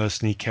of that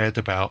person he cared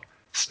about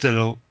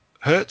still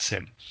hurts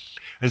him.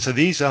 And so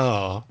these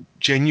are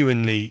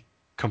genuinely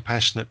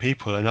compassionate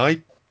people. And I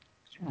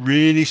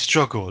really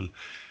struggle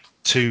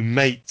to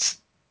mate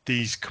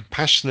these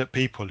compassionate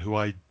people who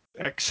I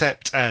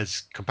accept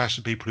as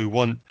compassionate people who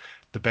want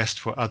the best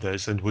for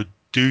others and would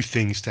do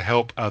things to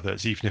help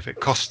others, even if it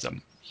costs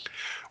them,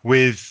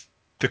 with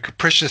the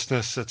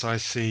capriciousness that I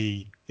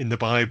see in the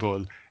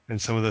Bible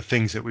and some of the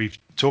things that we've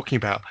talking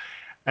about,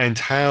 and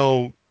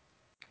how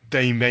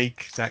they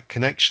make that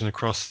connection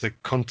across the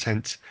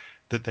content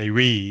that they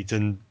read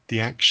and the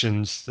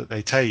actions that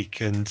they take.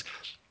 And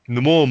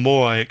the more and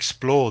more I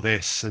explore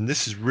this, and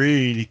this has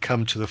really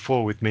come to the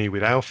fore with me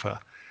with alpha,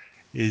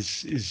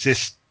 is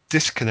this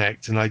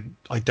disconnect, and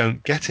I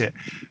don't get it.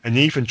 And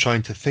even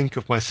trying to think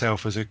of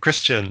myself as a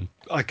Christian,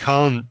 I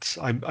can't.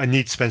 I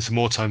need to spend some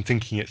more time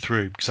thinking it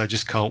through, because I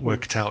just can't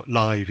work it out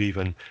live.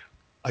 Even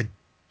I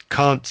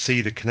can't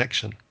see the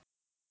connection.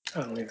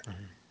 I don't either.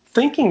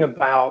 Thinking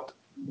about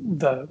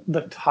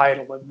the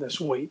title of this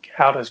week,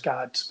 how does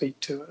God speak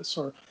to us,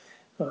 or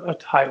a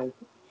title,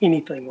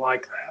 anything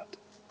like that.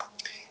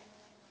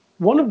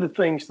 One of the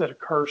things that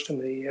occurs to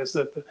me is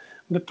that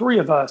the three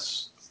of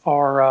us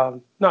are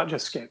not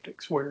just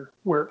skeptics;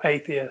 we're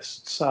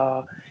atheists,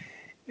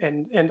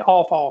 and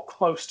all fall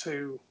close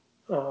to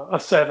a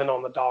 7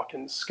 on the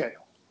Dawkins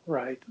scale,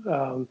 right?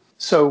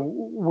 So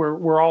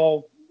we're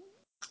all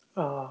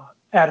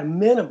at a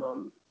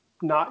minimum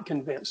not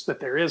convinced that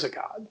there is a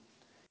God.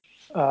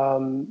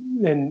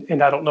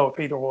 And I don't know if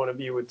either one of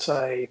you would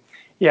say,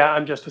 yeah,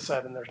 I'm just a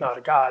 7, there's not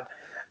a God.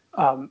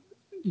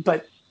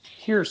 But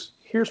here's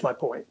my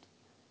point.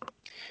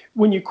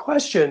 When you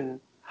question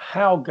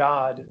how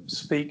God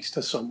speaks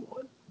to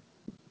someone,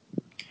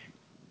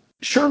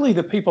 surely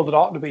the people that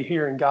ought to be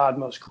hearing God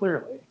most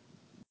clearly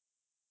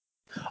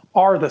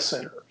are the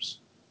sinners.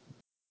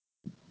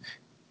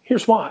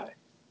 Here's why.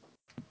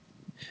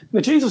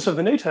 The Jesus of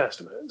the New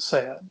Testament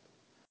said,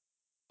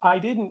 I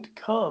didn't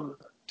come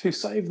to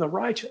save the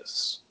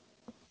righteous.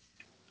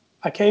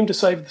 I came to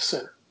save the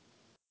sinner.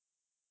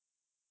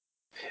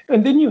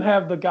 And then you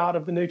have the God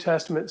of the New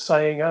Testament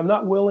saying, I'm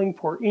not willing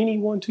for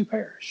anyone to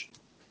perish,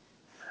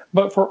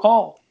 but for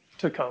all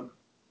to come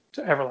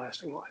to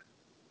everlasting life.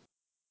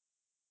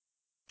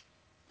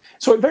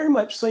 So it very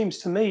much seems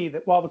to me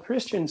that while the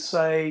Christians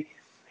say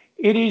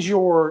it is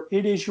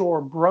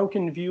your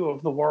broken view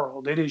of the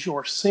world, it is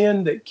your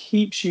sin that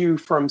keeps you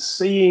from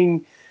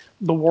seeing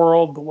the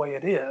world the way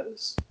it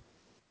is.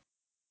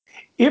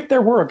 If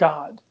there were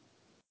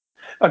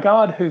a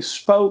God who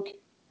spoke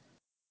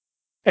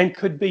and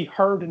could be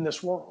heard in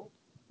this world,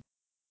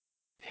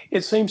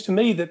 it seems to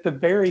me that the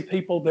very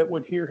people that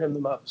would hear him the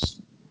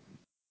most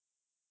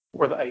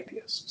were the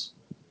atheists.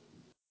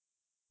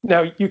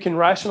 Now, you can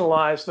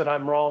rationalize that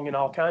I'm wrong in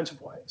all kinds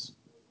of ways,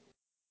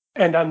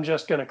 and I'm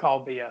just going to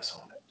call BS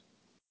on it.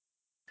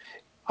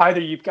 Either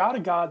you've got a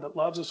God that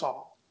loves us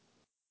all,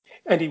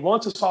 and he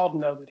wants us all to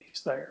know that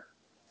he's there,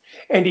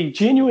 and he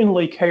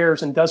genuinely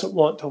cares and doesn't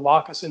want to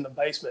lock us in the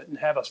basement and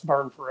have us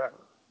burn forever.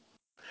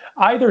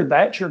 Either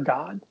that's your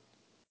God,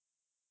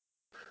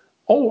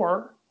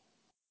 or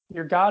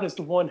your God is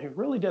the one who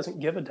really doesn't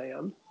give a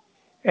damn,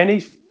 and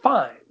he's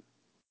fine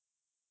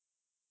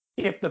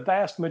if the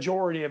vast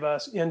majority of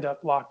us end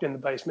up locked in the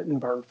basement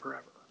and burned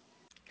forever.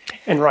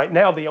 And right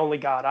now, the only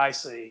God I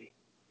see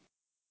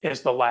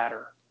is the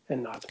latter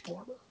and not the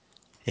former.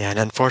 Yeah, and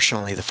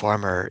unfortunately, the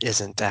former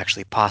isn't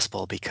actually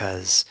possible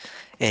because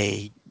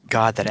a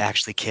God that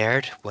actually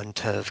cared wouldn't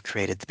have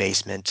created the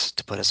basement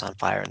to put us on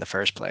fire in the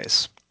first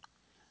place.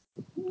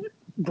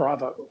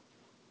 Bravo.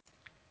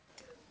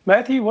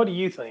 Matthew, what do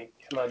you think?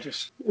 Am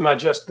I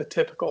just the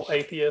typical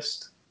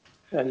atheist?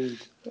 And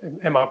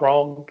am I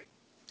wrong?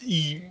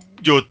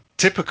 You're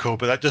typical,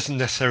 but that doesn't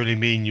necessarily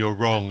mean you're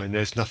wrong, and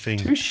there's nothing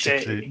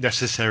particularly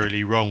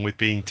necessarily wrong with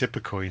being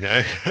typical,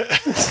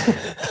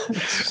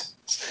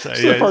 So,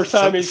 it's the first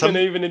time he's going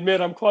to even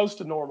admit I'm close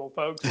to normal,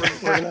 folks.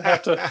 We're going to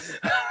have to.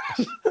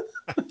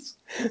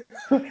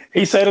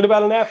 He said it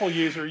about an Apple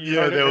user.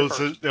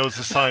 There was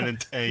a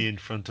silent A in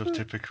front of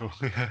typical.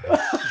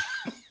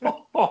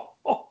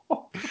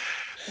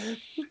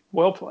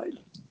 well played.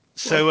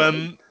 So Well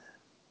played.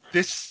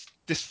 this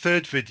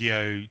third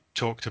video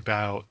talked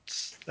about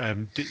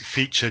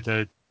featured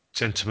a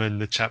gentleman,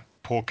 the chap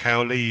Paul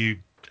Cowley, who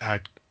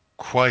had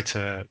quite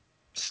a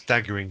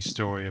staggering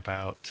story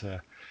about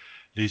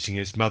losing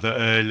his mother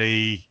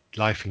early,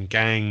 life in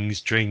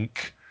gangs,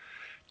 drink,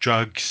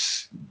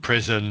 drugs,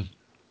 prison,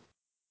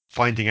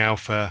 finding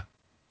Alpha,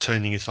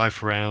 turning his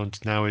life around.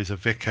 Now he's a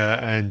vicar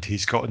and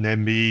he's got an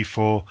MBE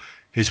for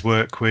his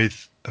work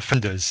with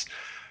offenders.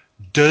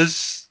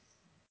 Does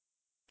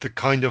the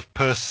kind of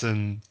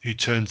person who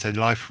turns their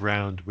life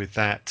around with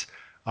that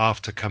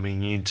after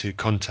coming into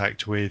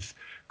contact with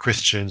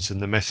Christians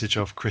and the message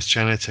of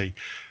Christianity,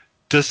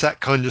 does that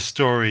kind of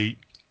story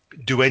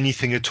do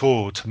anything at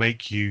all to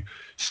make you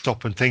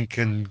stop and think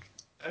and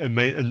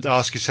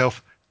ask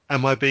yourself,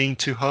 am I being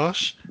too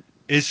harsh?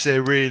 Is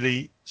there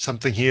really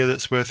something here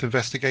that's worth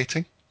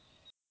investigating?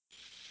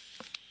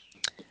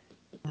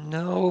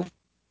 No,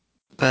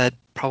 but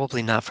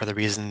probably not for the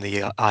reason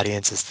the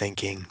audience is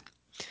thinking.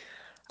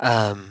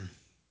 Um,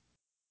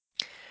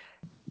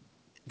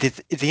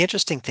 the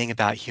interesting thing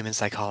about human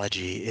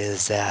psychology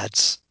is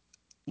that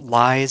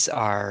lies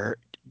are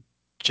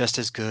just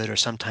as good or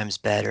sometimes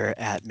better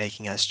at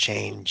making us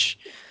change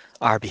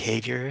our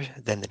behavior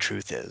than the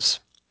truth is.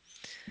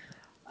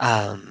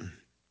 Um,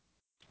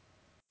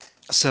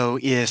 so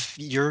if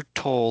you're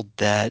told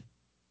that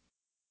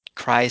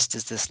Christ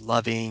is this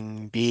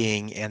loving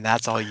being and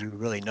that's all you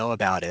really know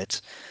about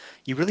it,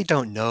 you really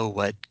don't know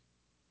what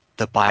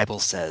the Bible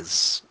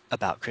says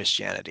about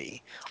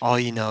Christianity. All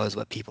you know is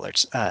what people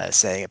are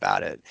saying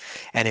about it.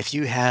 And if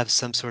you have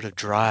some sort of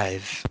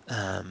drive,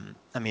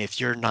 I mean, if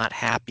you're not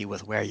happy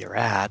with where you're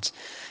at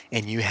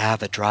and you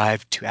have a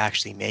drive to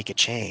actually make a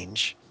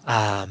change,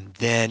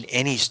 then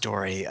any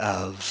story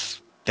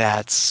of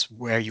that's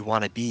where you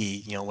want to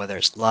be, you know, whether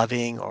it's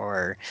loving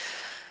or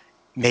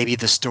maybe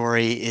the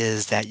story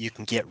is that you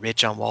can get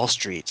rich on Wall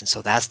Street, and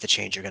so that's the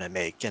change you're going to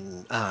make,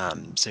 and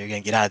so you're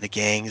going to get out of the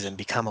gangs and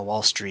become a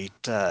Wall Street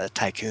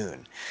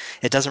tycoon.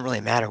 It doesn't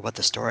really matter what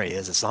the story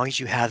is, as long as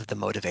you have the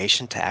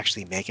motivation to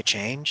actually make a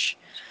change,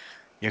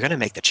 you're going to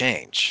make the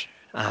change.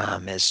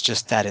 It's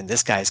just that in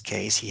this guy's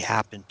case, he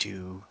happened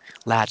to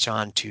latch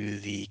on to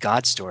the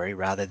God story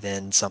rather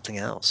than something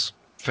else.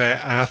 Fair.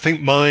 And I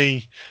think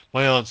my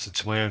answer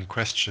to my own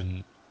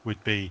question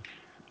would be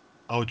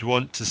I would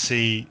want to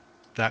see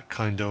that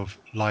kind of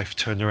life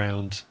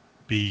turnaround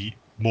be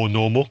more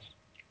normal.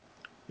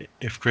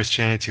 If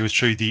Christianity was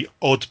true, the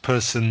odd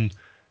person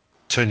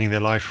turning their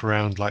life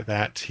around like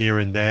that here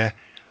and there,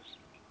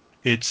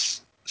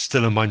 it's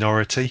still a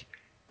minority.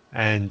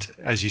 And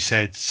as you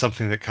said,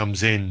 something that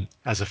comes in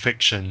as a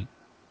fiction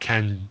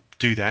can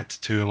do that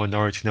to a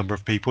minority number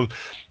of people.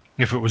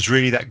 If it was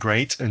really that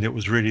great and it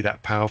was really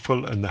that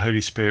powerful and the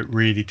Holy Spirit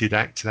really did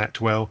act that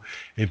well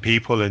in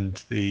people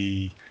and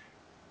the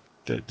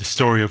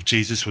story of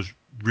Jesus was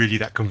really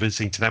that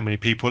convincing to that many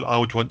people, I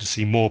would want to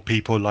see more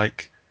people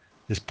like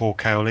this Paul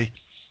Cowley.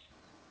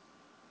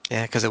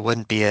 Yeah, because it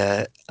wouldn't be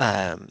a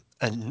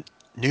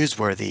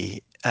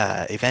newsworthy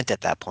event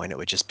at that point. It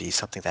would just be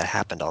something that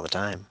happened all the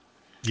time.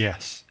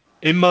 Yes.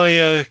 In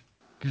my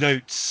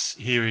notes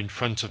here in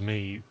front of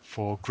me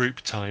for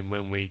group time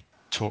when we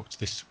talked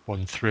this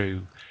one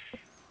through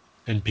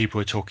and people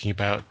were talking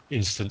about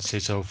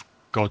instances of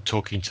God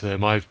talking to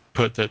them, I've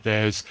put that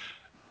there's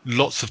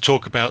lots of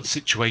talk about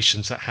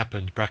situations that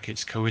happened,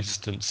 brackets,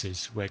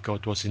 coincidences, where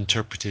God was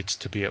interpreted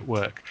to be at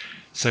work.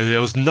 So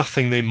there was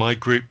nothing in my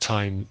group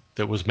time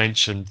that was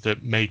mentioned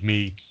that made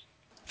me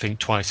think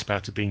twice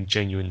about it being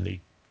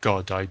genuinely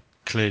God. I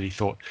clearly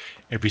thought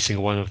every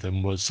single one of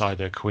them was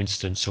either a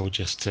coincidence or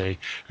just a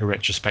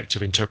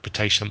retrospective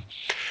interpretation.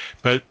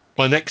 But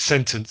my next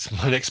sentence,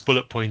 my next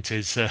bullet point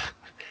is the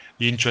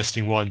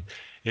interesting one.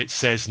 It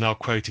says, and I'll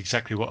quote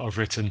exactly what I've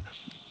written,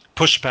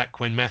 pushback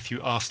when Matthew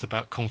asked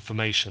about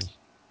confirmation.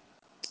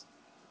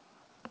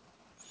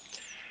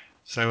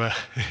 So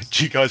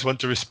do you guys want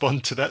to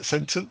respond to that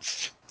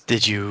sentence?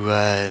 Did you?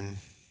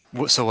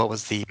 So, what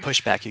was the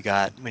pushback you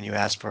got when you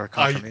asked for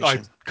I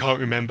confirmation? can't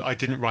remember. I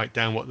didn't write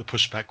down what the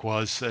pushback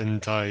was,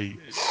 and I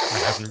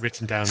haven't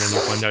written down any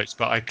of my notes.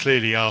 But I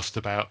clearly asked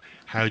about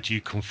how do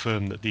you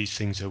confirm that these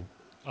things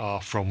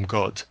are from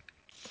God.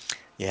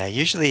 Yeah,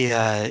 usually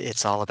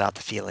it's all about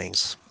the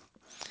feelings.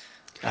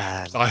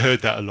 I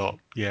heard that a lot.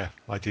 Yeah,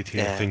 I did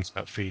hear Yeah, things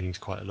about feelings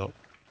quite a lot.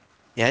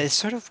 yeah, it's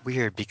sort of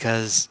weird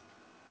because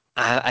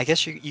I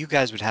guess you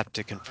guys would have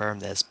to confirm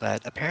this,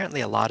 but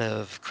apparently a lot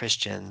of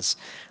Christians,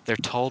 they're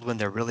told when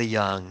they're really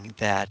young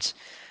that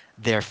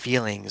their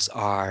feelings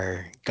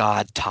are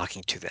God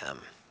talking to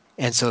them.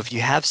 And so if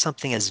you have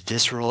something as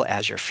visceral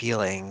as your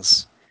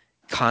feelings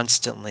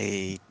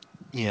constantly,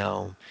 you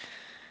know,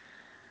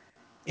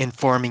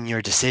 informing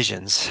your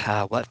decisions,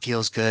 what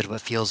feels good,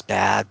 what feels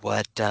bad,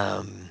 what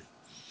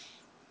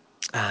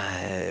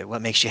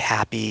makes you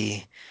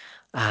happy,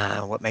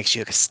 what makes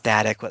you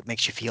ecstatic, what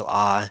makes you feel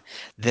awe,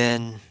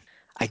 then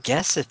I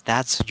guess if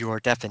that's your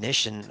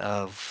definition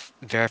of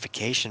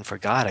verification for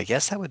God, I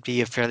guess that would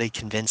be a fairly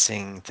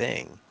convincing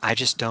thing. I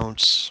just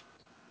don't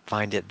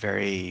find it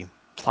very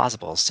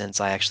plausible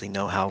since I actually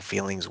know how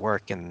feelings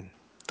work in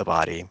the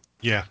body.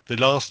 Yeah, the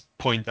last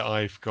point that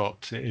I've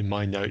got in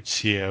my notes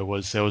here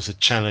was there was a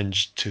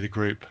challenge to the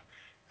group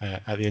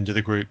at the end of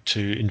the group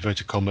to,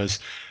 inverted commas,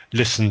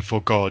 listen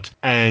for God.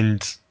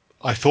 And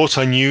I thought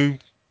I knew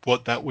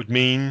what that would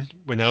mean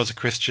when I was a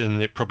Christian.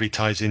 It probably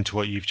ties into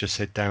what you've just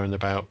said, Darren,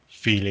 about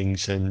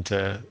feelings and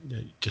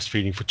just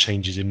feeling for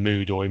changes in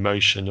mood or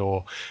emotion,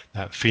 or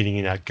that feeling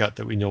in our gut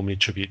that we normally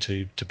attribute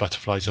to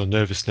butterflies or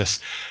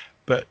nervousness.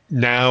 But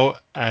now,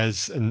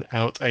 as an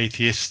out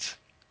atheist,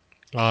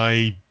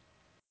 I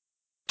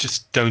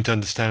just don't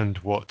understand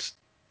what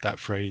that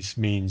phrase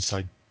means.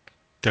 I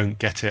don't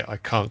get it. I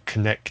can't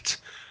connect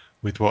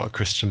with what a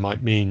Christian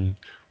might mean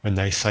when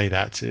they say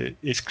that.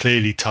 It's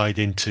clearly tied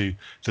into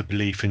the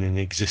belief in an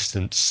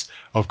existence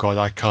of God.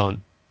 I can't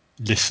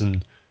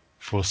listen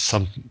for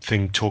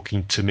something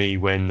talking to me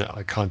when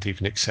I can't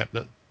even accept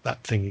that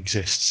that thing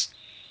exists.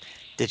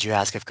 Did you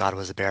ask if God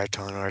was a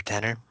baritone or a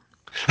tenor?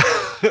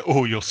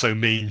 Oh, you're so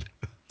mean.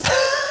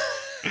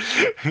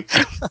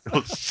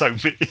 You're so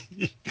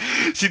mean.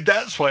 See,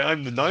 that's why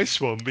I'm the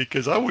nice one,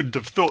 because I wouldn't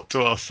have thought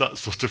to ask that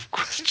sort of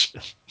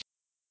question.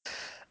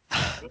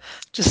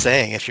 Just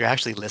saying, if you're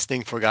actually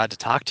listening for God to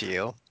talk to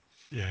you,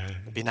 Yeah.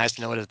 it'd be nice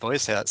to know what his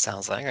voice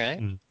sounds like, right?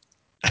 Mm.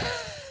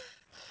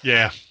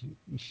 Yeah,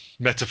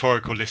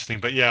 metaphorical listening,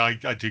 but yeah,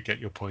 I do get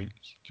your point.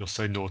 You're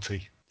so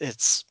naughty.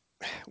 It's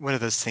one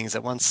of those things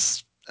that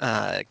once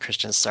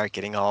Christians start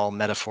getting all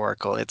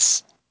metaphorical,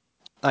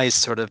 I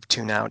sort of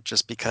tune out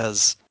just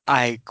because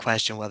I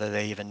question whether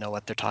they even know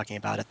what they're talking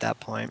about at that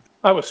point.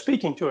 I was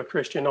speaking to a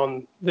Christian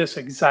on this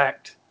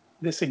exact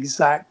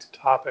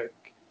topic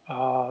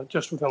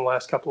just within the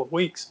last couple of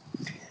weeks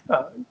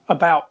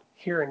about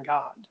hearing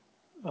God.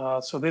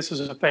 So this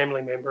is a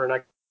family member,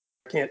 and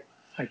can't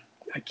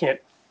I can't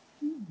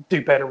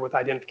do better with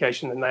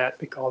identification than that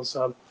because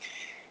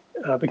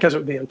it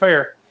would be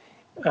unfair.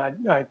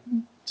 I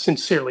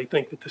sincerely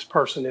think that this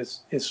person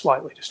is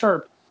slightly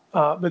disturbed.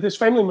 But this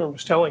family member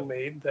was telling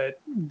me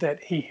that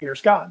he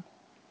hears God,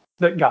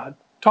 that God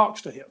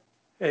talks to him.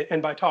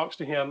 And by talks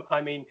to him, I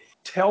mean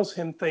tells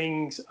him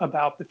things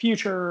about the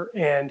future,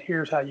 and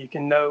here's how you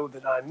can know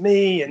that I'm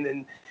me, and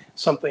then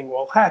something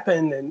will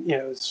happen, and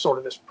it's sort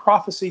of this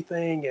prophecy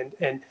thing,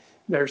 and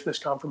there's this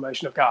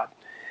confirmation of God.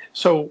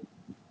 So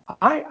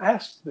I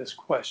asked this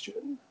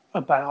question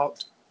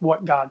about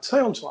what God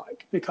sounds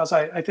like because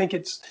I think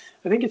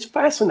it's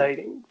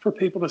fascinating for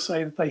people to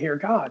say that they hear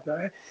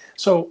God.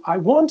 So I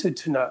wanted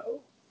to know,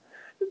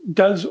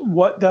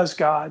 what does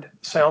God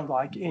sound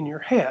like in your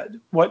head?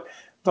 What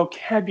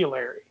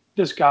vocabulary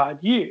does God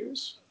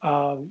use?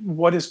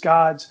 What is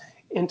God's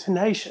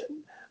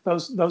intonation?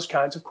 Those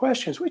kinds of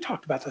questions. We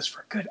talked about this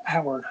for a good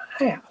hour and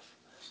a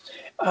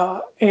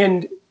half.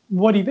 And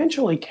what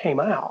eventually came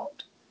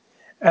out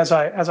as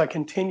I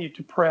continued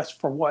to press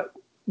for what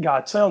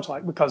God sounds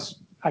like, because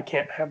I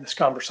can't have this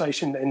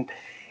conversation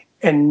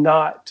and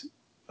not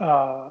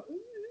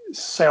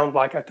sound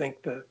like I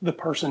think the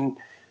person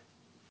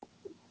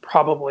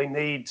probably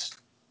needs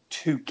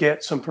to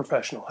get some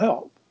professional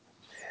help.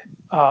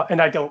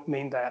 And I don't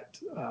mean that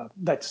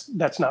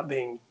that's not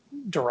being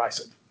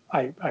derisive.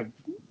 I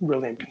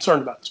really am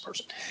concerned about this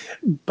person.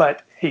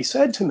 But he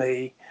said to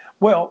me,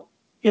 well,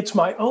 it's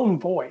my own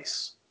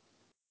voice,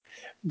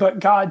 but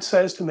God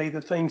says to me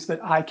the things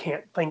that I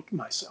can't think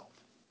myself.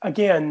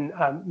 Again,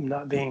 I'm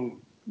not being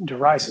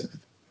derisive.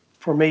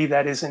 For me,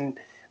 that is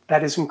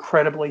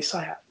incredibly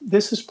sad.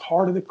 This is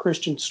part of the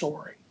Christian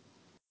story.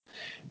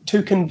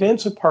 To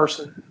convince a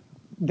person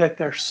that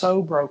they're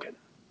so broken,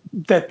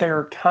 that there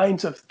are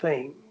kinds of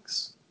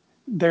things,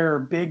 there are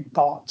big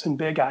thoughts and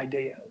big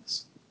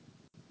ideas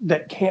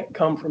that can't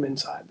come from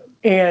inside them.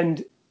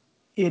 And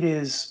it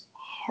is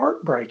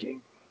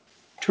heartbreaking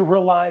to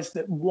realize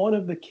that one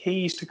of the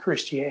keys to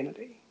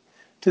Christianity,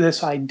 to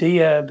this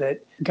idea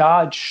that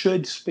God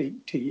should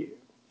speak to you,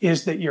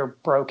 is that you're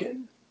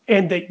broken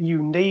and that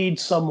you need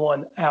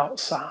someone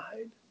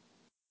outside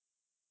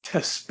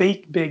to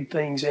speak big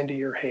things into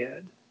your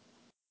head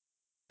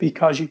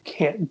because you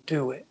can't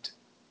do it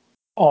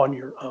on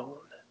your own.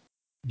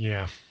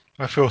 Yeah,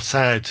 I feel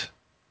sad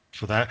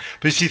for that.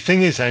 But see, the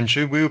thing is,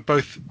 Andrew, we were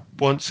both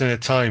once in a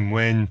time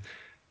when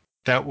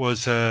that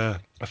was a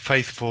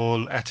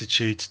faithful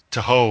attitude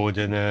to hold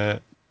and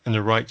a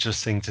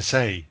righteous thing to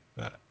say.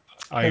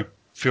 I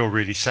feel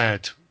really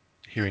sad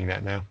hearing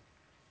that now.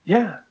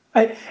 Yeah.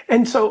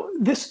 And so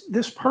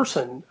this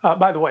person,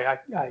 by the way,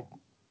 I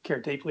care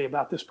deeply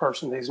about this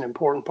person. He's an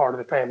important part of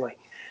the family,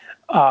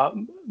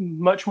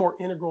 much more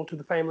integral to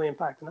the family, in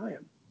fact, than I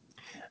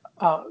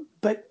am.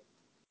 But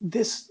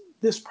this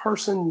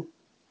person,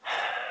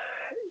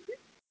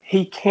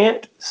 he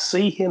can't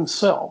see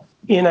himself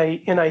in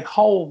a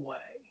whole way,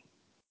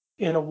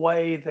 in a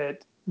way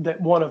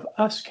that one of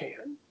us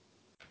can.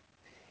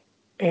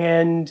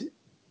 And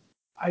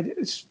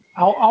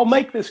I'll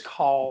make this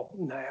call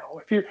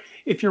now.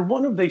 If you're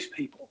one of these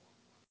people,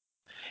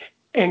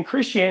 and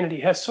Christianity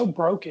has so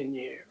broken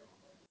you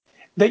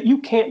that you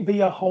can't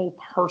be a whole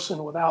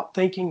person without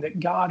thinking that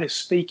God is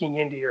speaking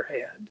into your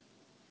head,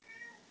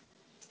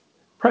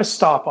 press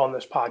stop on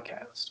this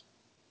podcast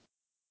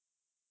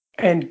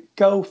and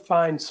go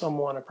find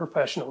someone, a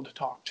professional to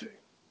talk to.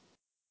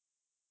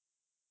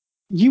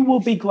 You will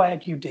be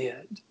glad you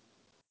did.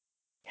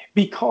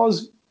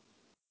 Because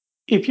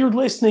if you're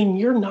listening,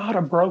 you're not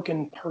a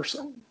broken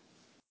person.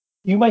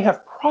 You may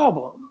have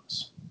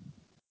problems,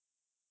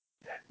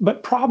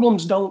 but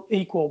problems don't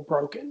equal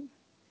broken.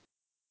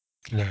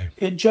 No.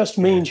 It just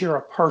means you're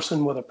a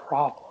person with a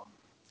problem.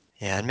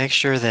 Yeah, and make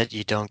sure that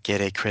you don't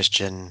get a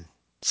Christian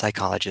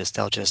psychologist.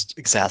 They'll just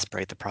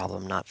exacerbate the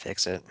problem, not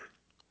fix it.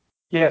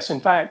 Yes, in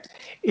fact,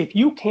 if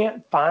you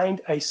can't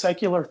find a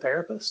secular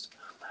therapist,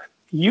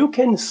 you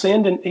can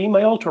send an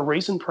email to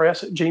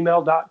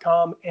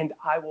reasonpress@gmail.com and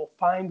I will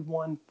find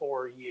one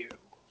for you.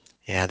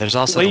 Yeah, there's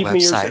also Leave the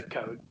me your website. zip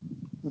code.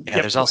 Yeah,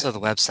 Yep, there's go also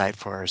ahead. the website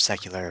for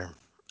secular.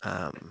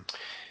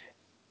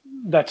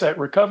 That's at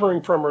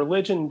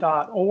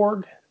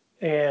recoveringfromreligion.org.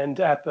 And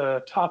at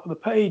the top of the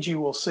page, you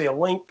will see a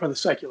link for the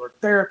Secular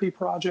Therapy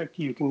Project.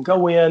 You can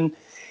go in,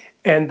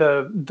 and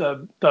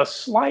the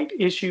slight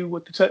issue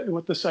with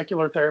the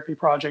Secular Therapy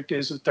Project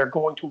is that they're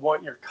going to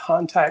want your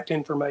contact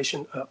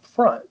information up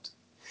front.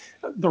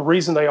 The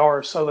reason they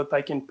are is so that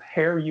they can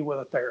pair you with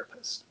a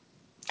therapist.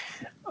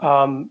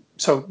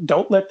 So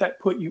don't let that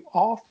put you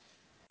off.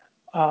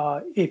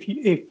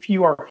 If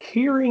you are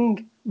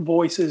hearing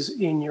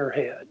voices in your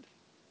head,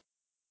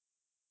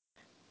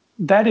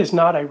 that is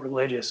not a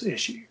religious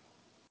issue.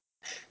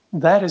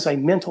 That is a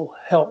mental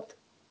health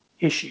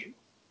issue.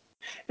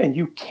 And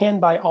you can,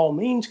 by all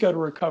means, go to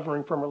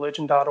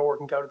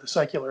recoveringfromreligion.org and go to the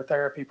Secular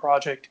Therapy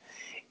Project.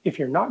 If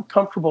you're not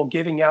comfortable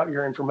giving out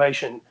your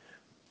information,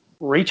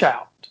 reach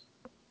out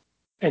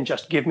and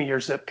just give me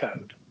your zip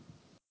code.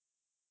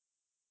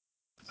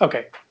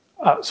 Okay,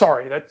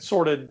 sorry, that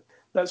sort of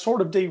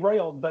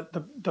derailed, but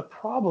the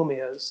problem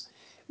is,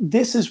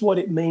 this is what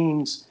it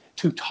means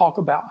to talk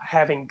about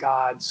having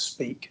God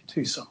speak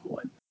to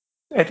someone.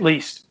 At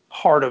least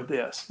part of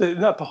this,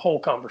 not the whole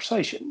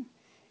conversation,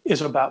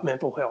 is about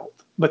mental health.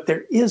 But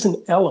there is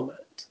an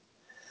element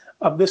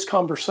of this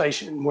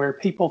conversation where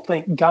people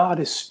think God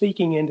is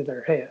speaking into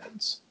their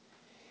heads.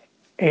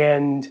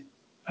 And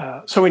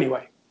so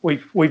anyway,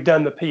 we've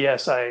done the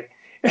PSA,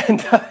 and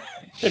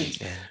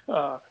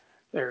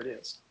there it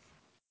is.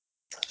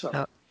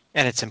 So,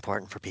 And it's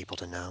important for people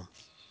to know.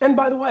 and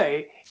by the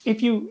way,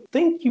 if you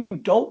think you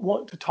don't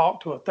want to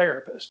talk to a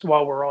therapist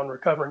while we're on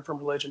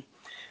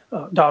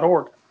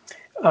recoveringfromreligion.org,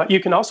 you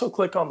can also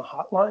click on the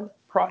Hotline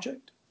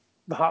Project.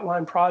 The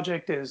Hotline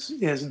Project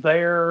is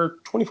there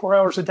 24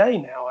 hours a day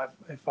now,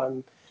 if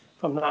I'm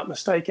not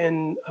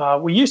mistaken.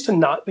 We used to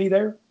not be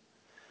there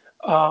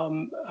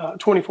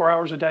 24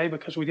 hours a day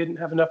because we didn't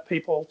have enough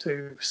people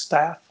to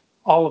staff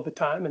all of the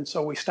time, and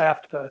so we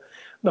staffed the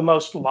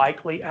most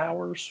likely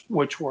hours,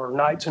 which were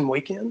nights and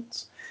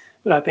weekends.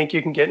 But I think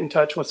you can get in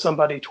touch with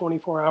somebody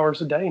 24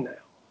 hours a day now.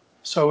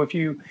 So if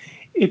you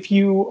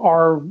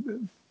are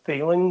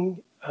feeling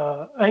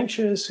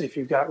anxious, if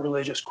you've got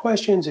religious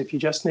questions, if you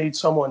just need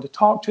someone to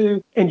talk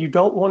to, and you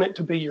don't want it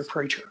to be your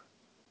preacher,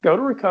 go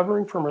to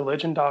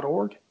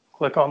recoveringfromreligion.org,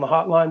 click on the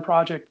Hotline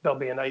Project. There'll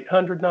be an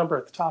 800 number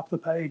at the top of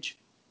the page.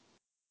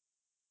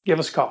 Give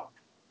us a call.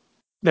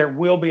 There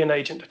will be an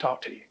agent to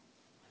talk to you.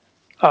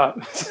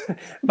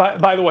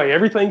 By the way,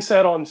 everything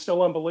said on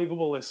Still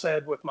Unbelievable is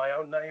said with my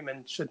own name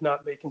and should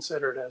not be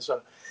considered as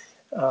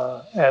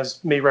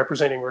me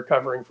representing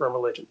Recovering from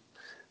Religion.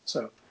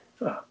 So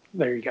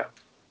there you go.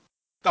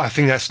 I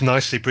think that's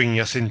nicely bringing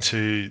us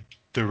into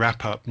the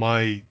wrap up.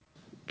 My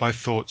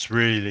thoughts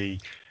really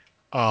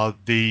are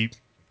the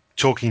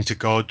talking to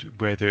God,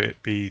 whether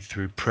it be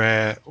through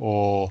prayer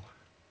or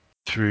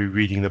through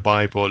reading the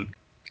Bible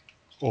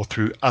or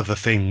through other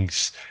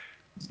things.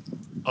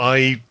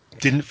 I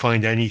didn't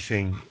find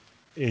anything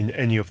in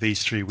any of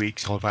these 3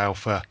 weeks of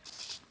Alpha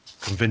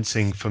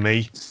convincing for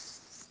me.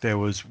 There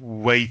was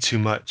way too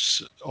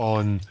much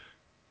on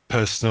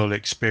personal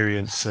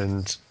experience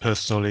and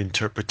personal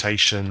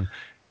interpretation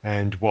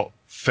and what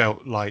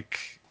felt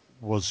like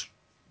was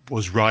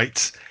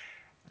right.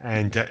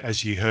 And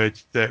as you heard,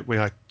 that when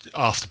I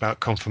asked about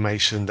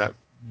confirmation, that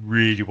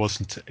really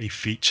wasn't a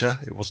feature.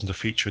 It wasn't a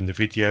feature in the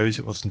videos.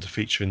 It wasn't a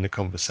feature in the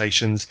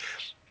conversations.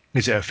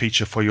 Is it a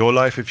feature for your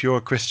life if you're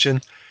a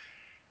Christian?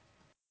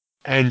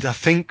 And I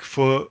think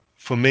for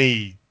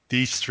me,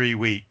 these 3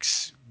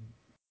 weeks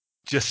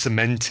just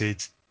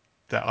cemented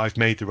that I've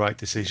made the right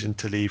decision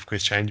to leave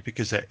Christianity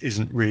because there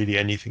isn't really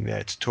anything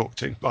there to talk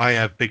to. I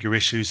have bigger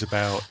issues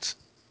about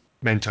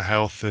mental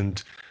health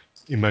and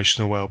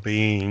emotional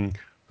well-being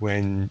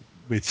when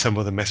with some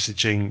of the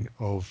messaging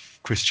of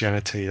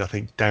Christianity. I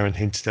think Darren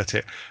hinted at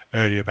it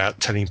earlier about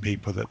telling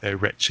people that they're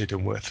wretched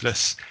and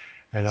worthless.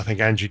 And I think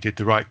Andrew did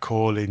the right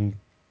call in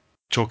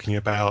talking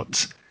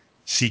about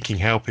seeking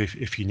help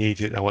if you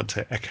need it. I want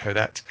to echo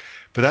that.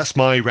 But that's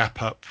my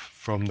wrap up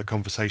from the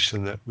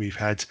conversation that we've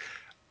had.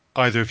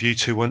 Either of you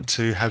two want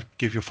to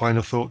give your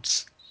final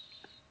thoughts?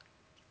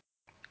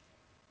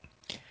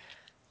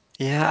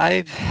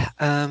 Yeah,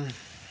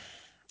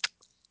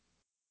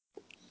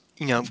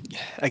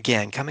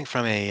 again, coming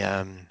from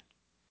a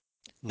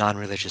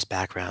non-religious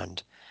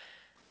background,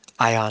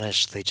 I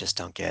honestly just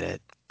don't get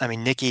it. I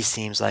mean, Nicky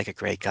seems like a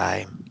great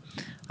guy.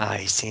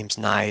 He seems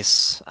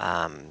nice.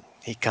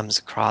 He comes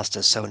across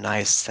as so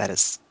nice that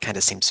it kind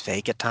of seems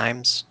fake at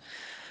times.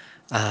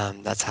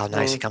 That's how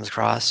nice he comes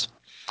across.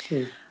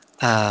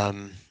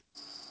 Um,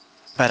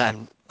 but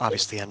I'm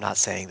not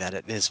saying that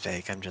it is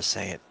fake. I'm just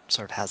saying it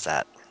sort of has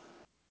that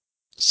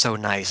so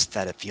nice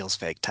that it feels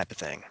fake type of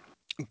thing.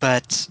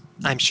 But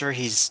I'm sure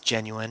he's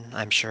genuine.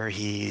 I'm sure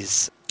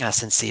he's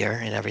sincere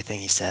in everything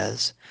he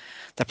says.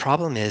 The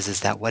problem is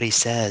that what he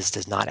says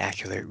does not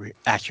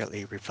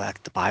accurately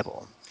reflect the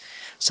Bible.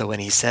 So when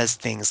he says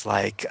things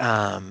like,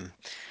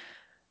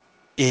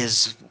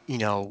 "Is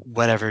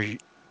whatever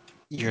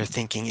you're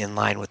thinking in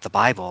line with the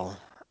Bible?"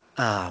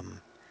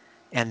 And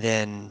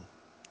then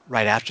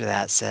right after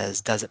that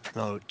says, "Does it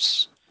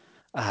promote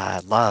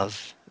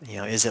love?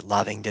 Is it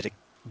loving? Did it?"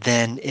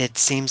 Then it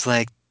seems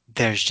like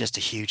there's just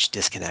a huge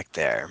disconnect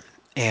there.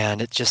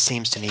 And it just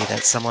seems to me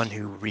that someone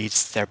who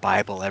reads their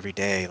Bible every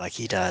day, like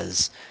he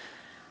does,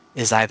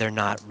 is either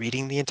not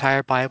reading the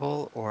entire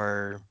Bible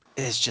or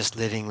is just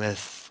living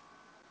with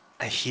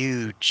a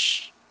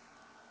huge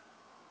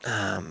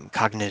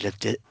cognitive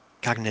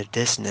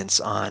dissonance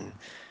on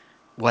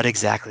what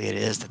exactly it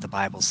is that the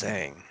Bible's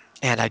saying.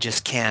 And I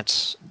just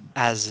can't,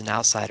 as an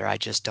outsider, I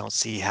just don't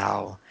see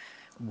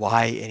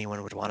why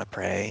anyone would want to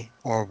pray,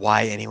 or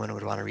why anyone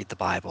would want to read the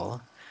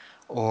Bible,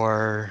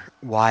 or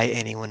why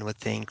anyone would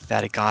think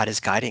that a God is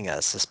guiding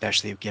us,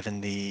 especially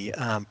given the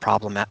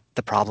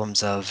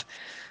problems of,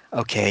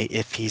 okay,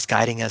 if he's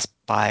guiding us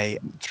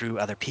through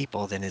other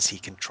people, then is he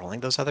controlling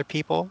those other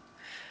people?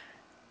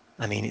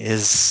 I mean,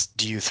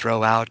 do you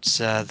throw out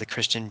the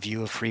Christian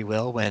view of free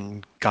will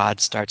when God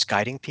starts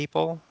guiding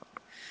people?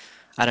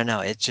 I don't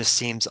know. It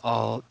just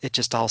all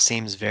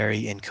seems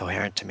very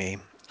incoherent to me,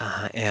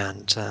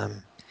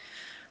 and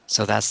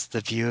so that's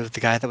the view of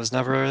the guy that was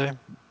never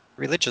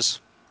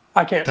religious.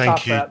 I can't Thank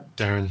top you, that.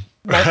 Darren.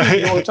 Matthew, do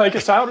you want to take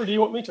us out, or do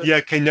you want me to? Yeah,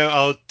 okay, no,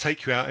 I'll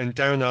take you out. And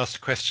Darren asked a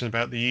question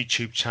about the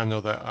YouTube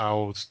channel that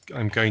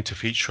I'm going to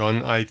feature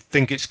on. I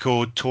think it's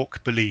called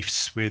Talk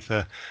Beliefs with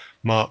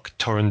Mark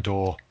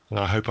Torrendor. And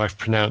I hope I've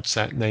pronounced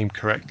that name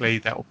correctly.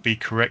 That will be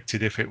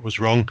corrected if it was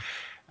wrong.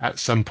 At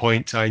some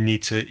point, I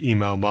need to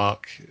email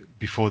Mark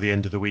before the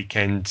end of the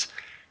weekend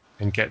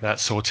and get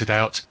that sorted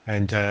out.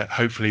 And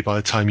hopefully by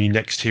the time you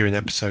next hear an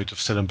episode of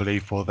Still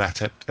Unbelievable,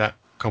 that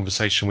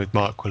conversation with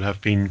Mark will have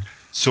been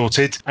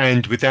sorted.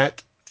 And with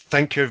that,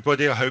 thank you,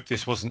 everybody. I hope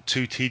this wasn't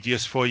too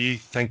tedious for you.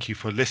 Thank you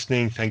for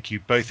listening. Thank you,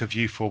 both of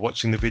you, for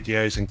watching the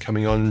videos and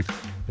coming on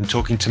and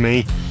talking to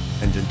me.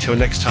 And until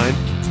next time,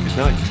 good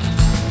night.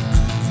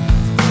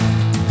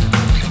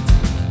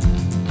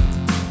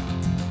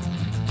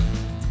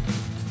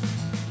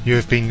 You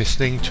have been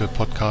listening to a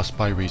podcast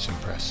by Reason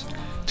Press.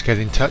 To get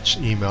in touch,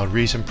 email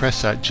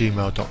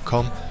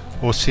reasonpress@gmail.com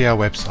or see our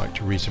website,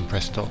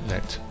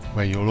 reasonpress.net,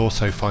 where you'll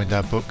also find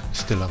our book,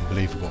 Still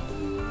Unbelievable.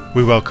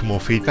 We welcome more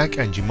feedback,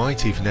 and you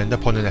might even end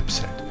up on an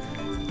episode.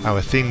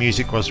 Our theme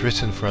music was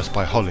written for us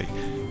by Holly.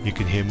 You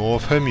can hear more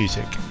of her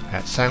music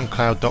at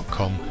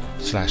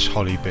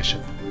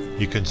soundcloud.com/hollybishop.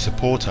 You can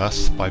support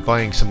us by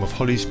buying some of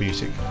Holly's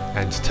music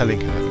and telling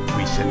her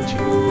we sent you.